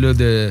sens, là,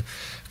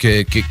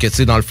 que tu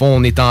sais, dans le fond,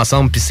 on est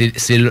ensemble, puis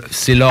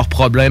c'est leur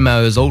problème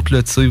à eux autres,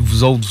 là, tu sais.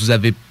 Vous autres,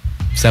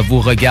 ça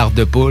vous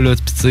regarde pas, là,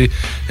 puis tu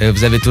sais,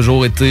 vous avez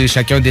toujours été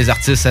chacun des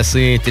artistes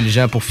assez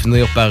intelligents pour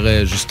finir par,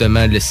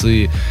 justement,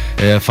 laisser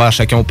faire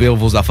chacun pire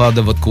vos affaires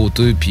de votre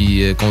côté,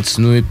 puis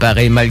continuer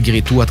pareil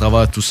malgré tout à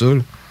travers tout ça,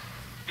 là.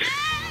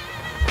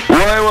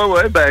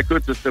 Ouais. Ben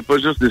écoute, c'est pas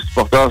juste des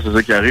supporters, c'est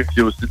ça qui arrive. Il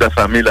y a aussi de la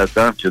famille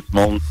là-dedans, puis il y a du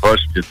monde proche,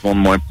 puis il y a du monde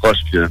moins proche.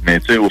 Mais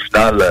tu sais, au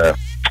final,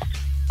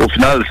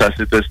 ça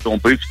s'est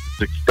estompé, puis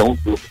c'est ce qui compte.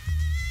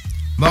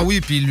 Ben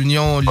oui, puis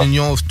l'union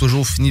a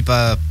toujours fini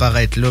par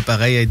être là,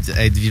 pareil,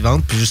 être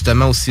vivante. Puis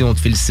justement aussi, on te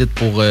félicite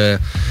pour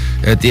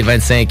tes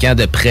 25 ans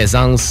de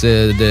présence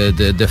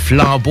de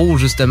flambeau,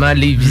 justement,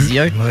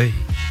 lévisien. Oui.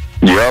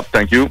 Yup,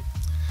 thank you.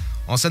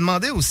 On se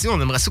demandait aussi, on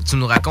aimerait ça que tu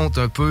nous racontes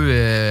un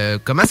peu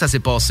comment ça s'est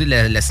passé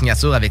la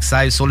signature avec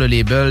Sai sur le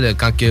label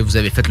quand que vous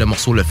avez fait le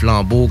morceau Le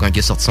Flambeau, quand il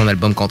est sorti son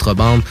album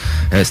Contrebande.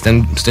 C'était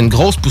une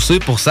grosse poussée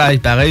pour Sai,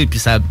 pareil, puis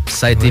ça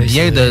a été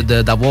bien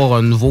d'avoir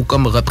un nouveau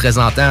comme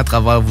représentant à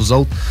travers vous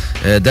autres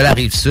de la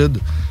Rive-Sud.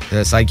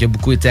 Sai qui a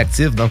beaucoup été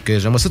actif, donc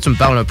j'aimerais ça que tu me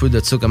parles un peu de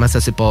ça, comment ça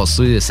s'est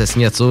passé, sa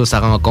signature, sa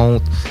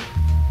rencontre.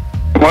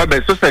 Ouais,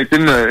 ben ça a été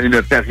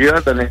une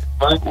période,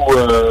 honnêtement,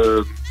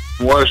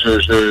 où... moi,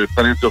 je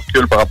prenais du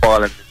recul par rapport à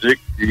la musique.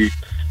 Puis,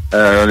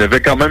 on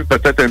avait quand même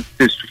peut-être un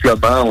petit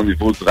essoufflement au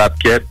niveau du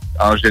rap-quête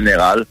en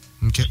général.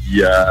 Okay.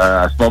 Puis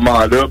à ce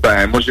moment-là,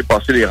 ben moi, j'ai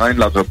passé les rênes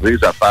de l'entreprise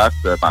à Pat,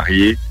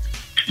 marié.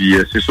 Puis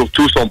c'est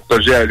surtout son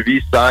projet à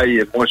lui, ça,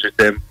 et moi,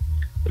 j'étais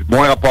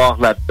moins rapport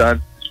là-dedans.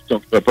 On ne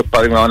pouvait pas te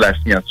parler vraiment de la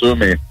signature,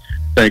 mais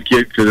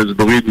t'inquiète que faisait du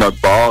bruit de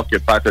notre bord, que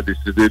Pat a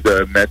décidé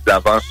de mettre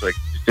d'avant sur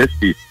Explicit.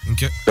 Puis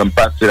comme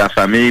Pat, c'est la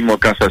famille, moi,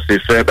 quand ça s'est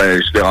fait,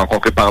 ben je l'ai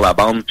rencontré par la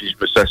bande, puis je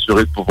me suis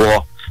assuré de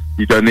pouvoir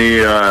lui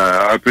donner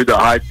un peu de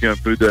hype, puis un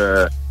peu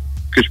de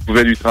que je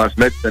pouvais lui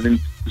transmettre, donner une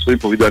petite poussée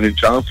pour lui donner une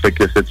chance. Fait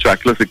que cette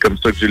track-là, c'est comme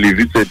ça que je l'ai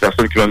vu. C'est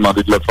personne qui m'a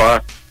demandé de le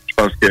faire. Je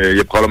pense qu'il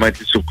a probablement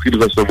été surpris de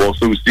recevoir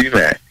ça aussi,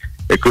 mais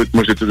écoute,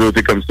 moi, j'ai toujours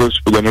été comme ça. Si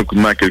je peux donner un coup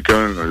de main à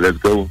quelqu'un, let's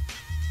go.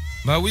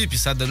 Ben oui, puis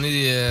ça a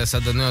donné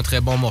un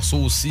très bon morceau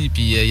aussi.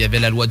 Puis il y avait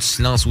La Loi du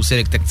silence aussi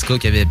avec Tactica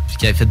qui avait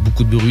fait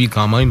beaucoup de bruit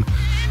quand même.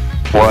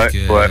 Ouais,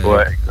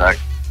 exact.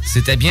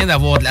 C'était bien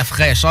d'avoir de la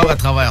fraîcheur à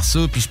travers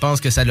ça, puis je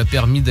pense que ça l'a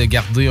permis de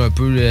garder un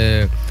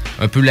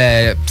peu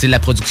la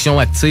production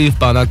active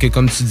pendant que,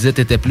 comme tu disais,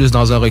 t'étais plus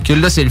dans un recul.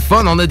 Là, c'est le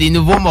fun, on a des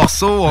nouveaux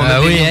morceaux, on a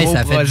des nouveaux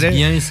ça projets. Fait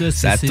bien,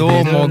 ça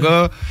tourne, mon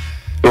gars.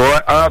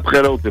 Ouais, un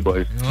après l'autre, les boys.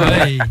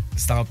 Ouais.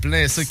 C'est en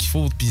plein ça qu'il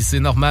faut, puis c'est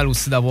normal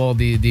aussi d'avoir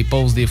des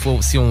pauses des fois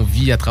aussi, on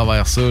vit à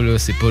travers ça, là.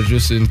 C'est pas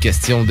juste une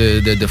question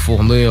de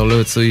fournir,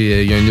 là, tu sais,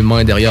 il y a un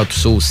humain derrière tout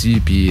ça aussi,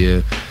 puis...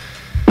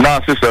 Non,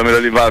 c'est ça, mais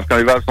là, quand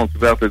les valves sont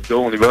ouvertes,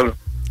 on y va, là.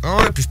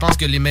 Ouais, puis je pense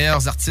que les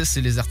meilleurs artistes,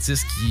 c'est les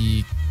artistes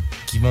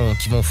qui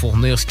vont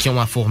fournir ce qu'ils ont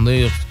à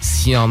fournir,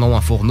 s'ils en ont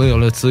à fournir,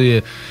 là, tu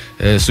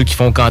sais. Ceux qui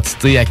font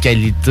quantité à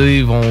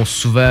qualité vont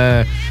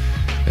souvent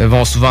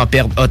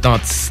perdre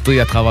authenticité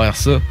à travers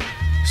ça.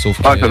 Sauf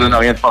que... ça donne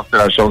rien de passer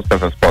la chose. Quand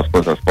ça se passe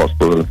pas, ça se passe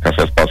pas. Quand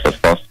ça se passe, ça se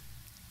passe.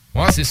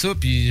 Ouais, c'est ça.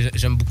 Puis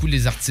j'aime beaucoup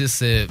les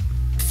artistes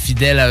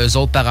fidèles à eux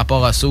autres par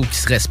rapport à ça, ou qui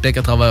se respectent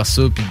à travers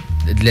ça, puis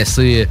de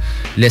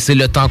laisser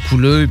le temps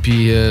couler.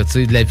 Puis, tu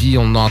sais, de la vie,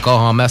 on en a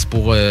encore en masse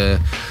pour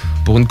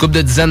une couple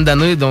de dizaines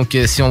d'années. Donc,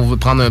 si on veut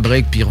prendre un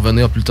break puis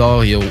revenir plus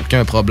tard, il n'y a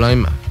aucun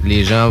problème.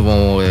 Les gens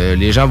vont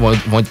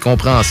être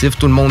compréhensifs.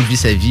 Tout le monde vit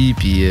sa vie,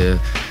 puis...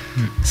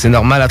 c'est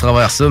normal à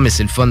travers ça, mais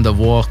c'est le fun de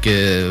voir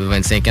que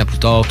 25 ans plus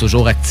tard,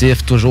 toujours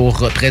actif, toujours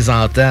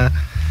représentant.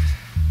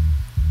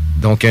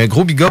 Donc, un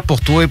gros big up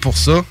pour toi et pour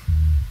ça.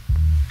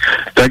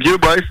 Thank you,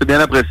 boys. C'est bien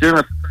apprécié.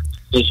 Merci.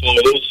 Ce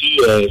soir-là aussi,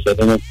 ça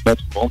donne un petit peu à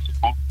tout le monde. C'est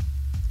cool.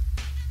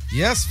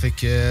 Yes, fait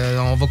que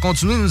on va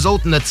continuer, nous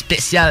autres, notre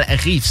spécial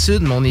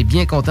Rive-Sud, mais on est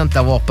bien content de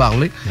t'avoir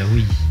parlé. Ben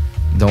oui.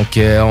 Donc,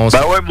 ouais, moi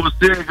aussi,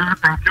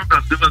 thank you.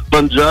 Merci de votre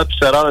bon job.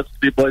 Shout-out à tous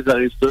les boys à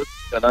Rive-Sud.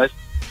 Connaissent.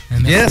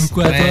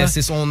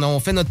 Yes, on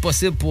fait notre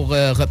possible pour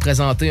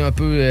représenter un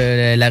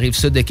peu la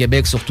Rive-Sud de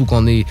Québec, surtout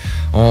qu'on est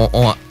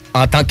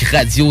en tant que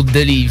radio de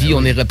Lévis,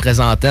 on est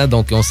représentant,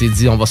 donc on s'est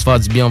dit on va se faire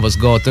du bien, on va se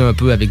gâter un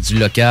peu avec du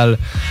local.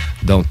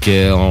 Donc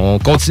on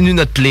continue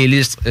notre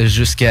playlist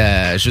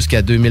jusqu'à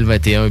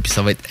 2021, puis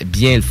ça va être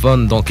bien le fun.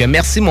 Donc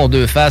merci mon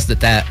deux faces de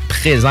ta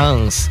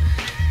présence.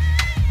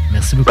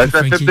 Merci beaucoup.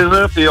 Ça fait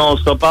plaisir, puis on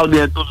se reparle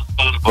bientôt,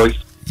 j'espère, boys.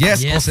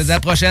 Yes, on se dit à la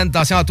prochaine.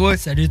 Attention à toi.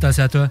 Salut,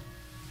 attention à toi.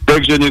 Dès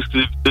que j'ai une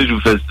exclusivité, je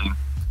vous fais ça.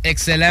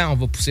 Excellent, on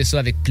va pousser ça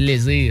avec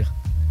plaisir.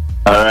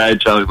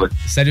 Alright, ciao, boys.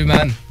 Salut,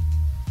 man.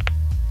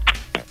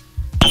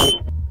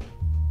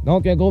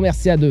 Donc, un gros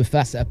merci à Deux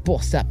Faces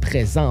pour sa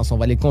présence. On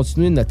va aller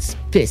continuer notre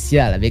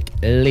spécial avec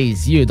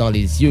Les yeux dans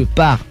les yeux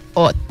par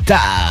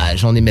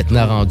Otage. On est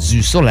maintenant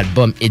rendu sur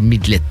l'album Ennemi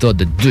de l'État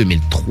de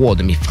 2003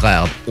 de mes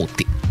frères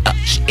OTHMS.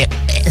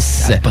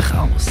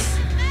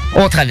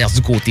 On traverse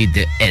du côté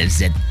de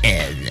LZN.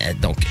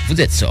 Donc,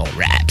 vous êtes sur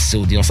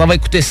Rhapsody. On s'en va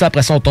écouter ça.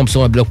 Après ça, on tombe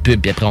sur un bloc pub.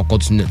 Puis après, on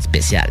continue notre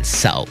spécial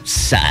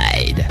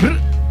Southside.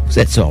 Vous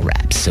êtes sur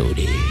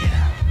Rhapsody.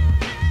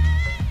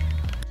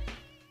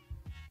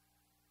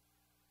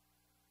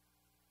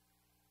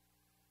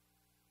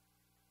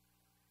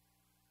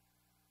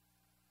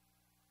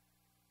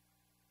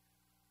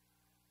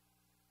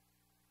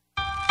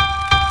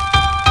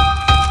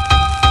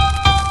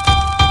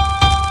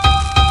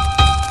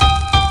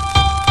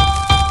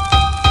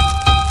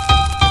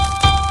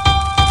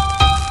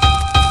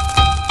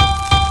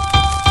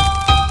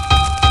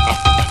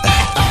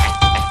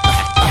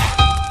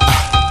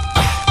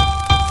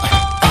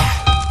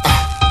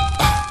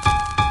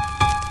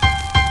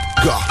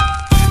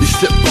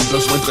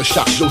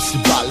 Charge aussi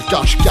balle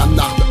quand je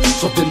canarde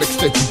sur des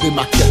mixtapes ou des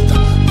maquettes.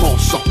 Mon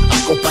son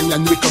accompagne la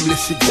nuit comme les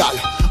cigales.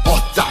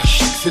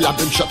 Otage, c'est la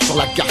bonne shot sur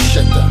la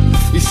gâchette.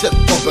 Ici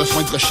pas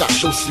besoin de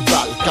recharger aussi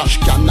balle quand je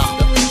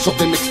canarde sur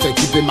des mixtapes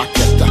ou des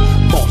maquettes.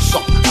 Mon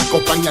son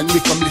accompagne la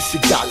nuit comme les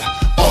cigales.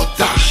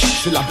 Otage,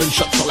 c'est la bonne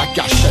shot sur la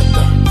gâchette.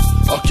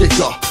 Ok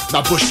gars,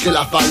 ma bouche crée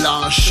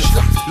l'avalanche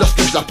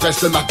lorsque je la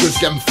presse de ma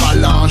deuxième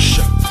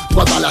phalange.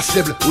 Droit dans la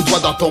cible ou droit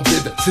dans ton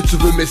bide. Si tu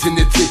veux mes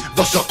inédits,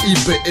 va sur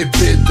eBay et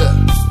bid.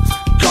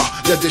 Car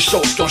y'a des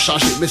choses qui ont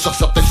changé, mais sur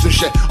certains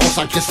sujets, on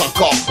s'en crisse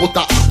encore.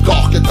 Autant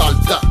hardcore que dans le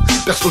temps.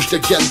 Perso je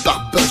dégaine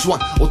par besoin,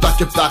 autant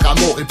que par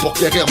amour et pour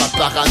guérir ma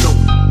parano.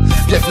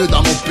 Bienvenue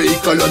dans mon pays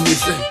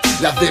colonisé.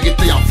 La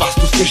vérité en face,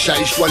 tout ce que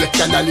j'ai, je dois le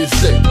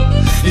canaliser.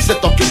 Ici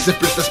ton kill c'est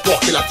plus l'espoir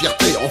que la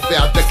fierté. On fait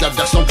avec la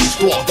version de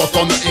l'histoire dont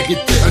on a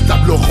hérité. Un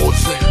tableau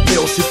rosé, mais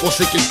aussi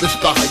faussé qu'il puisse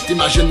paraître.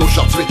 Imagine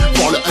aujourd'hui,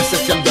 voir le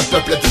 1/7 de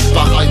peuple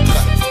disparaître.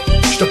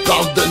 Je te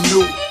parle de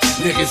nous,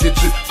 les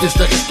résidus, fils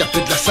de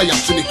rescapés de la saille en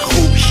tunique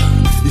rouge.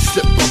 Ici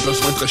pas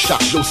besoin de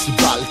recharger aussi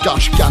balle quand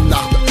je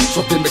canarde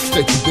sur des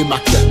mixtapes ou des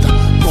maquettes.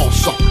 Mon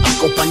son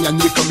accompagne la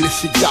nuit comme les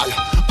cigales.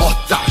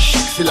 Otage,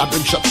 c'est la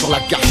bonne shot sur la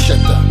gâchette.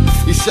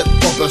 Ici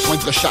pas besoin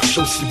de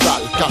recharger aussi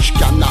balle quand je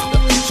canarde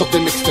sur des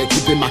mixtapes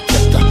ou des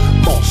maquettes.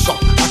 Mon son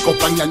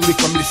accompagne la nuit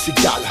comme les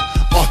cigales.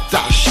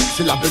 Otage,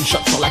 c'est la bonne shot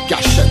sur la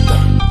gâchette.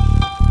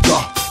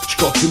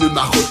 Je continue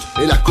ma route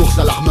et la course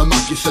à l'armement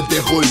qui se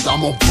déroule dans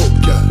mon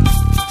book.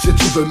 Si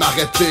tu veux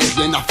m'arrêter,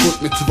 rien à foutre,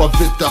 mais tu vas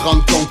vite te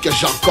rendre compte que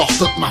j'ai encore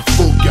toute ma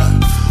fougue.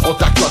 On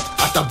t'accote,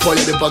 à ta boy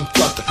y'a des bonnes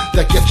cotes.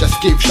 T'inquiète,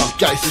 j'esquive,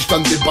 j'encaisse et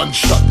j'donne des bonnes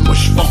shots. Moi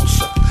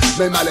j'fonce,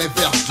 même à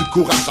l'inverse du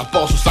courant, ça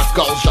passe ou ça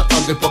casse.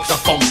 J'attendrai pas que ça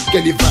fonde, que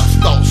l'hiver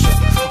se tasse.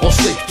 On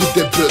sait que tout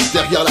débute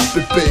derrière la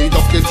pupille,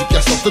 donc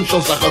l'éducation c'est une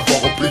chose à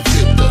revoir au plus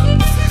vite.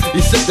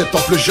 Ici t'es ton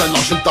plus jeune,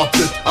 ange le temps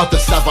plus en te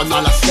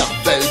savonnant la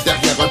cervelle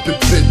derrière un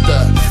pupitre.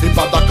 Et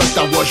pendant que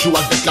Ottawa joue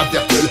avec la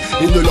virgule,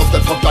 et nul autre de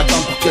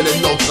propagande pour que les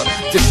nôtres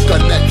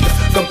disconnectent.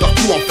 Comme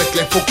partout on fait que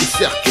l'info qui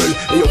circule,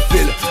 et au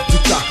fil du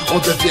temps on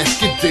devient ce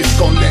qu'ils disent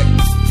qu'on est.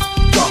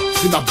 Quand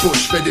si ma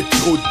bouche fait des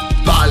trous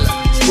de balles,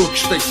 c'est faut que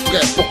je fais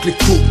exprès pour que les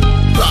coups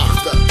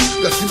partent.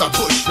 Là si ma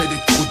bouche fait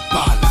des trous de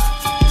balles,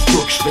 c'est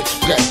faut que je fais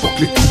exprès pour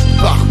que les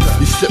coups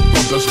partent. Ici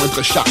pas besoin de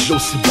recharger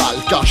aussi balle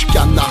quand je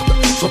canarde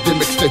sur des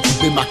mixtapes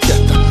ou des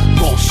maquettes.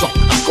 Mon son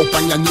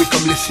accompagne la nuit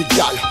comme les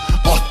cigales.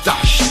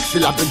 Otage, c'est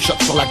la bonne shot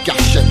sur la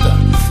gâchette.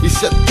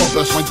 Ici pas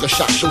besoin de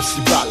recharger aussi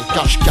balle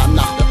quand je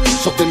canarde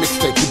sur des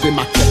mixtapes ou des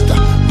maquettes.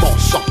 Mon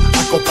son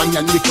accompagne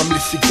la nuit comme les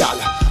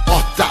cigales.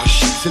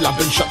 Otage, c'est la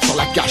bonne shot sur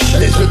la gâchette.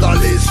 Les yeux dans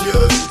les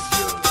yeux,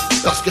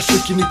 parce que ceux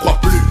qui n'y croient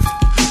plus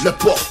le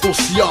portent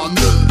aussi en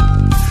eux.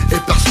 Et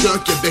parce qu'un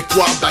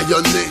Québécois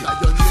bâillonné,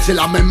 c'est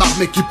la même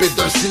arme équipée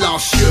d'un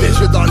silencieux. Les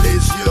yeux dans les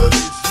yeux,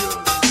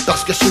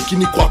 parce que ceux qui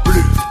n'y croient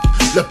plus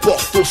le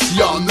portent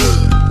aussi en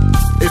eux.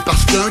 Et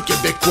parce qu'un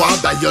Québécois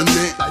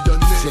bâillonné,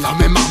 c'est la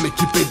même arme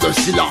équipée d'un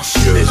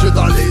silencieux. Les yeux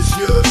dans les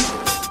yeux,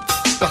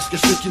 parce que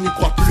ceux qui n'y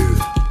croient plus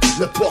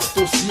le portent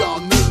aussi en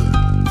eux.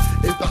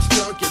 Et parce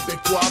qu'un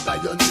Québécois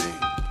bâillonné,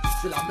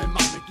 c'est la même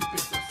arme équipée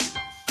d'un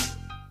silencieux.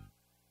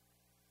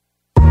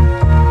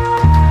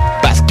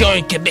 Parce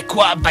qu'un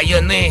Québécois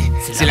bâillonné,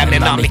 c'est la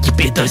même arme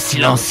équipée d'un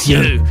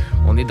silencieux.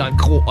 On est dans le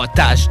gros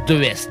otage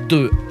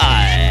 2S2R.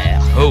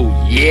 Oh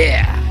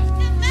yeah!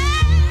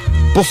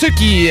 Pour ceux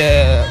qui...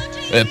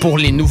 pour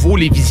les nouveaux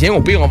Lévisiens,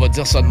 au pire, on va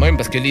dire ça de même,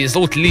 parce que les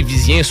autres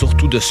Lévisiens,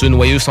 surtout de ce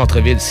noyau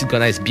centre-ville, s'ils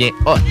connaissent bien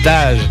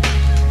Otage.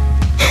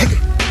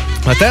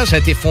 Otage a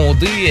été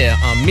fondé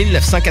en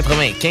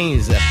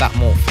 1995 par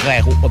mon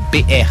frère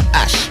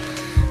BRH.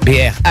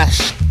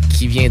 BRH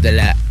qui vient de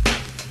la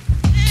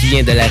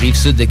rive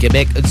sud de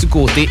Québec, du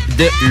côté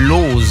de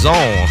Lauson.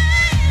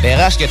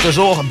 BRH qui a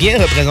toujours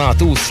bien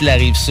représenté aussi la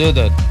rive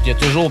sud, qui a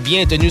toujours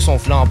bien tenu son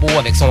flambeau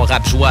avec son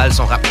rap joual,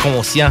 son rap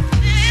conscient.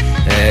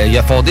 Il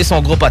a fondé son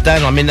groupe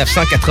Otage en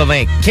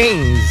 1995.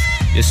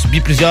 Il a subi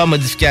plusieurs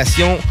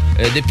modifications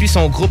depuis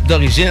son groupe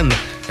d'origine.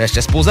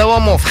 J'étais supposé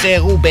avoir mon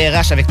frérot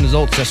BRH avec nous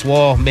autres ce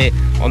soir, mais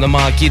on a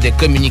manqué de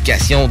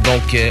communication.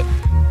 Donc,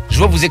 je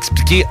vais vous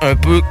expliquer un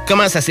peu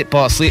comment ça s'est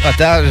passé.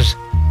 Otage,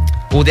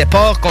 au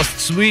départ,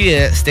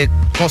 c'était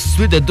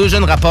constitué de deux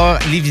jeunes rappeurs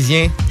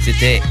lévisiens.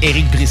 C'était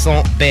Éric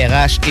Brisson,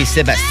 BRH et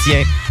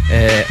Sébastien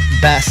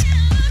Basse.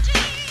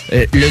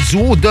 Le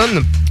duo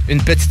donne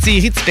une petite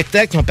série de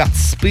spectacles qui ont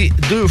participé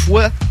 2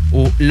 fois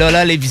au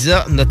Lolla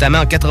Lévisa, notamment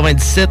en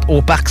 97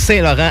 au Parc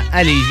Saint-Laurent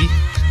à Lévis.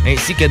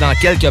 ainsi que dans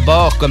quelques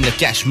bars comme le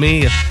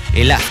Cachemire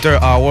et l'After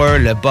Hour,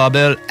 le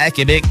Bubble à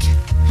Québec.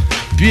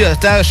 Puis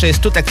Otage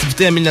cesse toute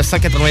activité en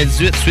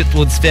 1998 suite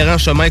aux différents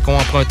chemins qu'ont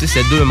emprunté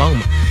ses deux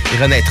membres.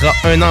 Il renaîtra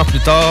un an plus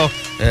tard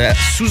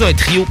sous un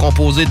trio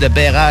composé de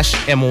BRH,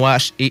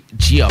 MOH et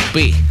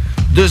G.A.B.,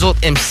 deux autres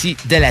MC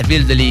de la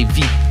ville de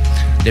Lévis.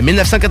 De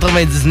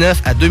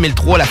 1999 à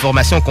 2003, la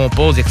formation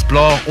compose et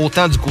explore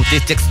autant du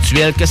côté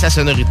textuel que sa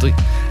sonorité.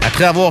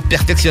 Après avoir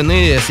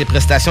perfectionné ses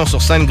prestations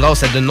sur scène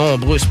grâce à de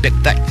nombreux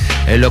spectacles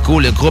locaux,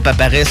 le groupe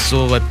apparaît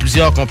sur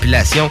plusieurs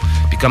compilations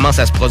puis commence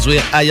à se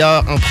produire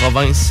ailleurs en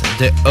province,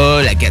 de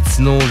Hull à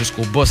Gatineau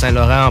jusqu'au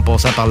Bas-Saint-Laurent en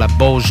passant par la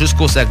Beauce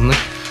jusqu'au Saguenay.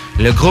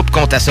 Le groupe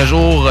compte à ce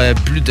jour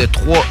plus de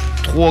 3,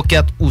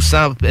 4 ou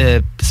 100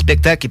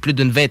 spectacles et plus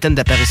d'une vingtaine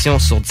d'apparitions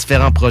sur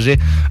différents projets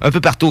un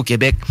peu partout au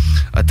Québec.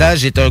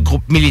 Otage est un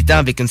groupe militant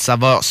avec une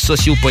saveur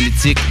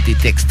sociopolitique, des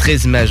textes très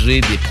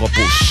imagés, des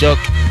propos chocs.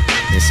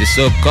 Mais c'est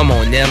ça, comme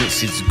on aime,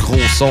 c'est du gros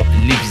son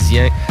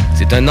lévisien.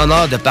 C'est un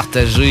honneur de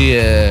partager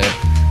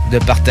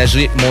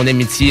mon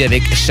amitié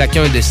avec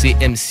chacun de ces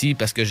MC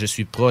parce que je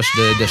suis proche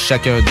de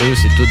chacun d'eux.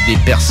 C'est toutes des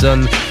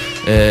personnes...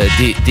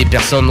 des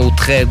personnes au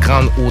très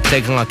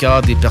grand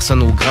cœur, des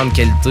personnes aux grandes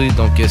qualités.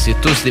 Donc, c'est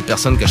tous des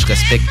personnes que je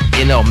respecte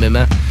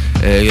énormément.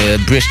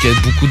 Brish qui a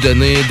beaucoup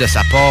donné de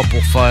sa part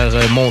pour faire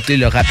monter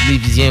le rap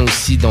lévisien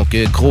aussi. Donc,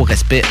 gros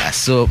respect à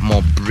ça,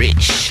 mon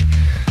Brish.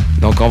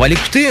 Donc, on va aller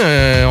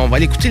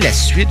écouter la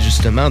suite,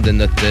 justement, de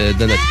notre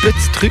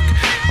petit truc.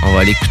 On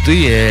va aller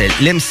écouter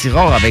l'MC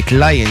Rare avec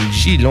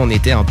l'ING. Là, on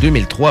était en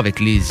 2003 avec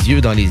Les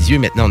yeux dans les yeux.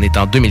 Maintenant, on est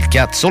en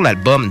 2004 sur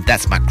l'album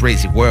That's My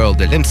Crazy World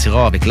de l'MC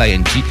Rare avec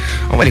l'ING.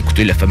 On va aller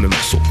écouter le fameux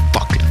morceau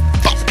Fuck.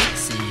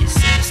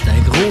 C'est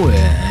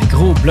un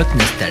gros bloc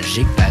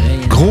nostalgique, pareil.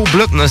 Gros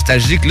bloc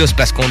nostalgique, là, c'est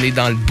parce qu'on est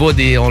dans le bas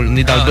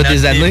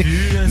des années.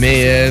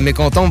 Mais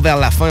qu'on tombe vers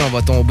la fin, on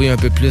va tomber un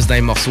peu plus dans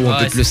les morceaux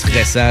un peu plus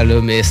récents, là.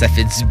 Mais ça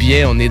fait du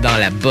bien, on est dans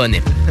la bonne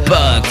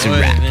époque du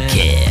rap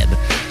kid.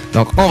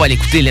 Donc, on va aller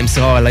écouter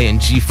l'MC Rare à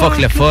l'ING, Fuck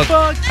le Fuck.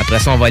 Après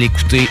ça, on va aller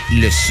écouter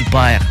le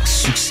super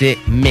succès,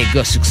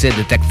 méga succès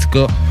de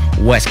Tactica,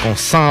 Où est-ce qu'on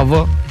s'en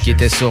va, qui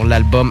était sur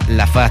l'album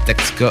L'Affaire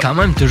Tactica. Quand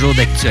même toujours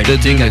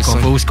d'actualité quand on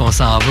va où est-ce qu'on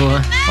s'en va.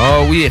 Hein? Ah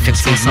oui,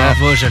 effectivement. Où est-ce qu'on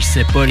s'en va, je le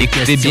sais pas.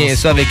 Écoutez bien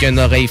ça avec une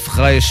oreille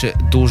fraîche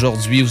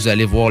d'aujourd'hui. Vous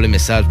allez voir le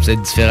message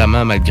peut-être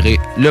différemment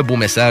malgré le beau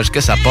message que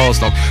ça passe.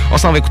 Donc, on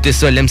s'en va écouter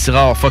ça. L'MC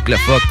Rare, Fuck le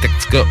Fuck,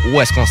 Tactica,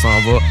 Où est-ce qu'on s'en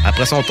va.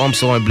 Après ça, on tombe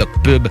sur un bloc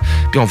pub.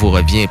 Puis on vous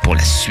revient pour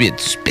la suite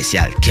du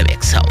spécial Québec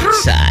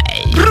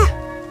Southside.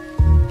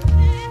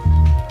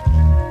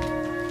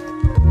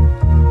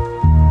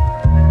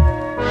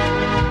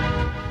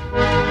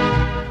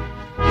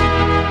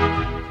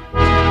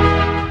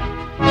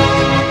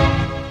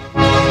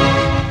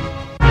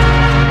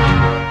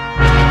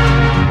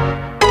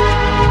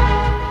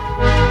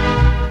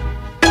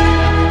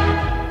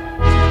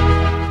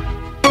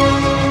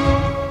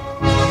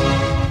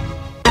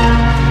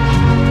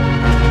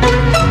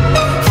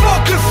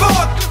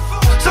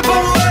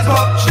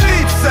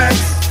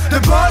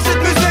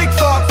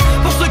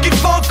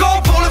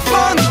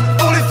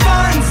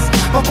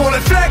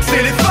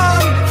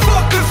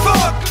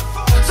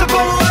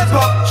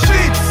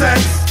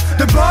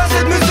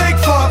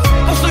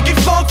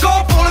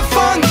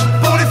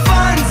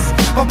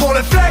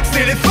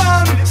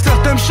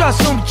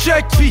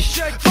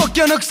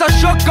 Que ça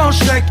choque quand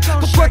je check.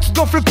 Pourquoi tu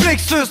gonfles le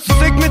plexus? Tu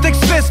sais que mes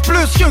textes pèsent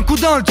plus qu'un coup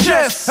dans le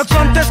chest. Un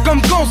contest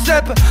comme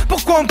concept,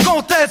 pourquoi on me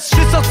conteste?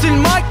 J'ai sorti le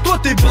mic, toi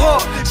tes bras.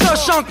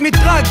 Sachant que mes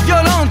tracks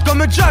violentes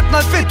comme un jack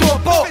n'en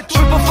fais-toi pas. Je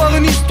veux pas faire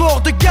une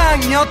histoire de gang,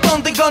 ni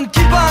entendre des guns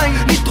qui bang,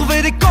 ni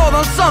trouver des corps dans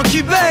le sang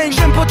qui baigne.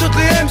 J'aime pas toutes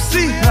les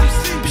MC,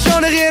 pis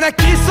j'en ai rien à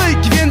crisser.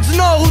 Qui viennent du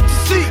nord ou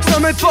d'ici, ça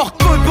m'importe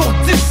peu pour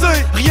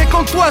tisser. Rien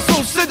contre toi sur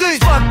le CD,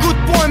 pas de coup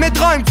de poing, mes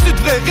drimes, tu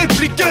devrais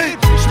répliquer.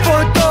 J'suis pas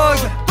un dog,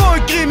 pas un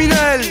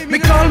criminel, mais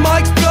quand le mic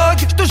explode,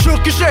 j'te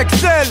jure que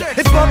j'excelle.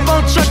 Et pas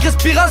vendre chaque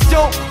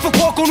respiration, faut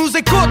croire qu'on nous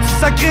écoute,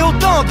 ça crée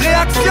autant de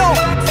réactions.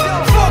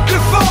 Fuck le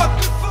fuck,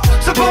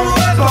 c'est pas mon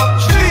hip-hop,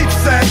 j'vis de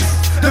sexe.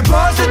 De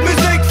base cette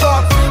musique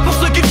fuck, pour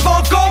ceux qui le font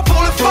encore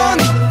pour le fun,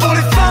 pour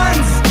les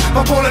fans,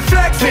 pas pour le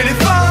flex et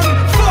les femmes.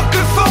 Fuck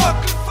le fuck,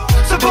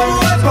 c'est pas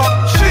mon hip-hop,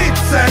 j'vis de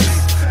sexe.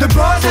 De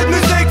base cette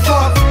musique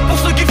fuck, pour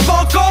ceux qui le font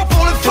encore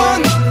pour le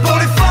fun, pour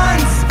les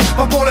fans,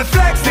 pas pour le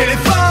flex et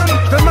les femmes.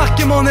 J'vais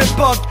marquer mon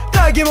époque,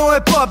 taguer mon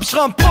hip-hop,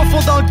 j'rentre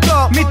profond dans le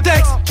corps. Mes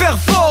textes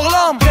perforent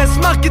l'âme, reste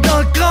marqué dans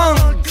le crâne.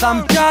 Ça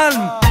me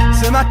calme,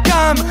 c'est ma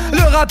cam,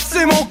 le rap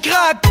c'est mon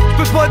crack.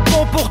 J'peux pas être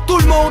bon pour tout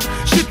le monde,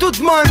 j'suis tout de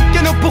même.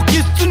 Y'en a pour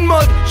qui c'est une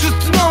mode, juste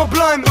une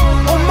emblème.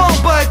 On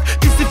m'embête,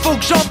 pis s'il faut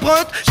que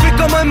j'emprunte, j'vais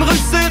quand même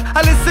réussir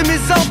à laisser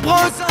mes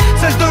empreintes.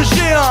 Celle d'un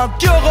géant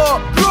qui aura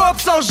blow up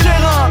sans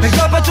gérant. Mais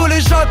j'rappe à tous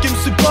les gens qui me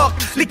supportent,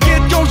 les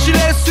kids qui ont le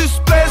gilet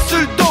suspect sur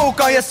le dos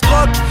quand y'a ce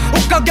rock, ou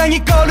quand gagne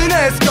ils collent une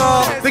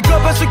escorte. Mais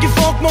globe à ceux qui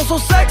font que mon son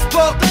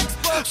s'exporte,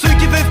 ceux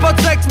qui vivent pas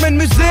de sexe mais de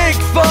musique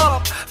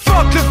forte.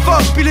 Fuck le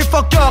fuck pis les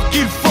fuckers qui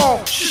le font.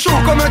 J'suis chaud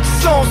comme un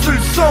tisson sur le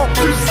son,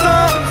 tu le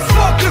sens.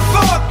 Fuck le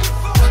fuck,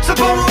 c'est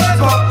pas mon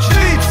hip-hop,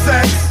 j'vis de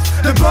sexe.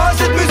 de base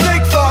cette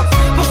musique fuck.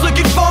 Pour ceux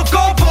qui le font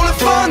encore pour le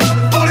fun,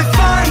 pour les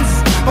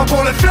fans, pas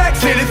pour le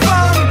flex et les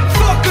femmes.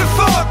 Fuck le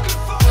fuck,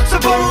 c'est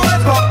pas mon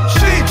hip-hop,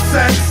 street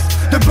sex.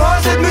 De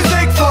base cette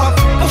musique fuck.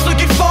 Pour ceux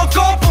qui le font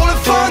encore pour le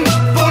fun,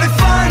 pour les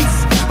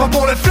fans, pas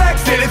pour le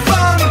flex et les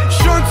femmes.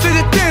 Je ne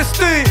sais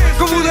détester,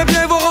 qu'on voudrait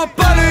bien voir en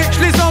parler.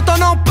 Je les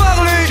entends en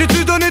parler. J'ai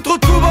dû donner trop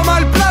de coups, pas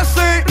mal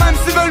placé. Même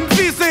s'ils veulent me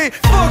viser,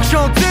 fuck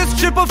j'en disque,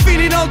 j'ai pas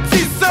fini d'en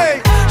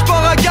tisser.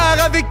 J'pars à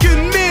guerre avec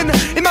une mine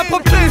et ma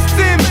propre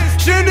estime.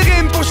 J'ai une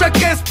rime pour chaque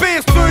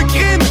respire, c'est un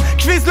crime.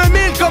 J'vise le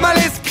mille comme à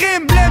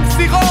l'escrime, blême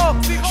si rare.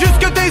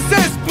 Jusque des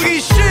esprits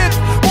shit.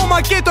 Mon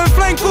maquet est un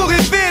flingue pour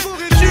évite.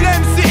 J'suis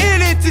l'MC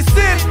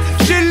éliticide.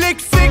 J'ai le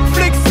lexique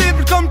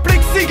flexible comme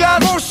plexiglas.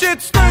 Mon shit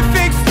c'est un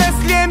fixe,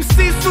 laisse les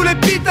MC sous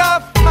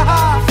l'épitaphe.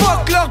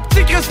 Fuck leur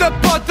petit Christ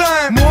de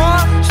potin. Moi,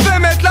 j'vais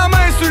mettre la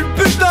main sur le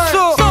putain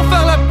sans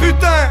faire la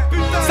putain.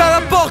 Ça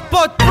rapporte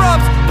pas de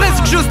props,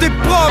 presque juste des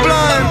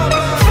problèmes.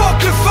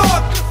 Fuck le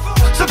fuck,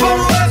 c'est pas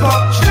mon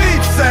hip-hop,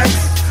 street sex.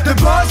 De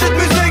base cette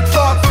musique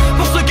fuck.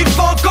 Pour ceux qui le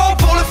font encore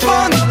pour le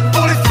fun,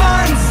 pour les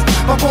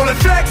fans, pas pour le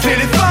flex et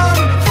les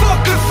femmes.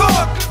 Fuck le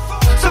fuck,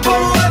 c'est pas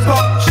mon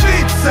hip-hop,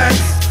 street sex.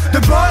 De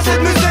base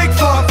cette musique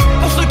fuck.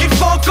 Pour ceux qui le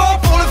font encore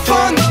pour le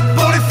fun,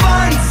 pour les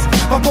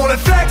fans, pas pour le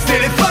flex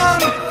et les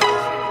femmes.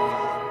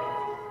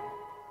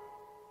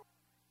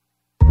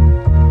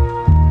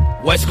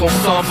 Où est-ce qu'on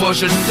s'en va,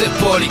 je ne sais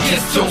pas, les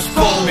questions se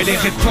posent. Mais les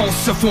réponses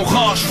se font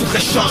rares, je voudrais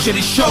changer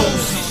les choses.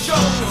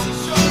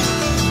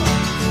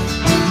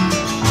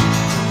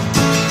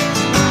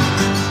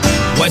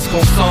 Où est-ce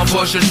qu'on s'en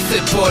va, je ne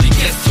sais pas, les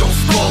questions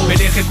se posent. Mais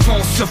les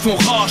réponses se font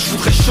rares, je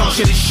voudrais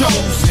changer les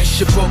choses. Mais je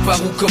sais pas par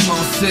où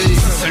commencer.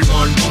 Si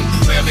seulement le monde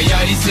pouvait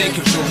réaliser que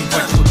le jour il va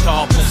être trop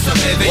tard pour se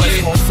réveiller.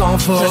 Où est-ce qu'on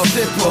s'en va, je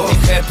sais pas,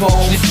 les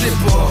réponses, je sais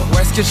pas. Où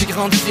est-ce que j'ai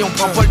grandi, on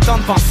prend pas le temps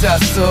de penser à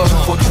ça.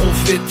 Trop trop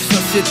vite,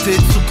 société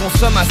de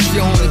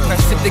sous-consommation. Les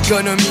principes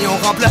d'économie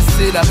ont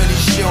remplacé la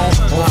religion.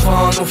 On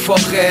vend nos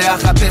forêts à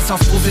rabais sans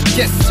se poser de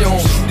questions.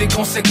 Joue les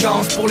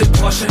conséquences pour les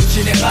prochaines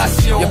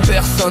générations. Y'a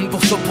personne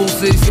pour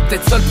s'opposer, c'est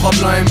peut-être ça le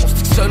problème. On se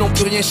dit que seul on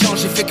peut rien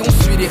changer, fait qu'on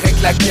suit les règles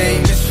de la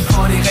game. Mais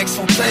souvent les règles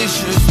sont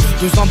injustes.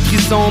 2 ans de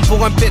prison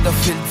pour un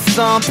pédophile, 10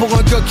 ans pour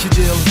un gars qui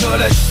deal de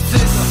la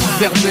justice.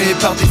 Fermé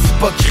par des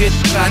hypocrites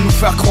à nous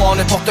faire croire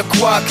n'importe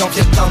quoi quand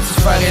vient le temps de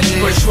se faire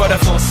aider. Pas le choix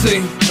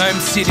d'avancer, même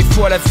si des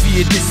fois la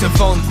vie est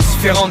décevante,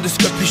 différente de ce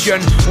que plus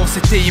jeune on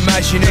s'était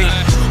imaginé.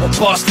 On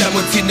passe la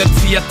moitié de notre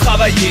vie à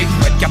travailler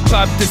pour être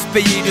capable de se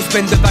payer 2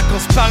 semaines de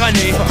vacances par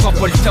année. On prend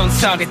pas le temps de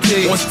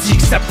s'arrêter, on se dit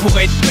que ça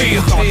pourrait être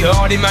pire. En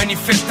dehors les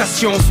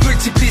manifestations se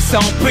multiplient, ça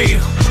empire.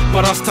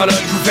 Pendant ce temps-là,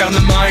 le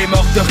gouvernement est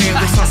mort de rire.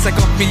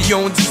 250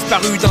 millions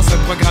disparus dans un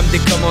programme des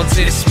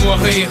commandiers. Laisse-moi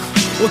rire.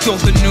 Autour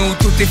de nous,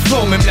 tout est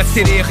faux, même la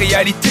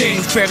télé-réalité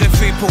nous fait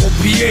rêver pour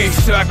oublier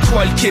ce à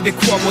quoi le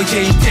Québécois moyen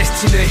est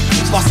destiné.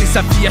 Passer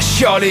sa vie à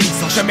chialer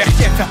sans jamais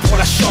rien faire pour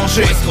la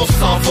changer. Où est-ce qu'on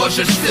s'en va,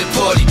 je ne sais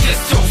pas, les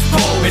questions se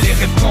posent. Mais les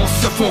réponses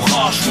se font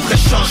rares, je voudrais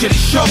changer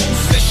les choses.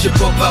 Mais je sais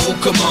pas par où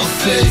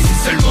commencer. Si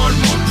seulement le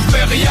monde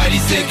pouvait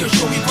réaliser que le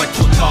jour il va être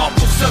trop tard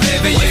pour se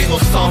réveiller. Où est-ce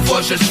qu'on s'en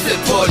va, je ne sais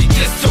pas, les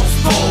questions se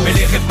posent. Mais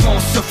les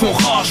réponses se font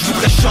rares, je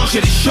voudrais changer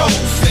les choses.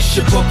 Mais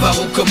je sais pas par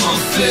où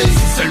commencer.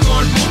 Si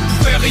seulement le monde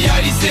pouvait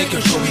réaliser que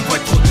le jour il va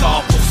être trop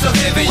tard pour se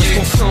réveiller.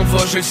 Où est-ce qu'on s'en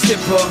va, je le sais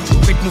pas.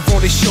 Au rythme nous vont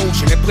les choses.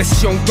 J'ai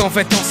l'impression que dans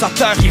 20 ans sa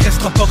terre il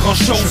restera pas grand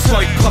chose. Je veux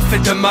pas être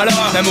prophète de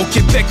malheur. Même au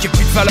Québec y'a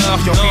plus de valeur.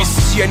 Ils ont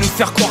réussi à nous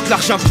faire croire que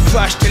l'argent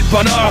pouvait acheter le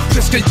bonheur. En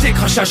plus que le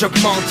décrochage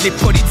augmente, les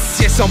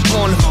politiciens s'en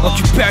branlent,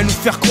 occupés à nous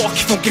faire croire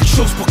qu'ils font quelque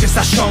chose pour que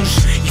ça change.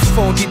 Ils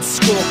font des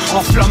discours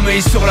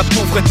enflammés sur la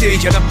pauvreté.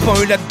 Y'en a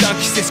pas un là-dedans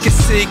qui sait ce que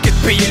c'est que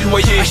de payer le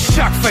loyer. À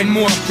chaque fin de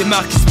mois, des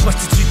marques qui se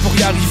prostituent pour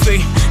y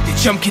arriver.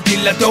 Des chums qui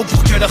dealent la dope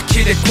pour que leur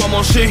kid ait de quoi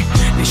manger.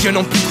 Les jeunes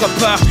ont plus de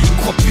repères, ils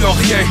croient plus en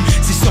rien.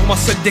 C'est sûrement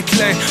ça le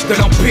déclin de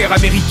l'empire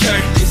américain.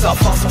 Les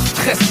enfants sont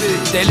stressés,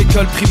 dès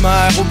l'école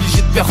primaire,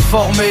 obligés de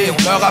performer.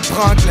 On leur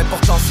apprend que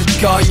l'important c'est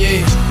de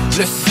gagner.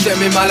 Le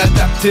système est mal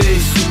adapté,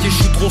 ceux qui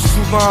échouent trop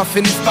souvent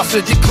finissent par se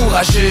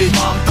décourager.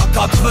 Manque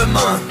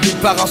d'encadrement, les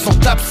parents sont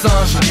absents.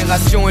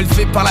 Génération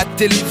élevée par la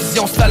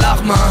télévision, c'est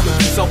alarmant.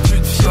 De plus en plus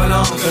de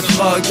violence, de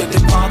drogue, de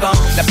dépendance.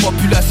 La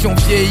population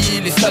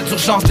vieillit, les salles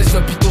d'urgence des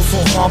hôpitaux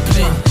sont remplies.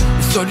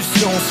 Les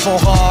solutions se font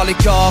rares,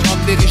 l'écart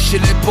entre les riches et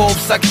les pauvres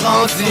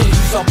s'agrandit. De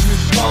plus en plus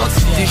de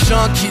bandits, des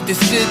gens qui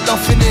décident d'en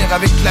finir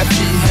avec la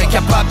vie,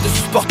 incapables de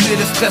supporter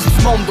le stress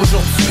du monde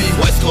d'aujourd'hui.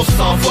 Où est-ce qu'on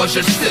s'en va, je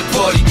le sais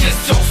pas, les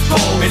questions se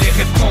posent. Mais les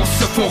réponses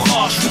se font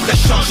rares, je voudrais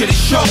changer les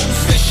choses.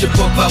 Mais je sais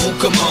pas par où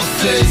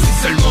commencer. Si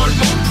seulement le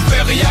monde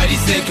pouvait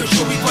réaliser que le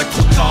jour il va être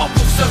trop tard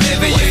pour se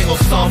réveiller. Où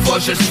est-ce qu'on s'en va,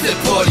 je le sais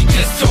pas, les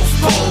questions se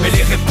posent. Mais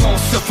les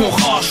réponses se font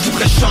rares, je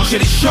voudrais changer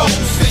les choses.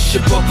 Mais je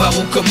sais pas par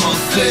où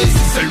commencer.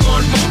 Si seulement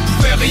le monde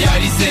pouvait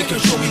réaliser que le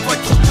jour il va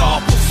être trop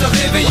tard pour se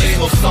réveiller.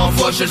 Où est-ce qu'on s'en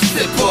va, je le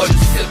sais pas, je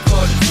sais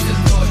pas, je sais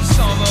pas, il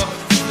s'en va.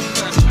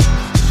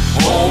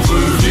 On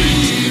veut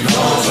vivre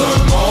dans un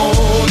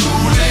monde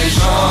où les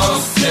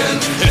gens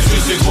tiennent. Est-ce que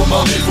c'est trop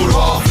demandé de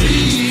vouloir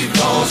vivre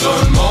dans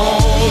un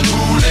monde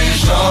où les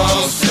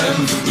gens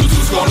s'aiment? Nous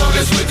tout ce qu'on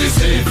aurait souhaité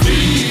c'est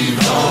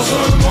vivre dans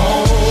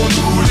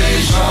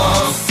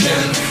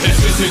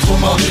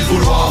moment de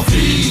vouloir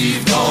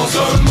vivre dans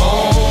un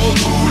monde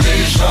où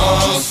les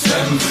gens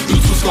s'aiment. Nous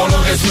tout ce qu'on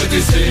aurait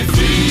souhaité c'est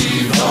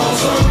vivre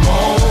dans un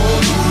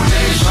monde où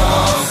les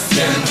gens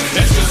s'aiment.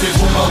 Est-ce que c'est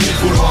trop moment de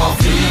vouloir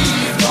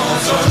vivre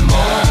dans un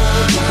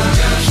monde où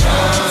les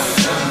gens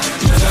s'aiment?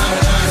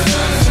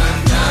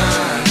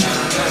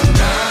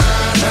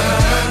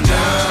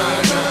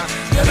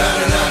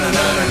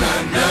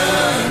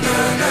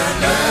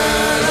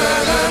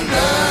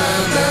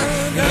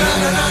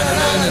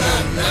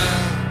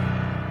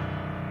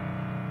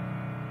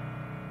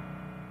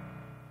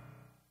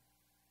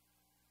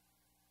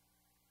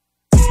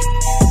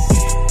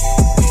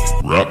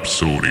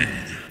 Rhapsody.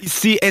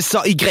 Ici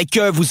SAYE,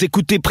 vous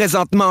écoutez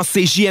présentement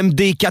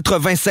CJMD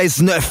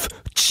 96.9.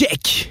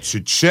 Check!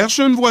 Tu te cherches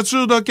une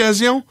voiture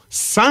d'occasion?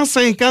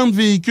 150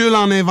 véhicules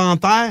en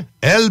inventaire?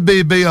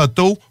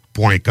 LBBauto.com.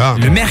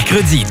 Le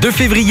mercredi 2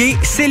 février,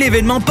 c'est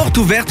l'événement porte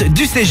ouverte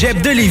du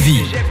Cégep de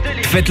Lévis.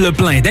 Faites le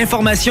plein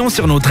d'informations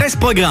sur nos 13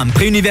 programmes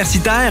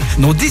préuniversitaires,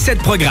 nos 17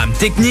 programmes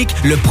techniques,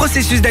 le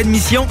processus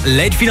d'admission,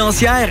 l'aide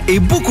financière et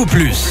beaucoup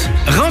plus.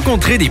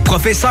 Rencontrez des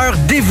professeurs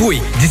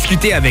dévoués,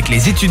 discutez avec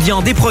les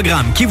étudiants des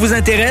programmes qui vous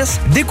intéressent,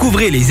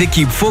 découvrez les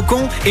équipes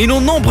Faucon et nos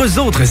nombreuses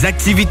autres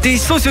activités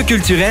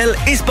socioculturelles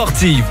et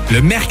sportives.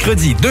 Le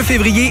mercredi 2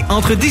 février,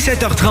 entre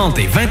 17h30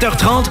 et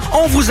 20h30,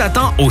 on vous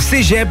attend au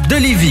Cégep de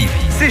Lévis.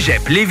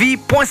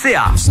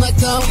 cégeplevy.ca.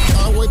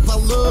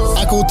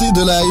 À côté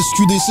de la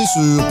SQDC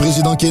sur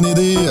Président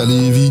Kennedy à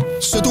Lévis,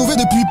 se trouvait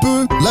depuis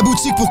peu la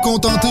boutique pour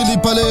contenter les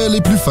palais les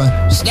plus fins.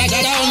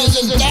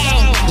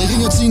 Des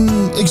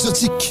grignotines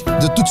exotiques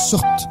de toutes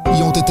sortes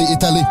y ont été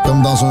étalées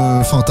comme dans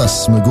un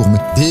fantasme gourmet.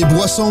 Des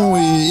boissons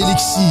et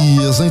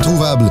élixirs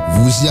introuvables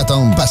vous y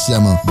attendent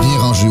patiemment, bien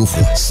rangés au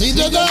froid. C'est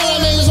dedans la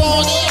maison!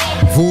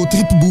 Vos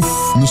tripes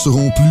bouffe ne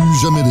seront plus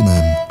jamais les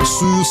mêmes.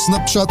 Sur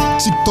Snapchat,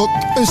 TikTok,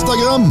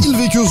 Instagram, ils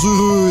vécurent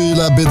heureux et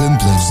la bédaine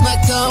pleine.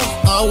 Snackdown,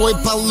 ah ouais,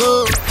 par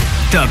là!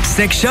 Top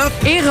Sex Shop,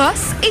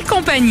 Eros et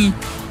compagnie.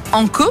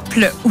 En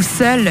couple ou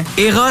seul.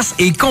 Eros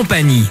et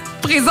compagnie.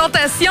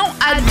 Présentation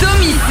à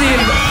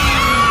domicile.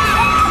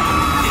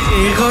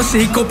 Eros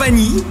et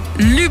compagnie.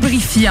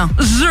 Lubrifiant,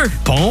 jeu,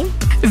 pont,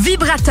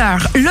 vibrateur,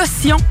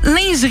 lotion,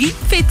 lingerie,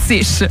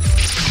 fétiche.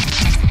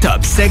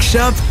 Top Sex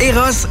Shop,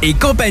 Eros et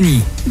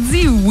compagnie.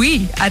 Dis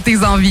oui à tes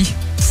envies.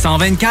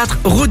 124,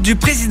 route du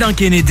Président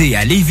Kennedy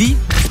à Lévis.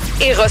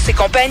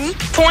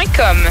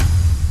 erosetcompagnie.com.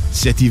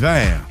 Cet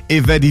hiver,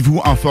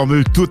 évadez-vous en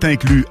formule tout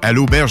inclus à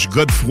l'auberge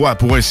Godefroy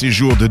pour un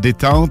séjour de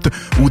détente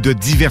ou de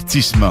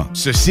divertissement.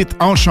 Ce site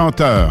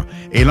enchanteur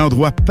est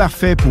l'endroit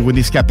parfait pour une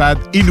escapade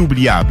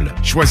inoubliable.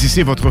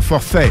 Choisissez votre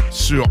forfait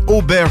sur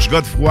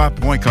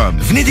aubergegodefroy.com.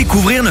 Venez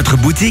découvrir notre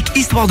boutique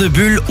Histoire de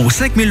Bulle au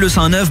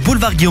 5209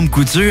 boulevard Guillaume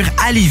Couture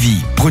à Lévis.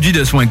 Produit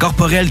de soins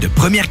corporels de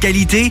première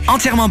qualité,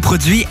 entièrement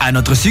produit à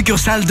notre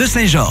succursale de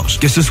Saint-Georges.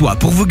 Que ce soit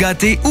pour vous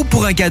gâter ou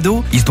pour un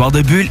cadeau, Histoire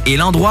de Bulle est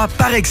l'endroit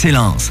par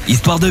excellence.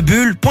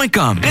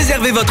 Histoiredebulle.com.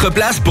 Réservez votre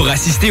place pour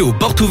assister aux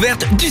portes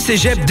ouvertes du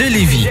Cégep de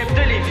Lévis.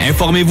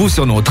 Informez-vous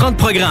sur nos 30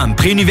 programmes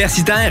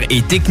préuniversitaires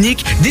et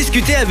techniques,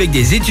 discutez avec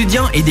des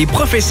étudiants et des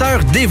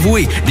professeurs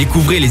dévoués,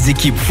 découvrez les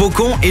équipes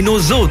Faucon et nos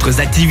autres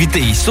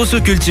activités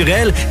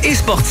socioculturelles et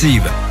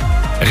sportives.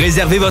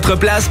 Réservez votre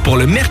place pour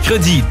le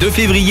mercredi 2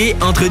 février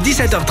entre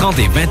 17h30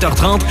 et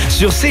 20h30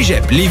 sur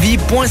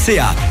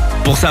cégeplevy.ca.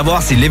 Pour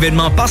savoir si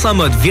l'événement passe en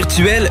mode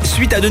virtuel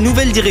suite à de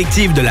nouvelles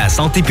directives de la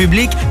santé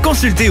publique,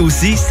 consultez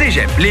aussi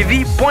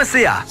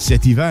cégeplevy.ca.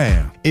 Cet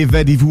hiver,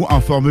 évadez-vous en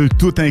formule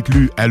tout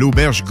inclus à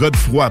l'auberge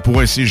Godefroy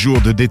pour un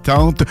séjour de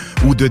détente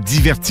ou de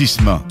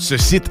divertissement. Ce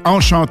site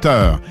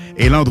enchanteur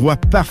est l'endroit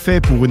parfait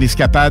pour une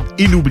escapade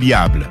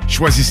inoubliable.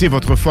 Choisissez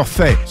votre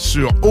forfait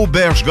sur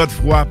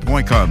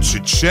aubergegodefroy.com. Tu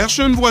te cherches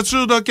une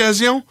voiture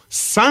d'occasion?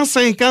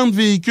 150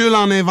 véhicules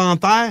en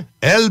inventaire?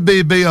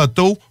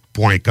 LBBauto.com.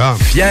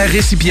 Fier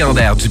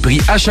récipiendaire du prix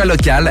Achat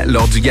local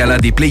lors du Gala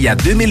des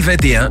Pléiades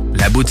 2021,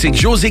 la boutique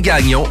José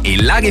Gagnon est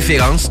la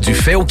référence du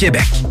fait au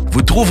Québec.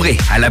 Vous trouverez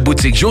à la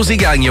boutique José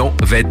Gagnon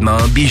vêtements,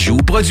 bijoux,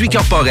 produits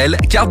corporels,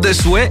 cartes de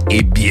soins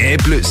et bien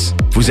plus.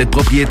 Vous êtes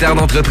propriétaire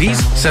d'entreprise?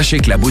 Sachez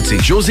que la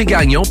boutique José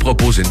Gagnon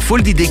propose une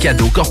foule d'idées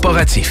cadeaux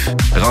corporatifs.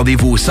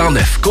 Rendez-vous au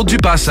 109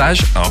 Côte-du-Passage,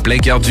 en plein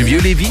cœur du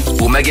Vieux-Lévis,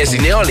 ou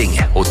magasiner en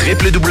ligne au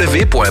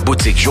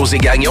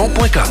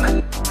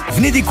www.boutiquejoségagnon.com.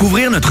 Venez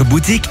découvrir notre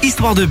boutique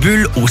Histoire de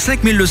Bulle au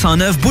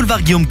 5209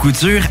 boulevard Guillaume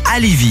Couture à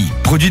Lévis.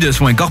 Produit de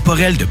soins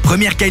corporels de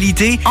première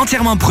qualité,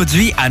 entièrement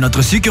produit à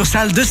notre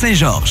succursale de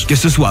Saint-Georges. Que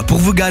ce soit pour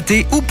vous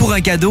gâter ou pour un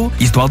cadeau,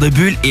 Histoire de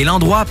Bulle est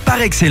l'endroit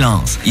par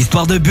excellence.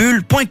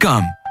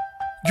 Histoiredebulle.com.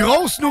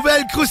 Grosse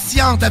nouvelle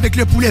croustillante avec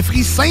le poulet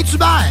frit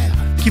Saint-Hubert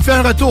qui fait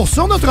un retour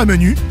sur notre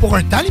menu pour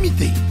un temps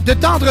limité. De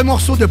tendres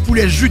morceaux de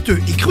poulet juteux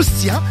et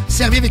croustillants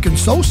servis avec une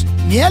sauce,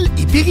 miel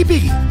et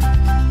piri-piri.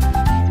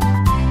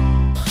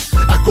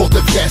 À court de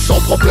pièces,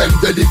 son problème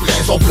de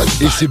livraison.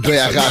 Ici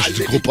BRH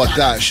du groupe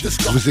Otage.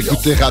 Vous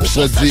écoutez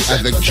Rhapsody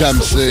avec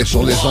Jamsey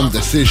sur les ondes de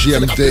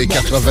CJMD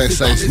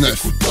 96.9.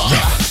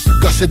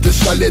 Gossé de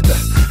solide.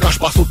 Quand je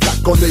passe au track,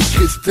 on a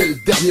écrit style.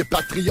 Dernier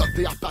patriote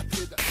et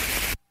apatride.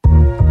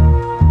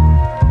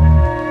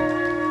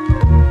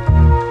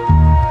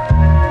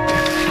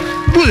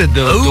 Vous êtes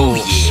de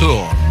retour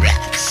sur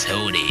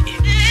Rhapsody.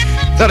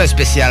 Dans le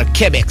spécial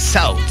Québec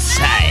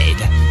Southside.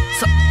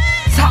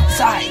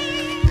 Southside.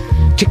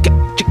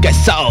 Chicka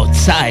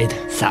Southside.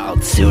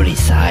 Southside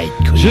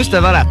Side. Juste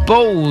avant la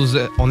pause,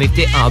 on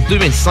était en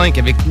 2005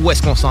 avec Où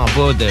est-ce qu'on s'en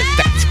va de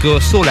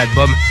Tactica sur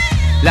l'album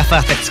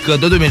L'affaire Tactica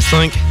de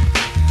 2005.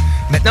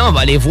 Maintenant, on va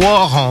aller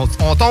voir,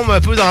 on tombe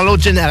un peu dans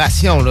l'autre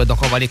génération, là, donc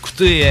on va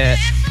l'écouter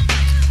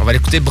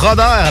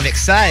Brother avec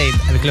Side,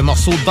 avec le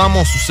morceau Dans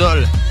mon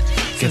sous-sol,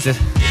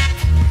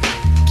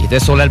 qui était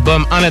sur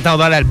l'album En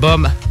attendant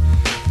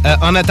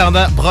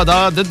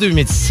Brother de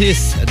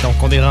 2006. Donc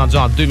on est rendu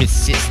en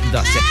 2006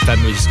 dans cette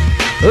fameuse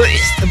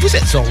liste. Vous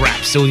êtes sur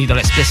Rhapsody dans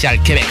le spécial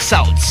Québec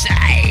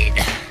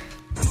Southside.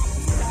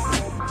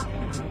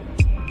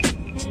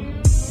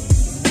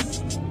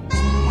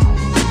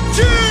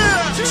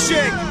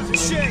 Check.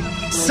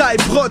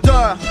 Side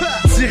Brother,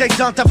 direct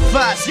dans ta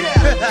face.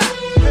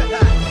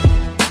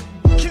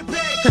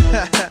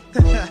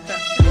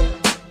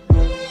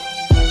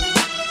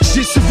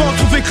 J'ai souvent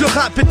trouvé que le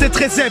rap était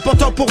très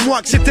important pour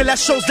moi, que c'était la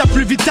chose la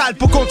plus vitale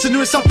pour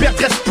continuer sans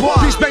perdre espoir.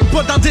 Puis je baigne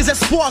pas dans le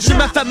désespoir, j'ai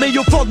ma famille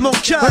au fond de mon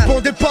cœur. Un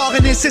bon départ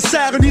est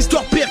nécessaire, une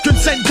histoire pire qu'une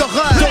scène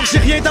d'horreur. Donc j'ai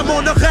rien dans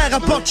mon horaire à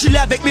part chiller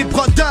avec mes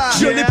brodeurs.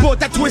 Je n'ai pas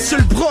tatoué sur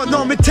le bras,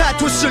 non mais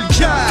tatoué sur le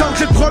cœur. Quand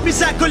les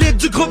premiers acolytes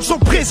du groupe sont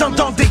présents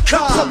dans des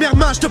corps.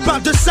 Premièrement je te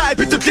parle de ça et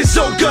puis toutes les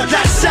autres gars de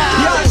la salle.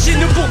 Chez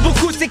nous pour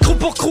beaucoup c'est crew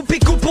pour crew, puis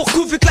coup pour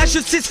coup. Vu que la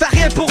justice fait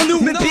rien pour nous,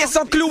 mes pieds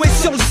sont cloués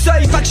sur le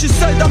seuil. Fait que je suis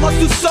seul dans mon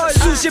sous-sol.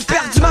 J'ai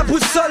perdu ma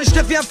boussole, je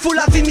deviens fou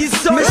la vie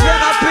m'isole. Mais je vais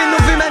rapper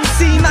nouveau même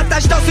s'il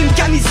m'attache dans une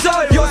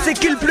camisole. Yo c'est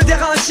qui le plus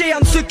dérangé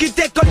entre ceux qui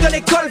décollent de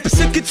l'école puis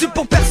ceux qui tuent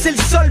pour percer le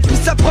sol puis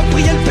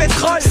s'approprier le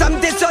pétrole. Ça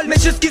me désole mais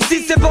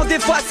jusqu'ici c'est bon, des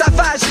fois ça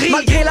va, je ris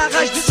malgré la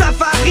rage du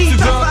safari. Tu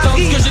veux entendre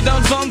ce que j'ai dans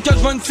le ventre quand je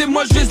vois une c'est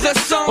moi je vise le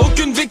sang.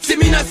 Aucune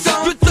victime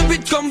innocente, plus de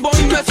beat comme bon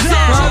innocent.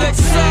 Avec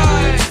ça,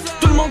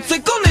 tout le monde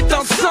sait qu'on est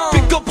ensemble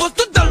puis qu'on pose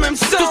tout dans le même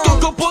sens. Tout ce qu'on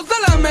compose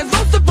à la maison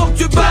c'est pour que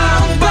tu bounce.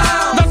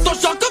 Dans ton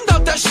champ comme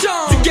dans ta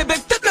chambre. Du Québec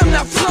peut-être même la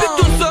France. Puis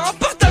tout ça en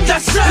partant de la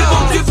salle. Et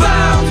bon tu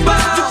bounce.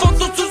 Tu fonds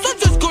ton sous-sol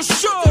jusqu'au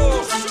show.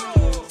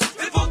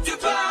 Et bon tu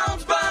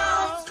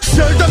bounce.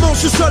 Seul dans mon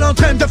sous-sol en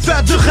train de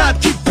faire du rap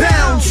qui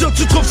bounce. Sûr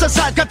tu trouves ça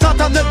sale quand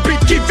t'entends notre beat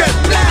qui fait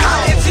bounce.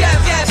 Allez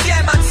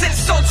viens man c'est le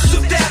son du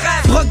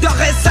souterrain. Broc de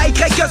reste y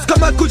crèqueuse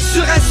comme un coup de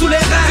surin sous les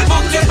reins. Et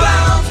bon tu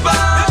bounce.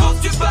 Et bon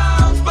tu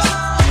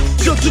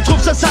bounce. Sûr tu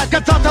trouves ça sale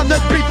quand t'entends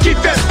notre beat qui fait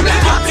bounce.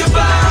 Et bon tu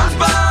bounce.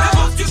 Et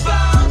bon tu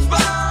bounce.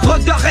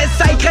 Broc de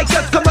reste y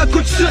crèqueuse comme un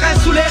coup de surin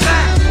sous les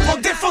reins. On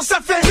défonce ça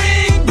fait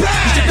bing bang.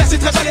 J'ai placé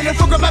très mal et le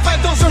faux comme ma balle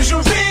dans un jeu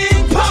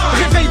bing bang.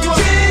 Réveille-toi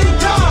bing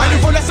bang. À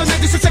nouveau la sonnette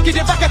c'est ça qui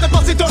débarque à ta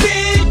porte c'est ton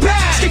bing bang.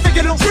 Ce qui fait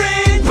que l'on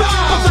bing bang.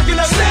 Pour ça que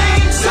la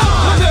sing song.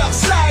 Brother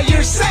side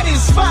you're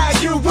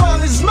satisfied. Your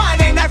world is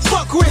mine and I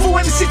fuck with. Vous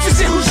même si tu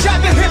sais où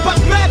j'avais hip hop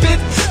m'habite.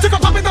 Tu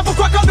comprends maintenant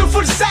pourquoi quand nous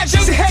full sage.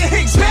 C'est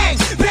hey Hicks bang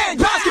bang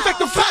bang. Ce qui fait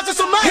que nos phrases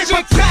sont magiques. Hip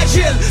hop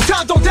fragile,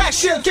 tendon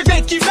d'action.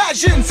 Québec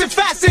imagine c'est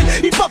facile.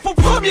 Hip hop au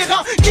premier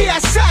rang qui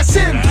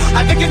assassine.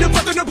 Avec nos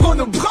potes de nos bros,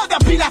 nos brothers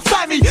puis la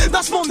famille.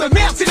 Dans ce monde de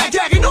merde c'est la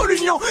guerre et non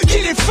l'union qui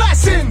les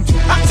fascine.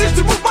 Artistes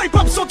du mouvement hip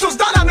hop sont tous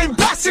dans la même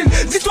bassine.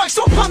 Dis-toi que si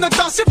on prend notre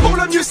temps c'est pour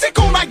le mieux c'est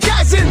qu'on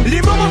magasine.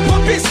 Les moments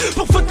propices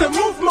pour foutre le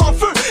mouvement en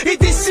feu et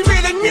décimer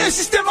l'ennemi. Un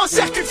système en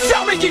circuit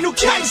fermé qui nous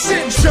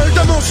calcine. Seul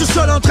dans mon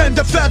sous-sol en train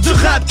de faire du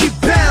rap qui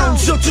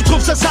bounce. Sûr tu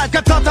trouves ça sale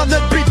quand t'entends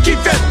notre beat qui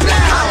fait bounce.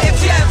 Allez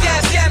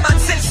viens man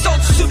c'est le son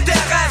du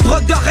souterrain.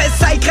 Broc de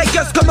reste y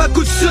crèqueuse comme un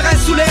coup de surin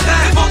sous les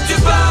reins. Et bon tu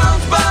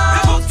bounce.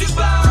 Et bon tu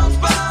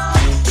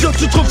bounce. Sûr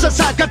tu trouves ça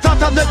sale quand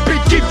t'entends notre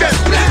beat qui fait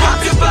bounce. Et bon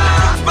tu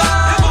bounce.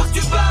 Et bon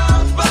tu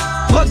bounce.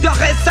 Broc de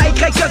reste y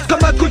crèqueuse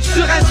comme un coup de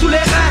surin sous les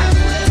reins.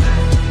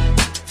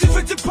 Tu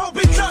veux du pop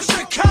et cloche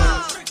de camp.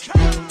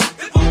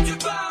 Et bon tu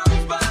bounce.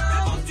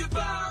 Et bon tu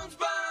bounce.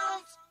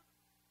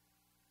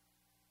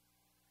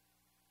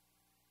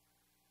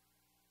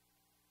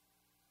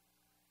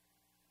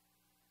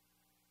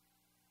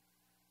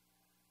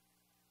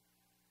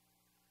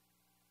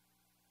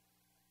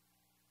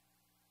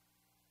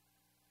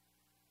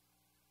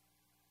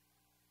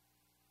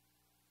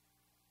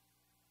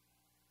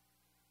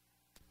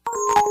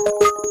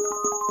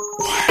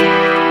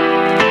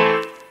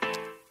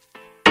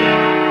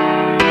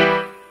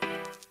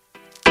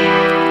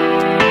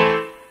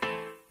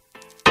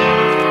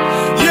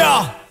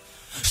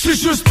 C'est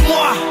juste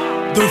moi,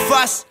 deux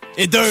faces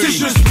et dirty. C'est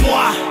juste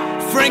moi,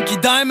 Frankie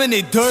Diamond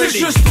et dirty. C'est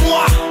juste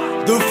moi,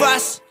 deux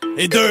faces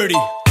et dirty.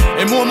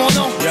 Et moi mon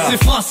nom,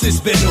 c'est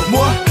Francis Bello.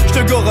 Moi, j'suis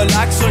un gars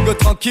relax, un gars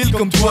tranquille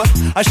comme toi.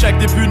 À chaque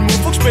début de mots,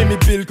 faut que j'paye mes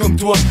billes comme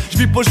toi.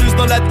 J'vis pas juste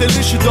dans la télé,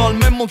 j'suis dans le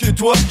même monde que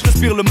toi.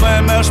 J'respire le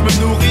même air, j'me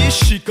nourris,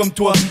 j'chie comme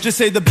toi.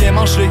 J'essaye de bien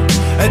manger,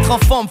 être en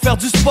forme, faire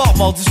du sport,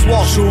 mardi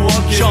soir, show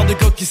hockey. Genre de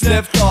gars qui se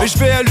lève tard. Et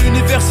j'vais à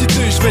l'université,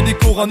 j'fais des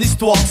cours en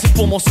histoire. C'est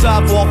pour mon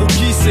savoir au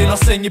qui c'est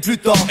l'enseigner plus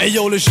tard. Hey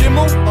yo le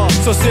Gémeaux,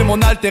 ça c'est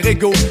mon alter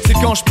ego. C'est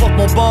quand j'porte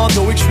mon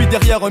bandeau et que j'suis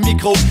derrière un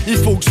micro. Il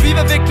faut que j'vive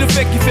avec le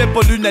fait qu'il fait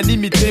pas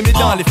l'unanimité. Mais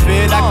dans les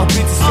faits, la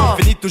compétition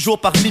finit toujours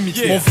par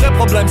limiter. Mon vrai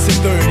problème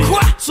c'est Dirty.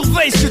 Quoi?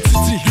 Surveille ce que tu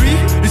dis. Lui,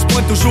 il se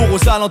pointe toujours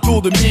aux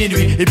alentours de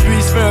minuit. Et puis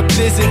il se fait un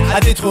plaisir à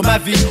détruire ma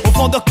vie. Au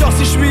fond docteur,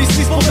 si je suis ici,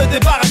 c'est pour me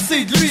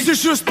débarrasser de lui.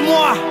 C'est juste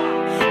moi.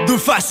 Deux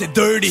faces et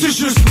Dirty. C'est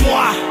juste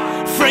moi.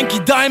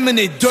 Frankie Diamond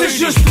et Dirty.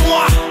 C'est juste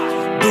moi.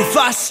 Deux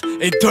faces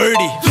et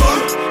Dirty.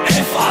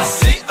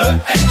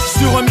 F-A-C-E-S.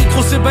 Sur un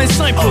micro c'est ben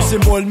simple,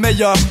 c'est moi le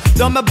meilleur.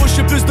 Dans ma bouche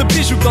j'ai plus de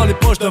bijoux que dans les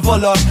poches d'un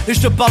voleur. Et je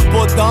te parle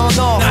pas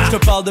d'endort, je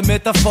te parle de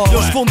métaphore.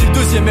 Yo, je fournis le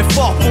deuxième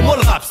effort, pour moi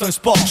le rap c'est un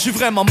sport. Je suis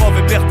vraiment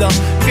mauvais perdant,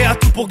 prêt à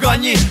tout pour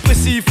gagner.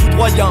 Précis,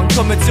 foudroyant,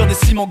 comme un tir de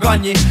Simon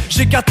Gagné.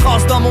 J'ai 4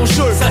 as dans mon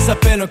jeu, ça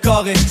s'appelle un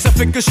carré. Ça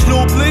fait que je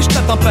slow play, je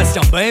t'attends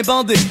patient, ben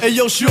bandé. Hey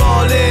yo, je suis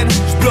all in,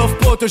 je bluffe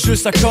pas, t'as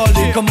juste à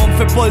coller. Comme on me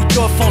fait pas le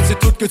tof, on sait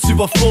tout que tu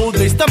vas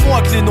folder. C'est à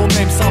moi que les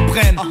no-names s'en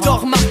prennent. T'as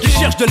remarqué, je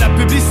cherche de la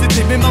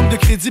publicité, mais manque de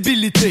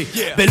crédibilité.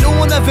 Ben là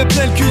on avait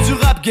plein le cul du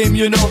rap game,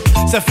 you know.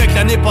 Ça fait que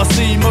l'année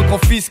passée il m'a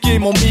confisqué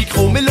mon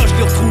micro, mais là je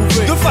l'ai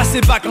retrouvé. Deux fois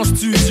c'est back en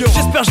studio.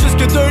 J'espère juste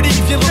que Dirty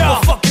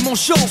viendra pas fucker mon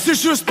show.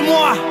 C'est juste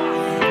moi.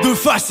 Deux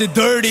faces et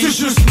Dirty.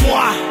 C'est juste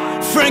moi.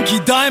 Frankie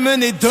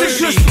Diamond et Dirty.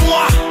 C'est juste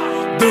moi.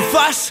 Deux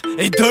faces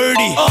et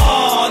Dirty.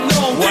 Oh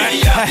non,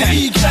 ouais.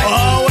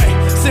 Oh ouais.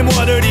 C'est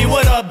moi Dirty,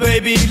 what up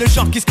baby? Le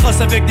genre qui se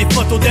crosse avec des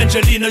photos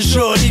d'Angelina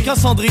Jolie. Quand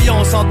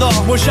Cendrillon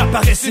s'endort, moi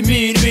j'apparais c'est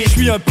minuit. Je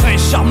suis un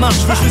prince charmant,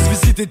 je veux juste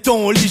visiter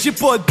ton lit. J'ai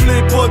pas de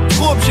blé, pas de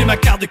trouble, j'ai ma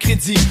carte de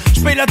crédit.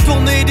 Je paye la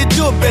tournée des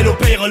doubles, elle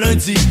opère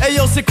lundi. Hey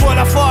yo, c'est quoi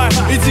l'affaire?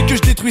 Il dit que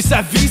je détruis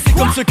sa vie, c'est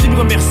comme ça qu'il me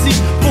remercie.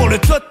 Pour le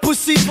tas de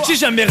pussy, j'ai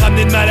jamais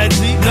ramené de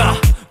maladie. Non.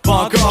 Pas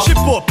encore. J'ai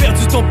pas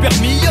perdu ton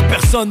permis, y'a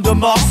personne de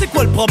mort. C'est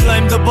quoi le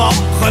problème de bord?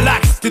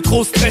 Relax, t'es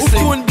trop stressé.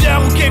 Ouvre-toi une bière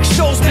ou quelque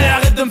chose, mais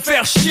arrête de me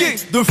faire chier.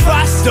 De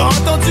face, t'as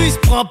entendu, il se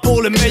prend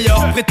pour le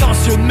meilleur.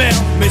 Prétentieux de merde,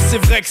 mais c'est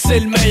vrai que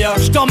c'est le meilleur.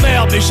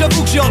 J't'emmerde, mais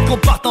j'avoue que j'ai hâte qu'on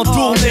parte en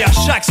tournée. À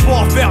chaque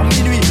soir vers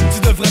minuit,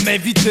 tu devrais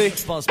m'inviter.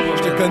 Je pense pas,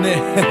 je te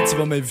connais, tu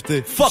vas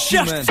m'inviter. Fuck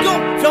you, man.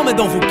 Fermez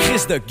donc vos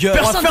crises de gueule.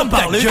 Personne ferme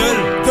ta gueule.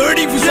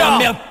 Dirty vous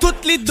emmerde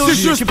toutes les deux.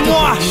 C'est juste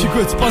moi.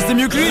 Écoute, tu penses que t'es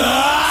mieux que lui?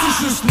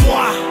 C'est juste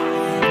moi.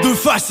 Deux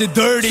faces et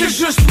Dirty.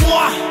 C'est juste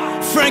moi.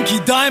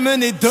 Frankie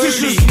Diamond et Dirty.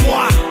 C'est juste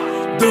moi.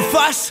 Deux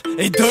faces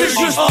et Dirty.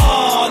 C'est juste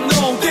oh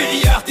non,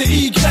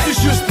 D-I-R-T-Y.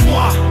 C'est juste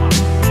moi.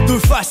 Deux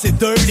faces et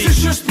Dirty.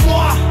 C'est juste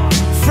moi.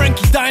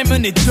 Frankie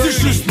Diamond et Dirty.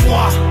 C'est juste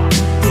moi.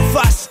 Deux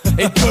faces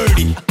et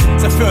Dirty.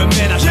 Ça fait un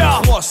ménage à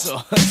trois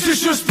ça. C'est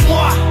juste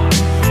moi.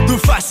 Deux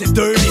faces et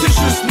Dirty.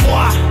 C'est juste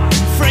moi.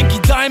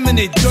 Frankie Diamond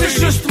et Dirty.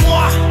 C'est juste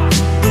moi.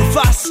 Deux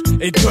faces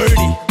et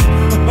Dirty.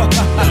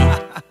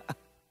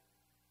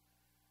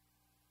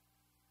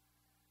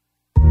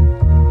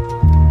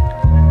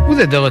 Vous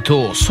êtes de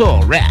retour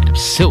sur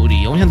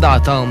Rhapsody. On vient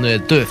d'entendre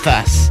Deux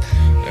Faces.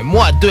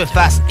 Moi, Deux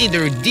Faces et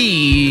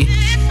Dirty.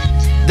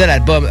 De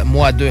l'album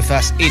Moi, Deux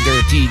Faces et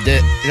Dirty. De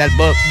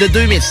l'album de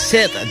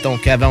 2007.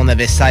 Donc avant, on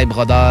avait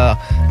Cybrother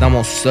dans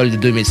mon sous-sol de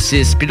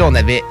 2006. Puis là, on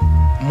avait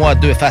Moi,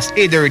 Deux Faces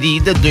et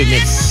Dirty de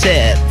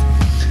 2007.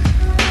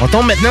 On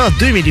tombe maintenant en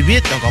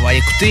 2008. Donc on va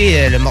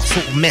écouter le morceau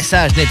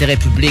Message d'intérêt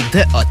public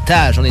de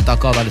Otage. On est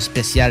encore dans le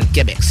spécial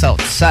Québec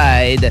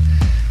Southside.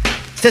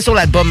 C'était sur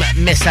l'album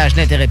Message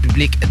d'intérêt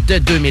public de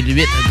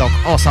 2008, donc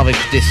on s'en va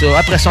écouter ça.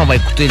 Après ça, on va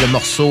écouter le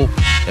morceau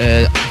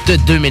de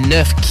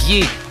 2009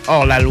 qui est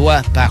Hors la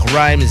loi par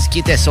Rhymes, qui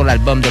était sur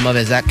l'album de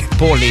Mauvais Acte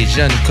pour les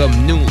jeunes comme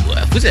nous.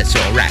 Vous êtes sur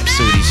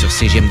Rhapsody sur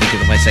CGMD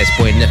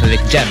 96.9 avec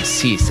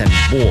Jamsey, Sammy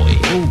Boy.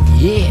 Oh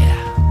yeah!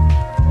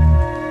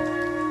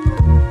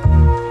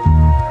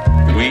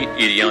 Oui,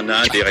 il y en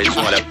a des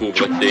raisons à la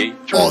pauvreté.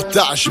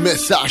 Otage,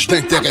 message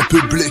d'intérêt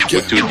public.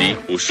 Tout dit,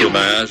 au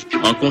chômage.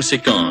 En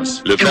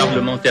conséquence, le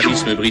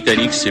parlementarisme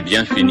britannique, c'est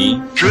bien fini.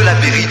 Que la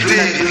vérité.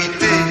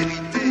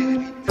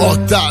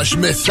 Otage,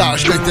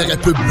 message d'intérêt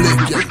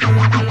public.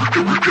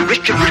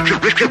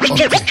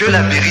 Que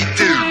la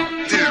vérité.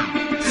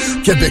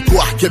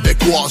 Québécois,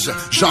 québécoises,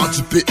 gens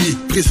du pays,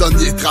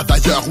 prisonniers,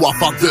 travailleurs ou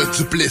enfants de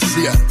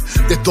Duplessis.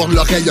 Détourne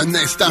l'oreille un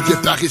instant, viens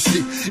par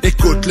ici.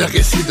 Écoute le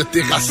récit de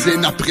tes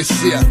racines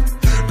appréciées.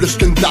 Plus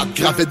qu'une date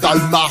gravée dans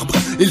le marbre,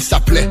 il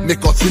s'appelait, mais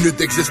continue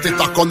d'exister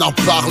tant qu'on en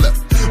parle.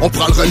 On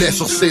prend le relais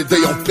sur CD,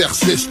 on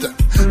persiste.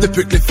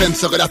 Depuis que les faits ne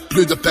se relatent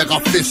plus de père en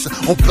fils,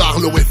 on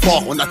parle haut et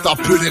fort, on n'attend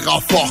plus les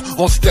renforts.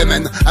 On se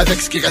démène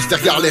avec ce qui reste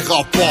derrière les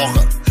remports.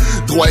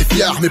 Droit et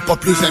fier, mais pas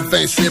plus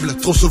invincible.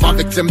 Trop souvent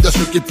victime de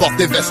ceux qui portent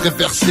des vestes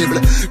réversibles.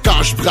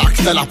 Quand je braque,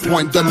 c'est à la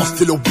pointe de mon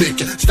stylo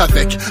bic. C'est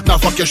avec ma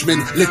voix que je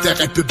mine les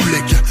terrains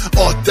publics.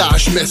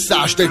 Otage,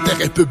 message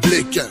d'intérêt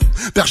public.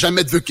 Perds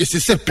jamais de vue qu'ici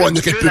c'est pas une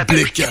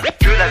république.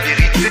 Que la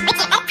vérité,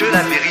 que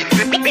la vérité.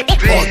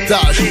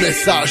 Otage,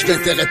 message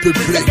d'intérêt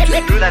public.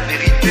 Que la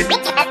vérité,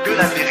 que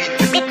la vérité.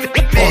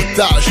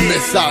 Otage,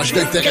 message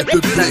d'intérêt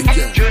public.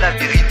 Que la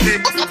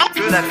vérité,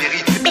 que la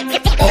vérité.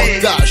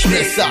 Otage,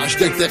 message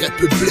d'intérêt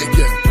public.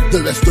 De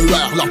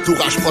SDR,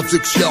 l'entourage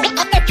production.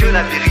 Que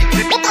la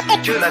vérité,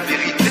 que la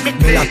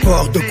vérité. Mets la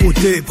porte de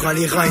côté, prends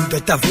les rênes de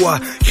ta voix.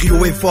 Crie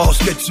haut et fort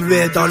ce que tu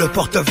es dans le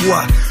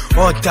porte-voix.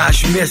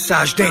 Otage,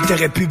 message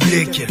d'intérêt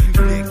public.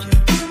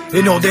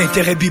 Et non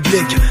d'intérêt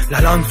biblique.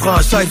 La langue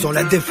française, on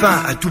la défend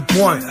à tout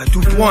point, à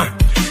tout point.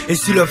 Et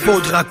s'il le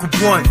faudra un coup de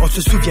poing, on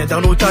se souvient dans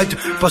nos têtes,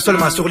 pas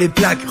seulement sur les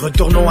plaques.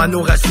 Retournons à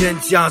nos racines,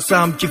 c'est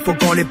ensemble qu'il faut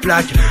qu'on les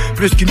plaque.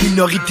 Plus qu'une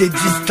minorité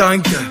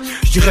distincte,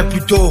 je dirais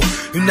plutôt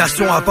une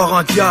nation à part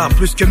entière.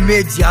 Plus que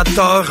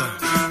médiateur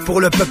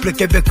pour le peuple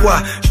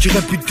québécois, je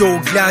dirais plutôt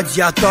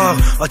gladiateur.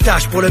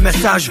 Otage pour le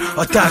message,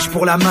 otage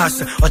pour la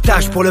masse,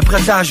 otage pour le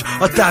présage,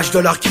 otage de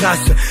leur crasse.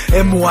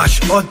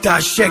 MOH,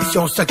 otage, chèque si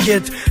on se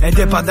quitte.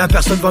 Indépendant,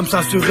 personne va me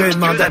censurer,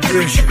 demande à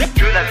plus.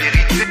 Que la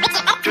vérité,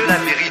 que la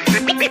vérité.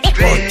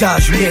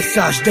 Otage,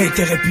 message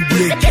d'intérêt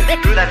public.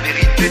 Que la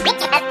vérité,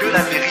 que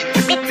la vérité.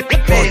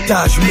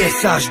 Otage,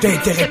 message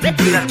d'intérêt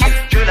public.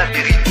 Que la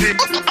vérité,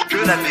 que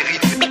la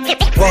vérité.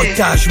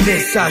 Otage,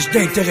 message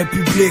d'intérêt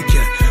public.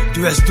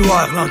 De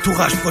Estoir,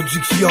 l'entourage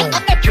production.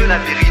 Que la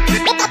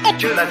vérité,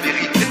 que la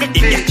vérité.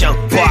 Il n'y a qu'un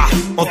pas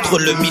entre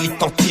le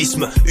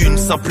militantisme, une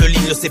simple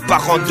ligne le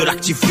séparant de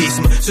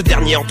l'activisme. Ce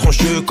dernier entre en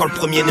jeu quand le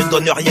premier ne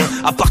donne rien.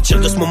 À partir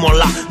de ce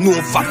moment-là, nous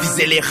on va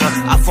viser les reins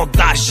avant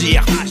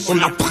d'agir.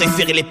 On a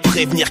préféré les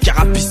prévenir car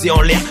à pisser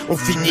en l'air, on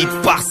finit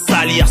par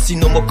salir. Si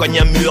nos mots cognent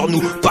un mur,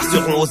 nous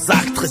passerons aux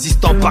actes.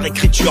 Résistant par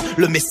écriture,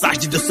 le message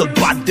dit de se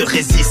battre, de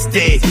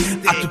résister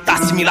à toute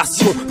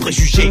assimilation,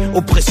 préjugés,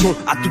 oppression,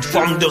 à toute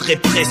forme de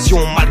répression.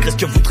 Malgré ce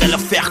que voudrait leur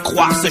faire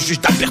croire ce juge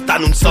d'Alberta,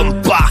 nous ne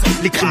sommes pas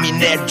les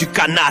criminels du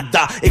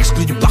Canada,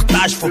 exclus du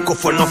partage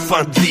francophone en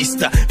fin de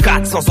liste.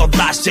 400 ans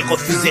d'âge, c'est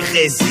refusé,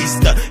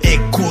 résiste.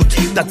 Écoute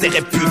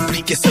d'intérêt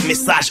public et ce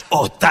message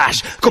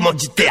otage,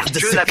 commanditaire de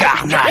ce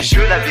carnage. Que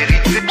la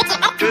vérité,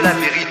 que la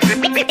vérité.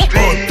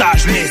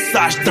 Otage,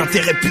 message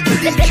d'intérêt public.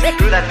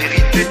 Que la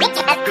vérité,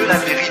 que la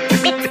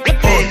vérité.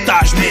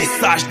 Otage,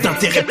 message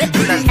d'intérêt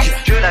public.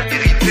 Que la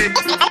vérité,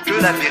 que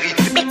la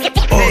vérité.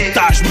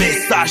 Otage,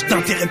 message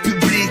d'intérêt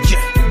public.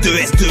 De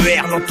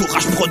S2R,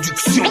 l'entourage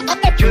production.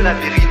 Que la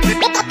vérité,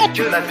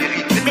 que la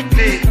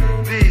vérité.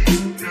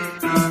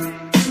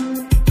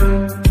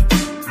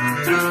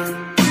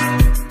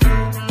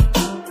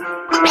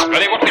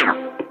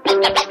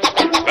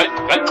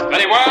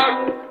 Allez voir.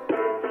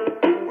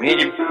 On est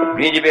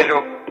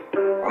libéraux.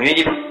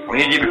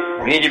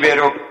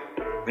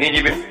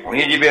 On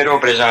est libéraux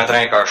présentant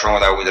un cochon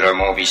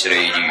d'Aoudremont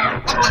vice-réélu.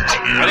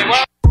 Allez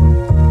voir.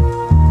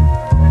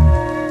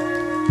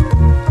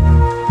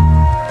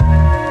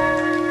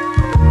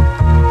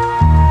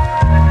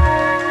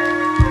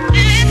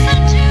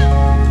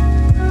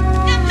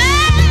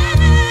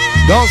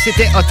 Donc,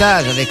 c'était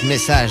Otage avec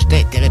message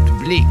d'intérêt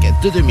public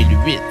de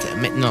 2008.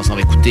 Maintenant, on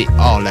va écouter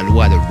Hors la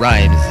loi de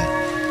Rhymes.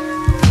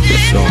 Le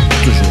son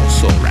toujours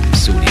sur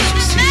Rhapsody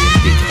sur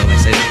CGMD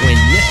 96.9.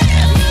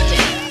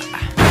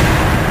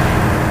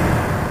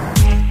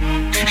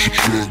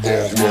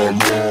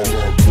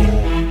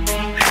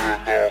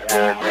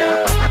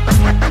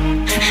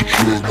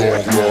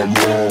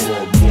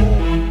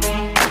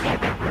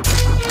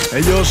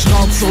 Hey yo, je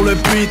rentre sur le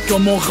beat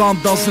comme on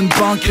rentre dans une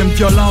banque. Crime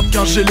violente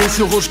quand j'ai les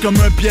yeux rouges comme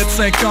un pied de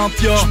 50.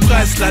 Yo, je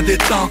presse la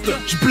détente,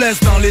 je blesse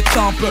dans les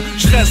tempes.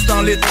 Je reste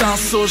dans les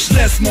tensos, je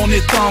laisse mon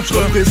étampe. Je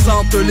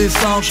représente les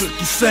anges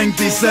qui saignent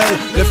des ailes.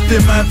 Lève tes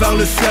mains vers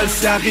le ciel,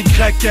 c'est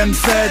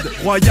R-Y-M-Z.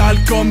 Royal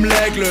comme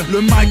l'aigle, le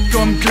mic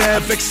comme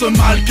glaive. Avec ce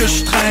mal que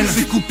je traîne,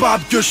 c'est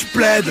coupable que je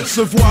plaide. Ce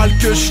voile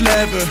que je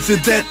lève,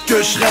 c'est dette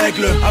que je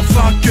règle.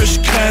 Avant que je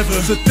crève,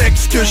 ce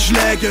texte que je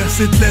lègue,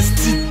 c'est de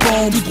l'esti de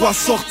bombe, tout droit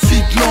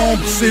sorti de l'ombre.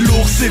 C'est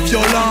lourd, c'est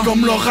violent,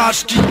 comme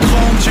l'orage qui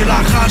gronde. J'ai la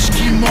rage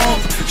qui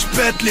monte, je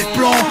pète les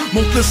plombs.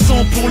 Monte le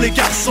son pour les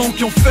garçons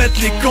qui ont fait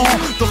les cons.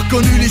 T'as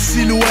reconnu les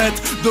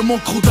silhouettes de mon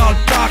crew dans le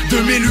parc.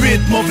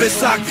 2008, mauvais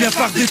sac, viens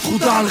faire des trous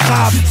dans le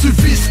rap. Si tu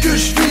vis ce que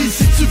je vis,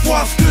 si tu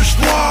vois ce que je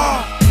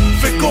vois,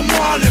 fais comme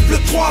moi, lève le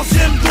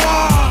troisième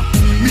doigt.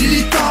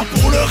 Militant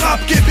pour le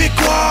rap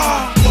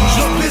québécois,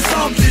 je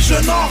représente les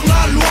jeunes hors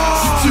la loi.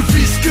 Si tu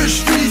vis ce que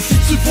je vis, si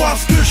tu vois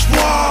ce que je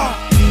vois,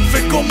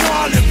 fais comme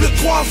moi, lève le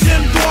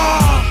troisième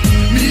doigt.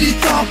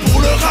 Militant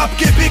pour le rap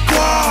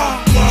québécois,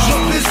 je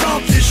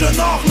représente les jeunes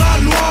hors la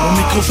loi. Mon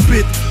micro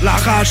spit, la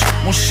rage,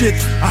 mon shit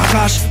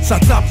arrache. Ça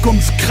tape comme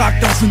du crack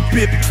dans une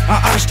pipe.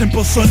 AH, t'aimes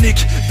pas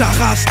Sonic, ta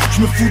race,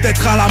 je me fous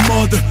d'être à la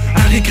mode.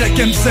 Un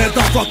YMZ,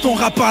 envoie ton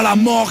rap à la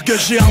morgue.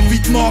 J'ai envie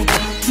de mordre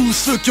tous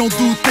ceux qui ont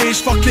douté, je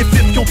fuck les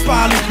filles qui ont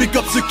parlé, pick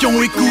up ceux qui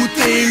ont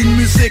écouté. Une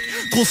musique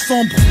trop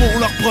sombre pour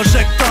leur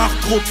projecteur,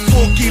 trop de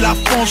faux qui la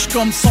fongent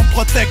comme son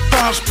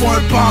protecteur. J'suis pas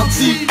un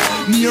bandit,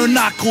 ni un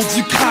accro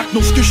du crack.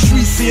 Non, ce que je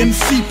suis c'est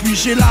MC, puis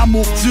j'ai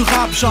l'amour du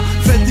rap. J'en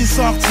fais des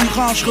heures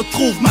durant, je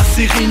retrouve ma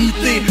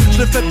sérénité. Je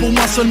le fais pour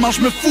moi seulement, je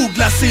me fous de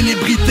la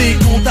célébrité.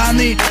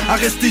 Condamné à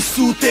rester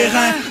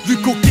souterrain, vu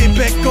qu'au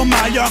Québec comme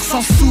ailleurs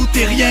sans sous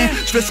t'es rien.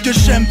 Je fais ce que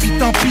j'aime, puis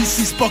tant pis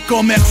si c'est pas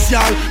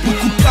commercial.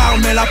 Beaucoup parlent,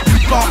 mais la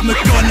plupart me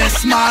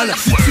connaissent mal.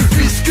 Si tu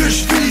vis ce que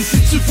je vis, si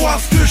tu vois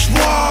ce que je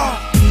vois,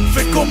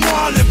 fais comme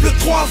moi, lève le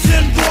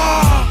troisième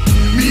doigt.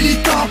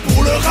 Militant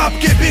pour le rap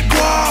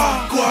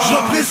québécois, je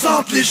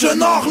représente les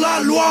jeunes hors la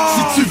loi.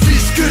 Si tu vis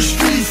ce que je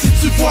vis, si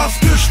tu vois ce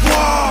que je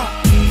vois,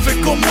 fais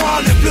comme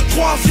moi, lève le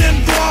troisième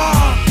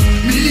doigt.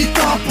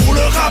 Militant pour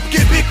le rap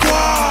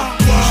québécois,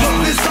 je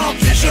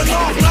représente les jeunes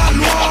hors la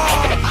loi.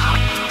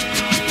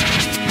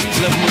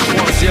 Lève mon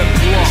troisième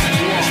doigt.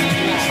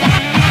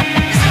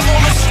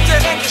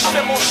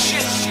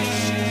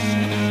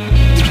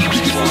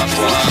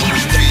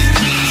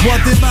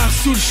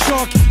 sous le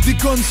choc,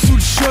 déconne sous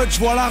le shot.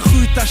 J'vois la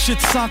rue tachée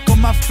de sang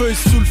comme ma feuille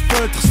sous le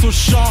feutre. Sous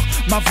char,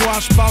 ma voix,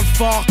 j'parle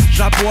fort,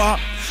 j'aboie.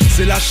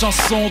 C'est la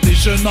chanson des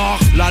jeunes hors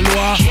la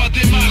loi. J'vois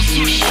des mœurs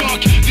sous le choc,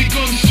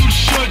 déconne sous le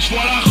shot.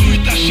 J'vois la rue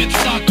tachée de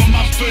sang comme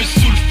ma feuille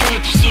sous le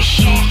feutre.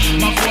 Sous char,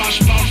 ma voix,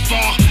 j'parle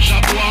fort,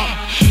 j'aboie.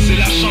 C'est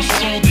la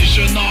chanson des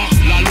jeunes hors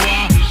la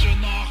loi.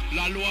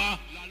 La loi.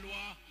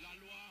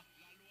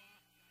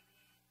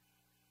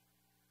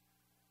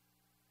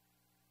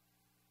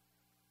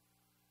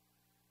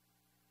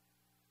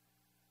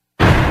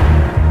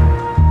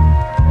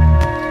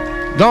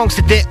 Donc,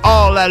 c'était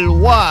Hors la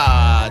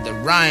loi de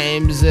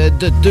Rhymes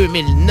de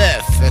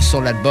 2009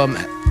 sur l'album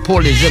Pour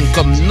les jeunes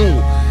comme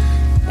nous.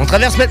 On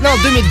traverse maintenant en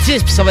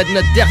 2010, puis ça va être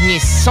notre dernier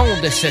son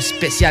de ce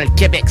spécial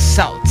Québec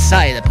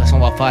Southside. Après ça, on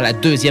va faire la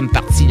deuxième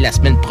partie la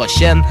semaine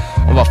prochaine.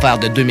 On va faire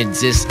de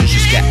 2010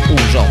 jusqu'à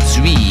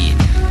aujourd'hui.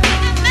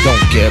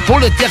 Donc, pour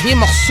le dernier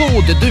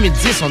morceau de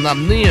 2010, on a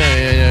amené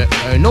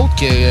un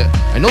autre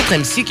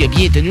MC qui a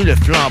bien tenu le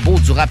flambeau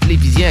du rap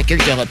lévisien à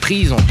quelques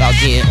reprises. On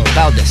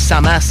parle de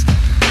Samas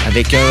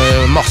avec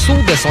un morceau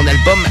de son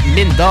album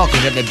Mine d'or que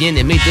j'avais bien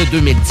aimé de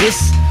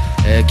 2010,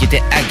 qui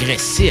était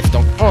agressif.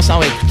 Donc, on s'en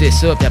va écouter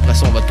ça, puis après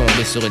ça, on va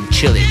tomber sur une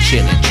chilly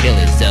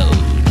zone.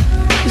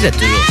 Vous êtes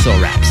toujours sur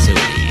Rhapsody.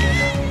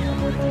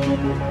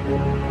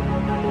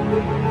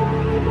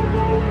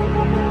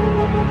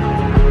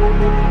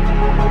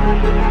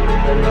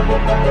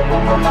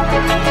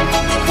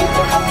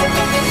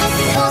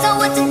 Knows I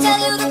want to tell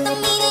you that the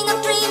meaning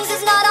of dreams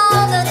is not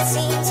all that it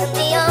seems, and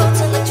the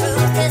ultimate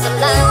truth is a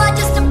lie. You are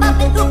just a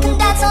puppet who can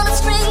dance on a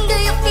string. Do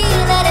you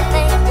feel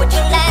anything? Would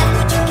you laugh?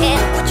 Would you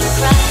care? Would you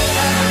cry?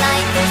 In a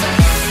life there's a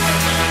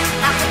mystery.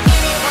 How can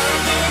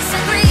anyone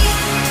disagree?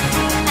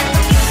 And the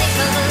music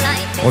of a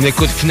life. On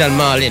écoute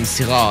finalement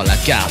l'MC Rare, la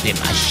guerre des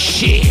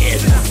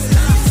machines.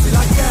 C'est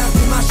la guerre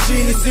des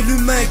machines et c'est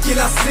l'humain qui est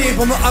la cible.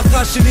 On a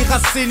arraché les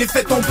racines et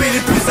fait tomber les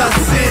plus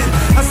acides.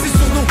 Assis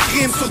sur nos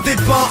crimes, sur des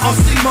bancs en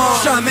ciment.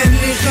 J'amène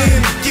les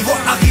rimes qui vont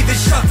arriver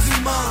chaque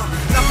dimanche.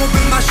 La bombe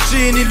est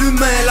machine et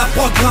l'humain la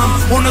programme.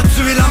 On a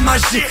tué la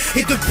magie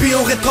et depuis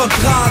on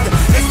rétrograde.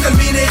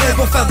 Exterminer les rêves,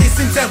 on faire des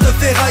cimetières de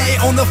ferraille. Et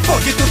on a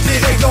fucké toutes les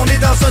règles, on est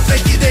dans un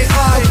train qui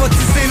déraille.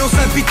 Robotiser nos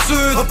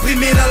habitudes,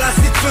 opprimer la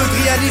lassitude.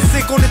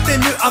 Réaliser qu'on était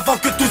mieux avant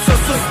que tout ça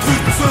se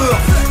structure.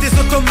 Des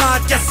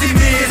automates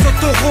cassimés, des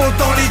autoroutes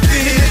dans les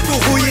villes. Les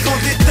taureaux iront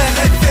des terres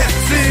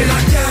infertiles.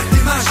 La guerre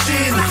des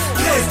machines,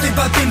 graisse des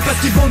babines parce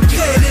qu'ils vont te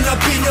créer les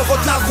lapines. Y'aura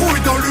de la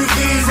rouille dans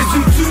l'urine. C'est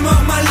une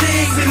tumeur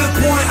maligne, c'est le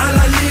point à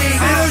la ligne.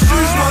 C'est le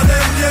jugement de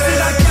Dieu. C'est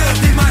la guerre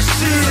des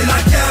machines, c'est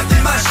la guerre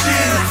des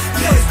machines.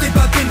 Graisse des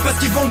babines parce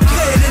qu'ils vont te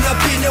créer les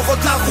lapines. Y'aura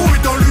de la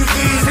rouille dans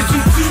l'urine. C'est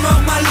une tumeur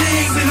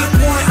maligne, c'est le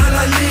point à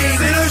la ligne.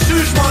 C'est le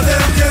jugement de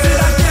Dieu. C'est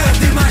la guerre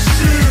des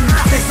machines.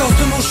 L'essence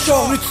de nos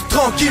chars nous tue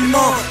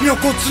tranquillement, mais on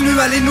continue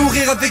à les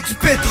nourrir avec du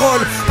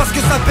pétrole parce que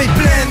ça paye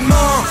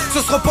pleinement.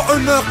 Ce sera pas un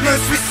meurtre mais un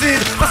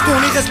suicide, parce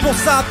qu'on est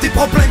responsable des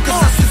problèmes que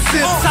ça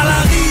suscite. Ça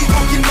l'arrive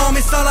tranquillement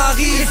mais ça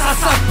l'arrive. Et ça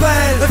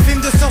s'appelle un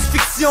film de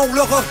science-fiction,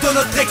 l'horreur de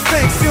notre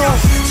extinction.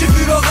 J'ai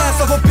vu l'horreur,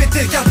 ça va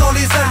péter, regardant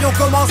les avions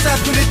commencer à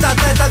brûler ta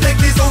tête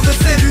avec les ondes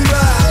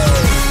cellulaires.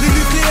 Le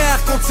nucléaire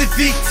contre ses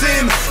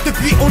victimes,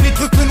 depuis on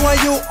étruque le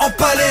noyau en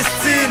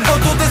Palestine.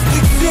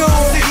 Autodestruction,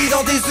 série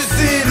dans des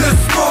usines. Le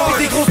sport,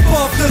 des grosses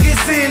portes de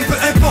résine, peu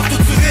importe où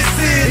tu résides.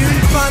 Et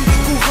une panne de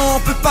courant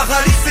peut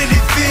paralyser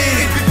les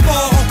villes. Et puis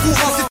fort en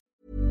courant, c'est...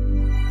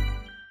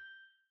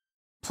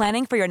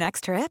 Planning for your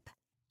next trip?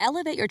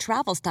 Elevate your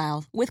travel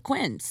style with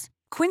Quince.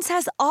 Quince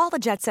has all the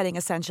jet-setting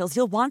essentials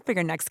you'll want for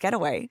your next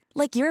getaway,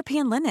 like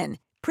European linen,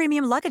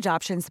 premium luggage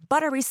options,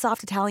 buttery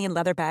soft Italian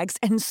leather bags,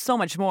 and so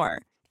much more.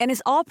 And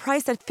is all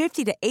priced at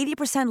 50 to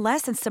 80%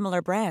 less than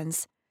similar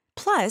brands.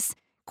 Plus,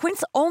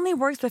 Quince only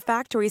works with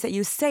factories that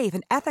use safe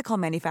and ethical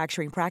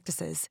manufacturing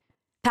practices.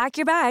 Pack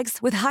your bags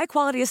with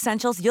high-quality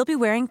essentials you'll be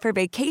wearing for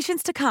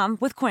vacations to come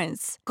with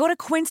Quince. Go to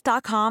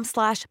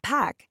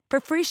quince.com/pack for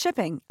free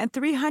shipping and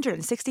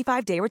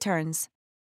 365-day returns.